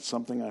don't know. It's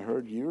something I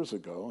heard years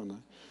ago,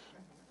 and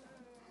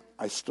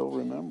I still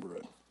remember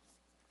it.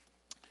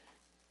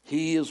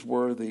 He is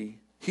worthy.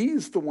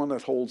 He's the one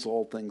that holds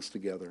all things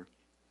together.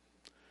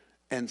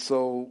 And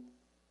so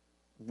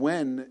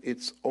when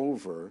it's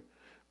over,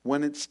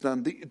 when it's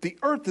done, the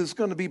earth is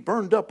going to be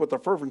burned up with a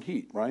fervent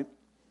heat, right?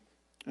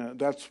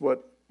 That's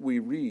what we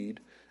read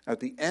at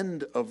the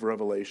end of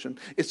Revelation.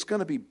 It's going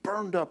to be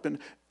burned up. And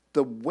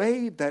the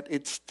way that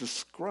it's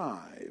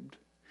described,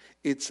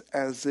 it's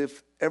as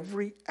if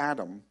every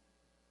atom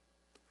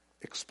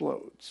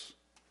explodes.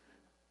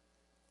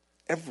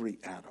 Every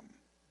atom.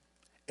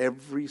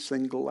 Every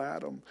single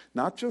atom.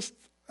 Not just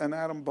an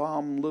atom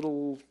bomb,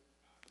 little...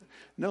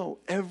 No,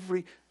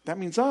 that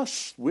means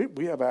us.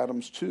 We have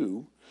atoms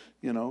too,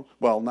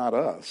 Well, not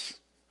us.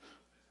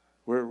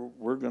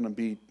 We're going to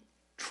be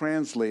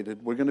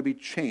translated. We're going to be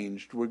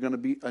changed. We're going to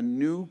be a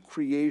new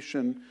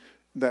creation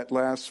that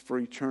lasts for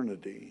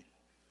eternity.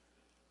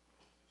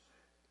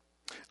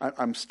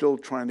 I'm still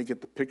trying to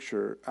get the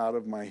picture out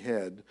of my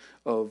head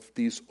of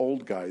these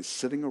old guys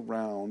sitting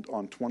around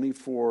on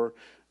 24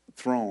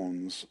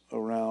 thrones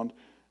around,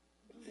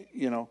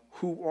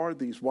 who are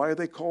these? Why are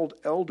they called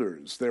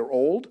elders? They're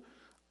old?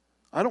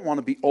 I don't want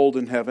to be old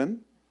in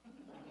heaven.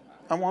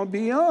 I want to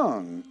be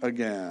young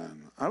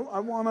again. I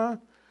want to,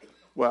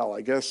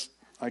 I guess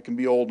I can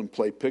be old and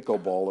play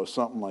pickleball or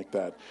something like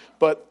that.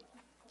 But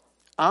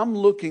I'm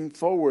looking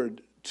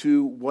forward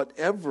to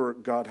whatever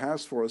God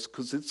has for us,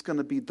 because it's going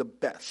to be the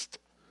best.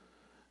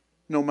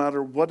 No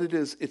matter what it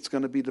is, it's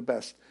going to be the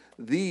best.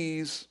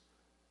 These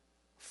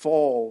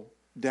fall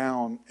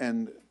down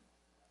and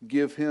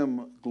give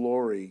him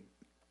glory.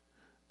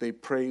 They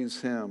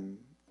praise him.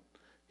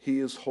 He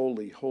is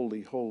holy,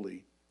 holy,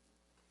 holy.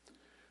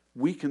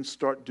 We can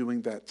start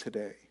doing that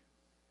today.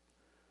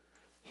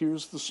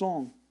 Here's the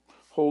song.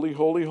 Holy,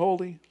 holy,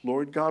 holy,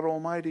 Lord God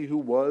Almighty, who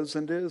was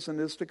and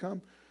is to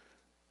come.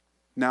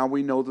 Now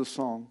we know the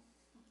song.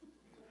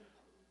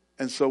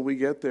 And so we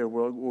get there,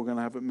 we're going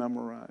to have it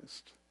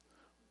memorized.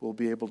 We'll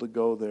be able to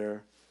go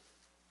there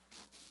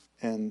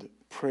and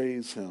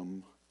praise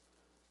him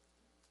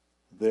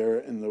there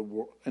in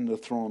the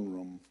throne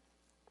room.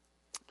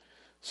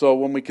 So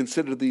when we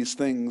consider these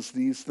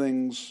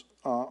things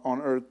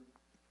on earth,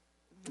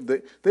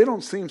 they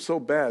don't seem so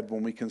bad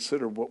when we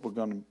consider what we're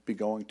going to be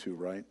going to,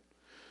 right?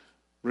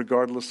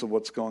 Regardless of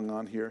what's going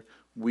on here,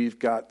 we've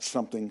got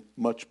something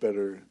much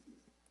better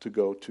to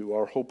go to.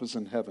 Our hope is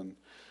in heaven.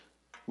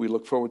 We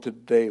look forward to the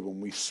day when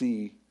we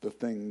see the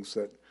things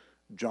that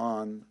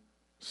John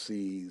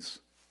sees,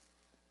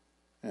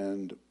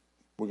 and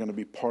we're going to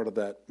be part of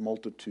that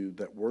multitude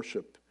that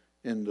worship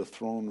in the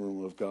throne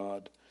room of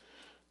God.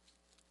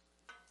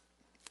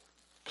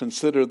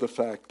 Consider the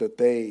fact that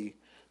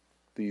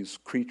these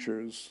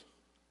creatures,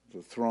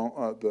 the throne,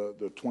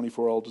 the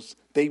 24 elders,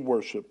 they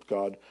worship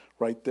God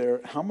right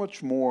there. How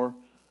much more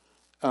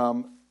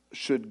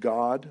should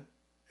God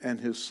and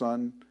his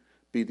Son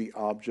be the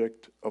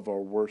object of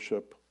our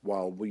worship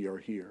while we are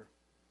here?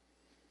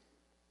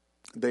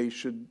 They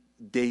should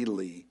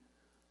daily,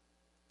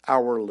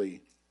 hourly,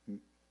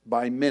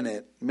 by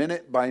minute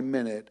by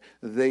minute,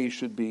 they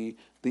should be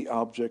the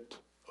object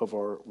of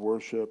our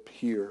worship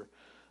here,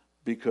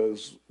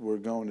 because we're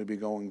going to be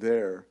going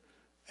there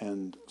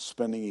and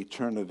spending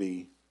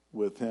eternity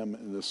with him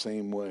in the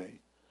same way.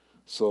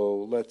 So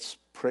let's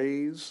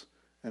praise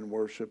and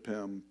worship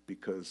him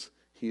because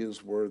he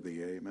is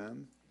worthy.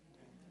 Amen.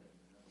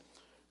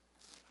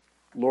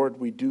 Lord,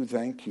 we do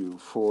thank you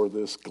for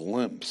this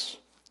glimpse.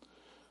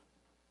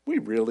 We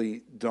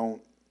really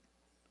don't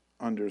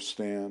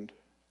understand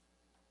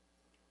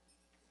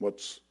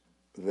what's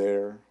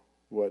there,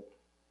 what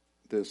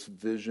this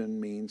vision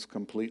means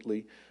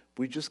completely.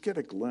 We just get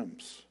a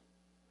glimpse.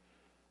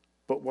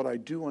 But what I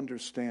do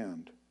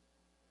understand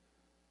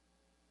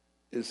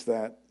is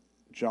that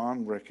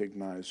John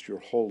recognized your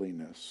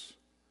holiness.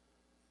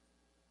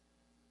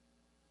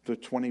 The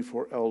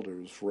 24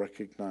 elders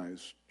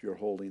recognized your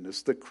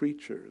holiness. The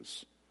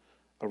creatures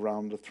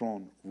around the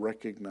throne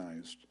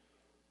recognized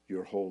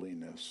your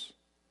holiness.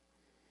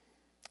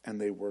 And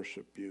they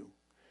worship you.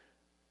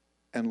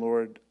 And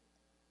Lord,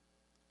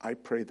 I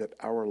pray that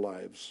our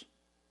lives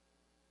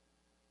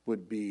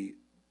would be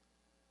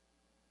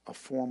a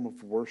form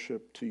of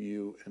worship to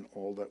you in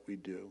all that we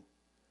do.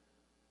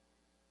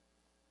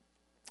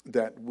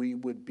 That we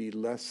would be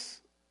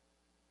less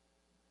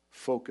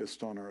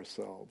focused on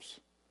ourselves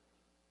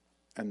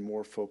and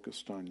more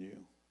focused on you.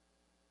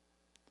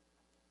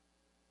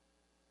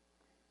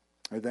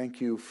 I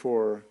thank you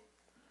for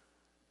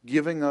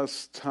giving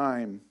us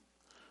time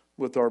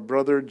with our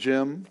brother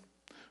Jim,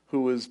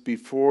 who is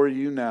before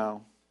you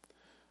now.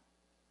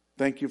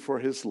 Thank you for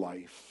his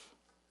life.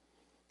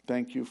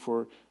 Thank you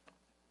for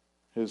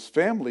his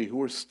family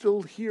who are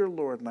still here,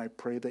 Lord, and I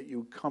pray that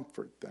you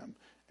comfort them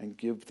and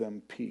give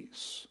them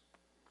peace.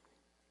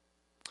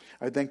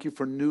 I thank you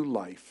for new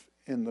life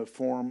in the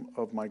form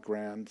of my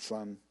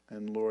grandson.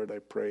 And Lord, I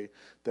pray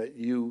that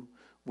you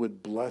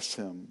would bless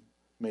him.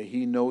 May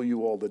he know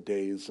you all the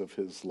days of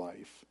his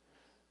life.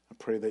 I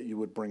pray that you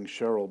would bring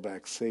Cheryl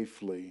back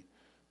safely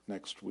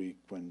next week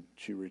when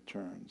she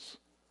returns.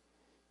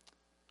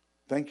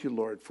 Thank you,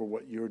 Lord, for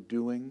what you're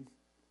doing.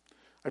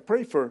 I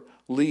pray for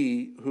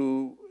Lee,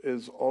 who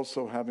is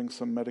also having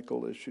some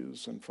medical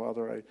issues. And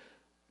Father, I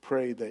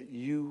pray that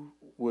you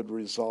would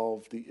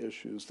resolve the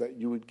issues, that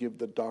you would give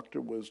the doctor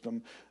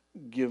wisdom,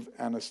 give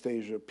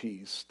Anastasia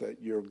peace,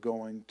 that you're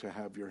going to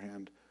have your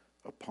hand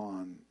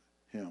upon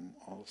him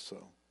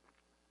also.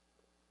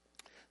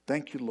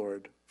 Thank you,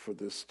 Lord, for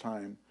this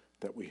time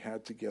that we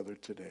had together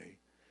today.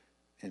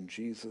 In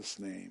Jesus'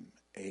 name,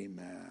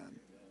 amen.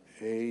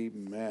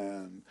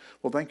 Amen.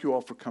 Well, thank you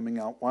all for coming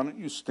out. Why don't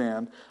you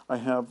stand? I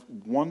have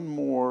one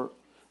more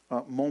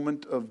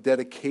moment of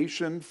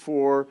dedication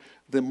for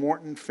the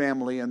Morton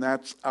family, and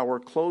that's our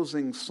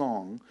closing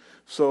song.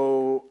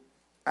 So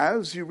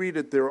as you read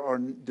it,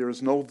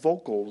 there's no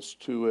vocals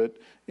to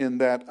it, in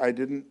that I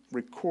didn't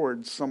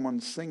record someone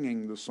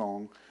singing the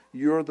song.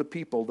 You're the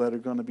people that are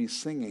going to be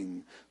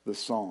singing the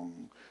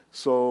song.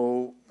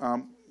 So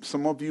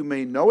some of you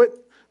may know it.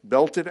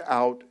 Belt it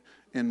out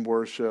in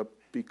worship,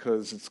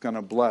 because it's going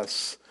to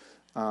bless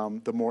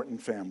the Morton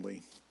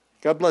family.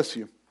 God bless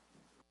you.